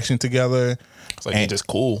no attraction together. It's like you're just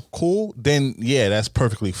cool. Then yeah, that's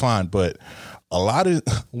perfectly fine. But a lot of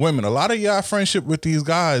women, a lot of y'all friendship with these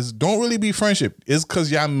guys don't really be friendship. It's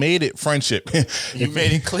because y'all made it friendship. You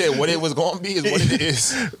made it clear what it was going to be is what it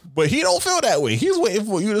is. But he don't feel that way. He's waiting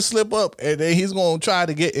for you to slip up, and then he's going to try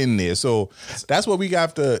to get in there. So that's what we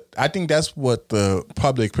got to. I think that's what the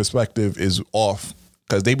public perspective is off.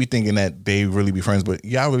 Because they be thinking that they really be friends, but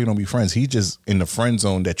y'all really don't be friends. He's just in the friend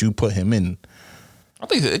zone that you put him in. I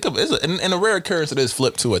think in a rare occurrence, it is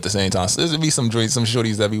flip too at the same time. So there's be some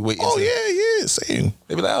shorties that be waiting. Oh yeah, same.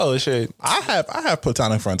 They be like, oh shit. I have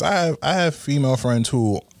platonic friends. I have female friends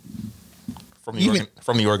who from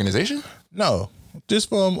the organization. No, just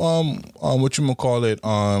from what you gonna call it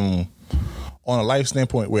on a life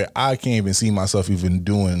standpoint where I can't even see myself even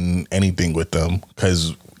doing anything with them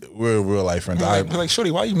because we're real life friends. Like shorty,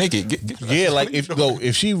 why you naked?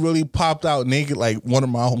 If she really popped out naked, like one of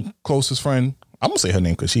my closest friends. I'm gonna say her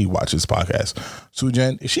name because she watches podcast.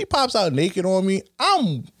 Sujan, if she pops out naked on me,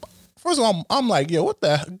 first of all, I'm like, yo, what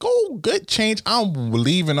the go good change? I'm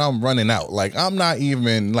leaving. I'm running out. Like I'm not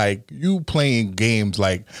even like you playing games.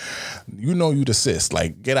 Like you the sis.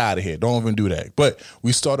 Like get out of here. Don't even do that. But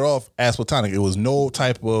we started off as platonic. It was no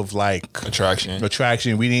type of like attraction.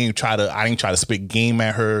 We didn't try to. I didn't try to spit game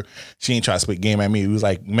at her. She didn't try to spit game at me. It was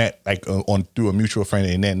like met like through a mutual friend,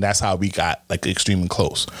 and then that's how we got like extremely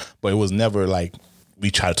close. But it was never like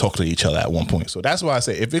we try to talk to each other at one point. So that's why I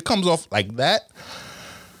say if it comes off like that,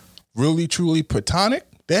 really truly platonic,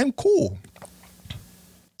 then cool.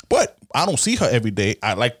 But I don't see her every day.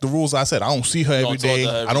 I like the rules I said. I don't see her every day.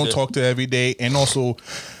 I don't talk to her every day. And also,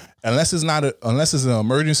 unless it's an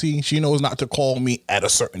emergency, she knows not to call me at a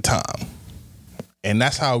certain time. And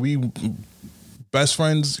that's how we best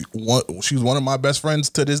friends. She's one of my best friends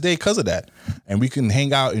to this day because of that. And we can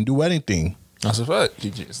hang out and do anything. That's a fact.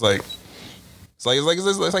 It's like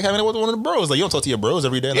having it with one of the bros. Like you don't talk to your bros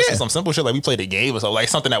every day. Unless it's some simple shit like we played a game or something. Like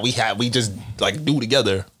something that we just like do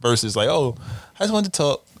together. Versus like, oh, I just wanted to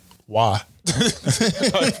talk. Why?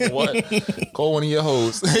 Like, what? Call one of your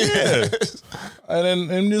hoes. Yeah. And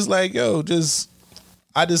then I'm just like, yo, just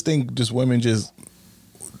I just think just women just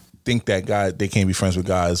think that they can't be friends with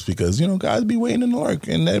guys because, you know, guys be waiting in the lurk,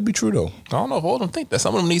 and that'd be true though. I don't know if all of them think that.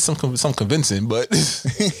 Some of them need some convincing, but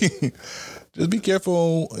just be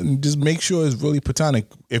careful and just make sure it's really platonic.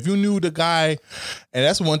 If you knew the guy, and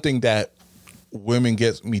that's one thing that women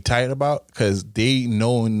get me tight about, because they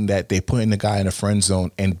knowing that they putting the guy in a friend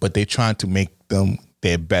zone, but they trying to make them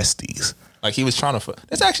their besties. Like he was trying to.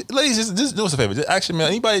 It's actually, ladies, just do us a favor. Just actually, man,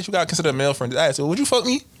 anybody that you got consider a male friend, just ask, would you fuck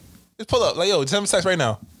me? Just pull up, like, yo, tell me text right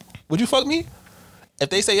now. Would you fuck me? If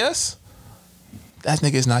they say yes, that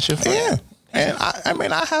nigga is not your friend. Yeah. And I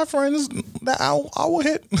mean, I have friends that I will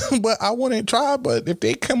hit, but I wouldn't try. But if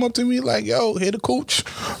they come up to me like, yo, hit a cooch,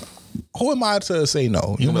 who am I to say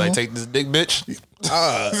no? You know? Like, take this dick, bitch?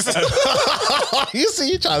 You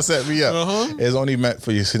see, you trying to set me up. It's only meant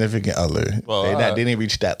for your significant other. Well, they didn't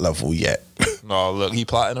reach that level yet. No, look, he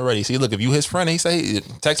plotting already. See, look, if you his friend, he say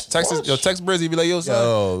text Brizzy, be like, yo,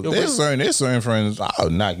 son, there's certain friends.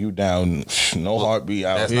 I'll knock you down. No heartbeat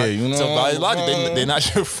out here. You know, so by logic, they're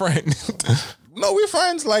not your friend. No, we're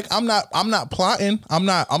friends. Like I'm not plotting. I'm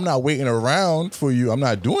not waiting around for you. I'm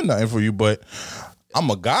not doing nothing for you, but I'm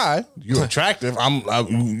a guy. You're attractive.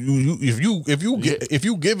 If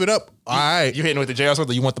you give it up, all right. You hitting with the JR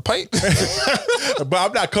Smith, you want the pipe? But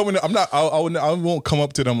I'm not coming. I won't come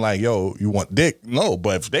up to them like, yo, you want dick? No,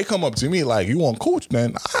 but if they come up to me like, you want cooch,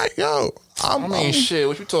 then shit.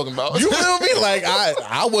 What you talking about? You feel me? Like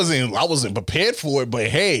I wasn't prepared for it, but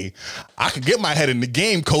hey, I could get my head in the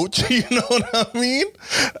game, coach. You know what I mean?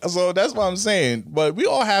 So that's what I'm saying. But we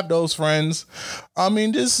all have those friends. I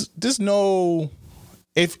mean, just know.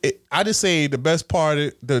 I just say the best part,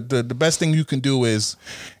 the best thing you can do is,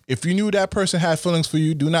 if you knew that person had feelings for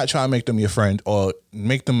you, do not try to make them your friend or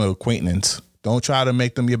make them an acquaintance. Don't try to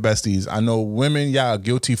make them your besties. I know women, y'all are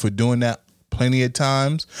guilty for doing that plenty of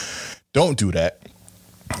times. Don't do that.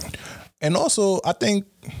 And also, I think,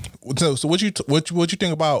 so what you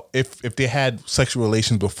think about if they had sexual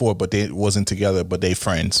relations before, but they wasn't together, but they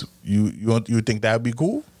friends? You think that'd be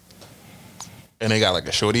cool? And they got like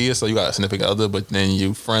a shorty, so you got a significant other, but then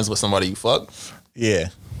you friends with somebody you fuck. Yeah,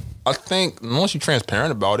 I think once you're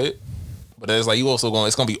transparent about it, but it's like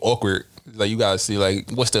it's gonna be awkward. Like you gotta see like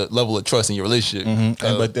what's the level of trust in your relationship.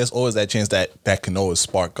 Mm-hmm. But there's always that chance that can always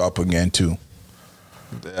spark up again too.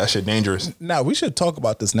 That shit dangerous. Now we should talk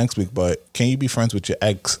about this next week. But can you be friends with your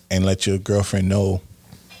ex and let your girlfriend know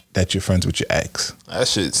that you're friends with your ex? That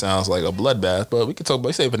shit sounds like a bloodbath. But we can talk about.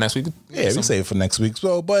 We save it for next week. Yeah, we save it for next week.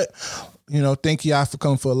 So, but. You know, thank y'all for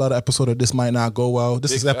coming for another episode of This Might Not Go Well.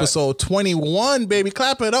 This is episode 21, baby.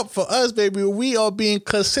 Clap it up for us, baby. We are being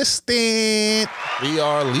consistent. We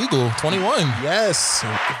are legal. 21. Yes.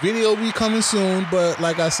 Video will be coming soon. But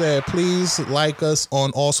like I said, please like us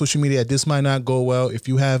on all social media at This Might Not Go Well. If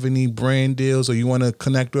you have any brand deals or you want to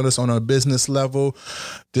connect with us on a business level,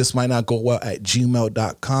 This Might Not Go Well at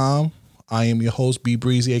gmail.com. I am your host, B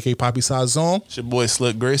Breezy, aka Poppy Size Zone. It's your boy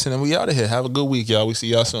Slick Grayson, and we out of here. Have a good week, y'all. We see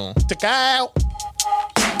y'all soon. Check out.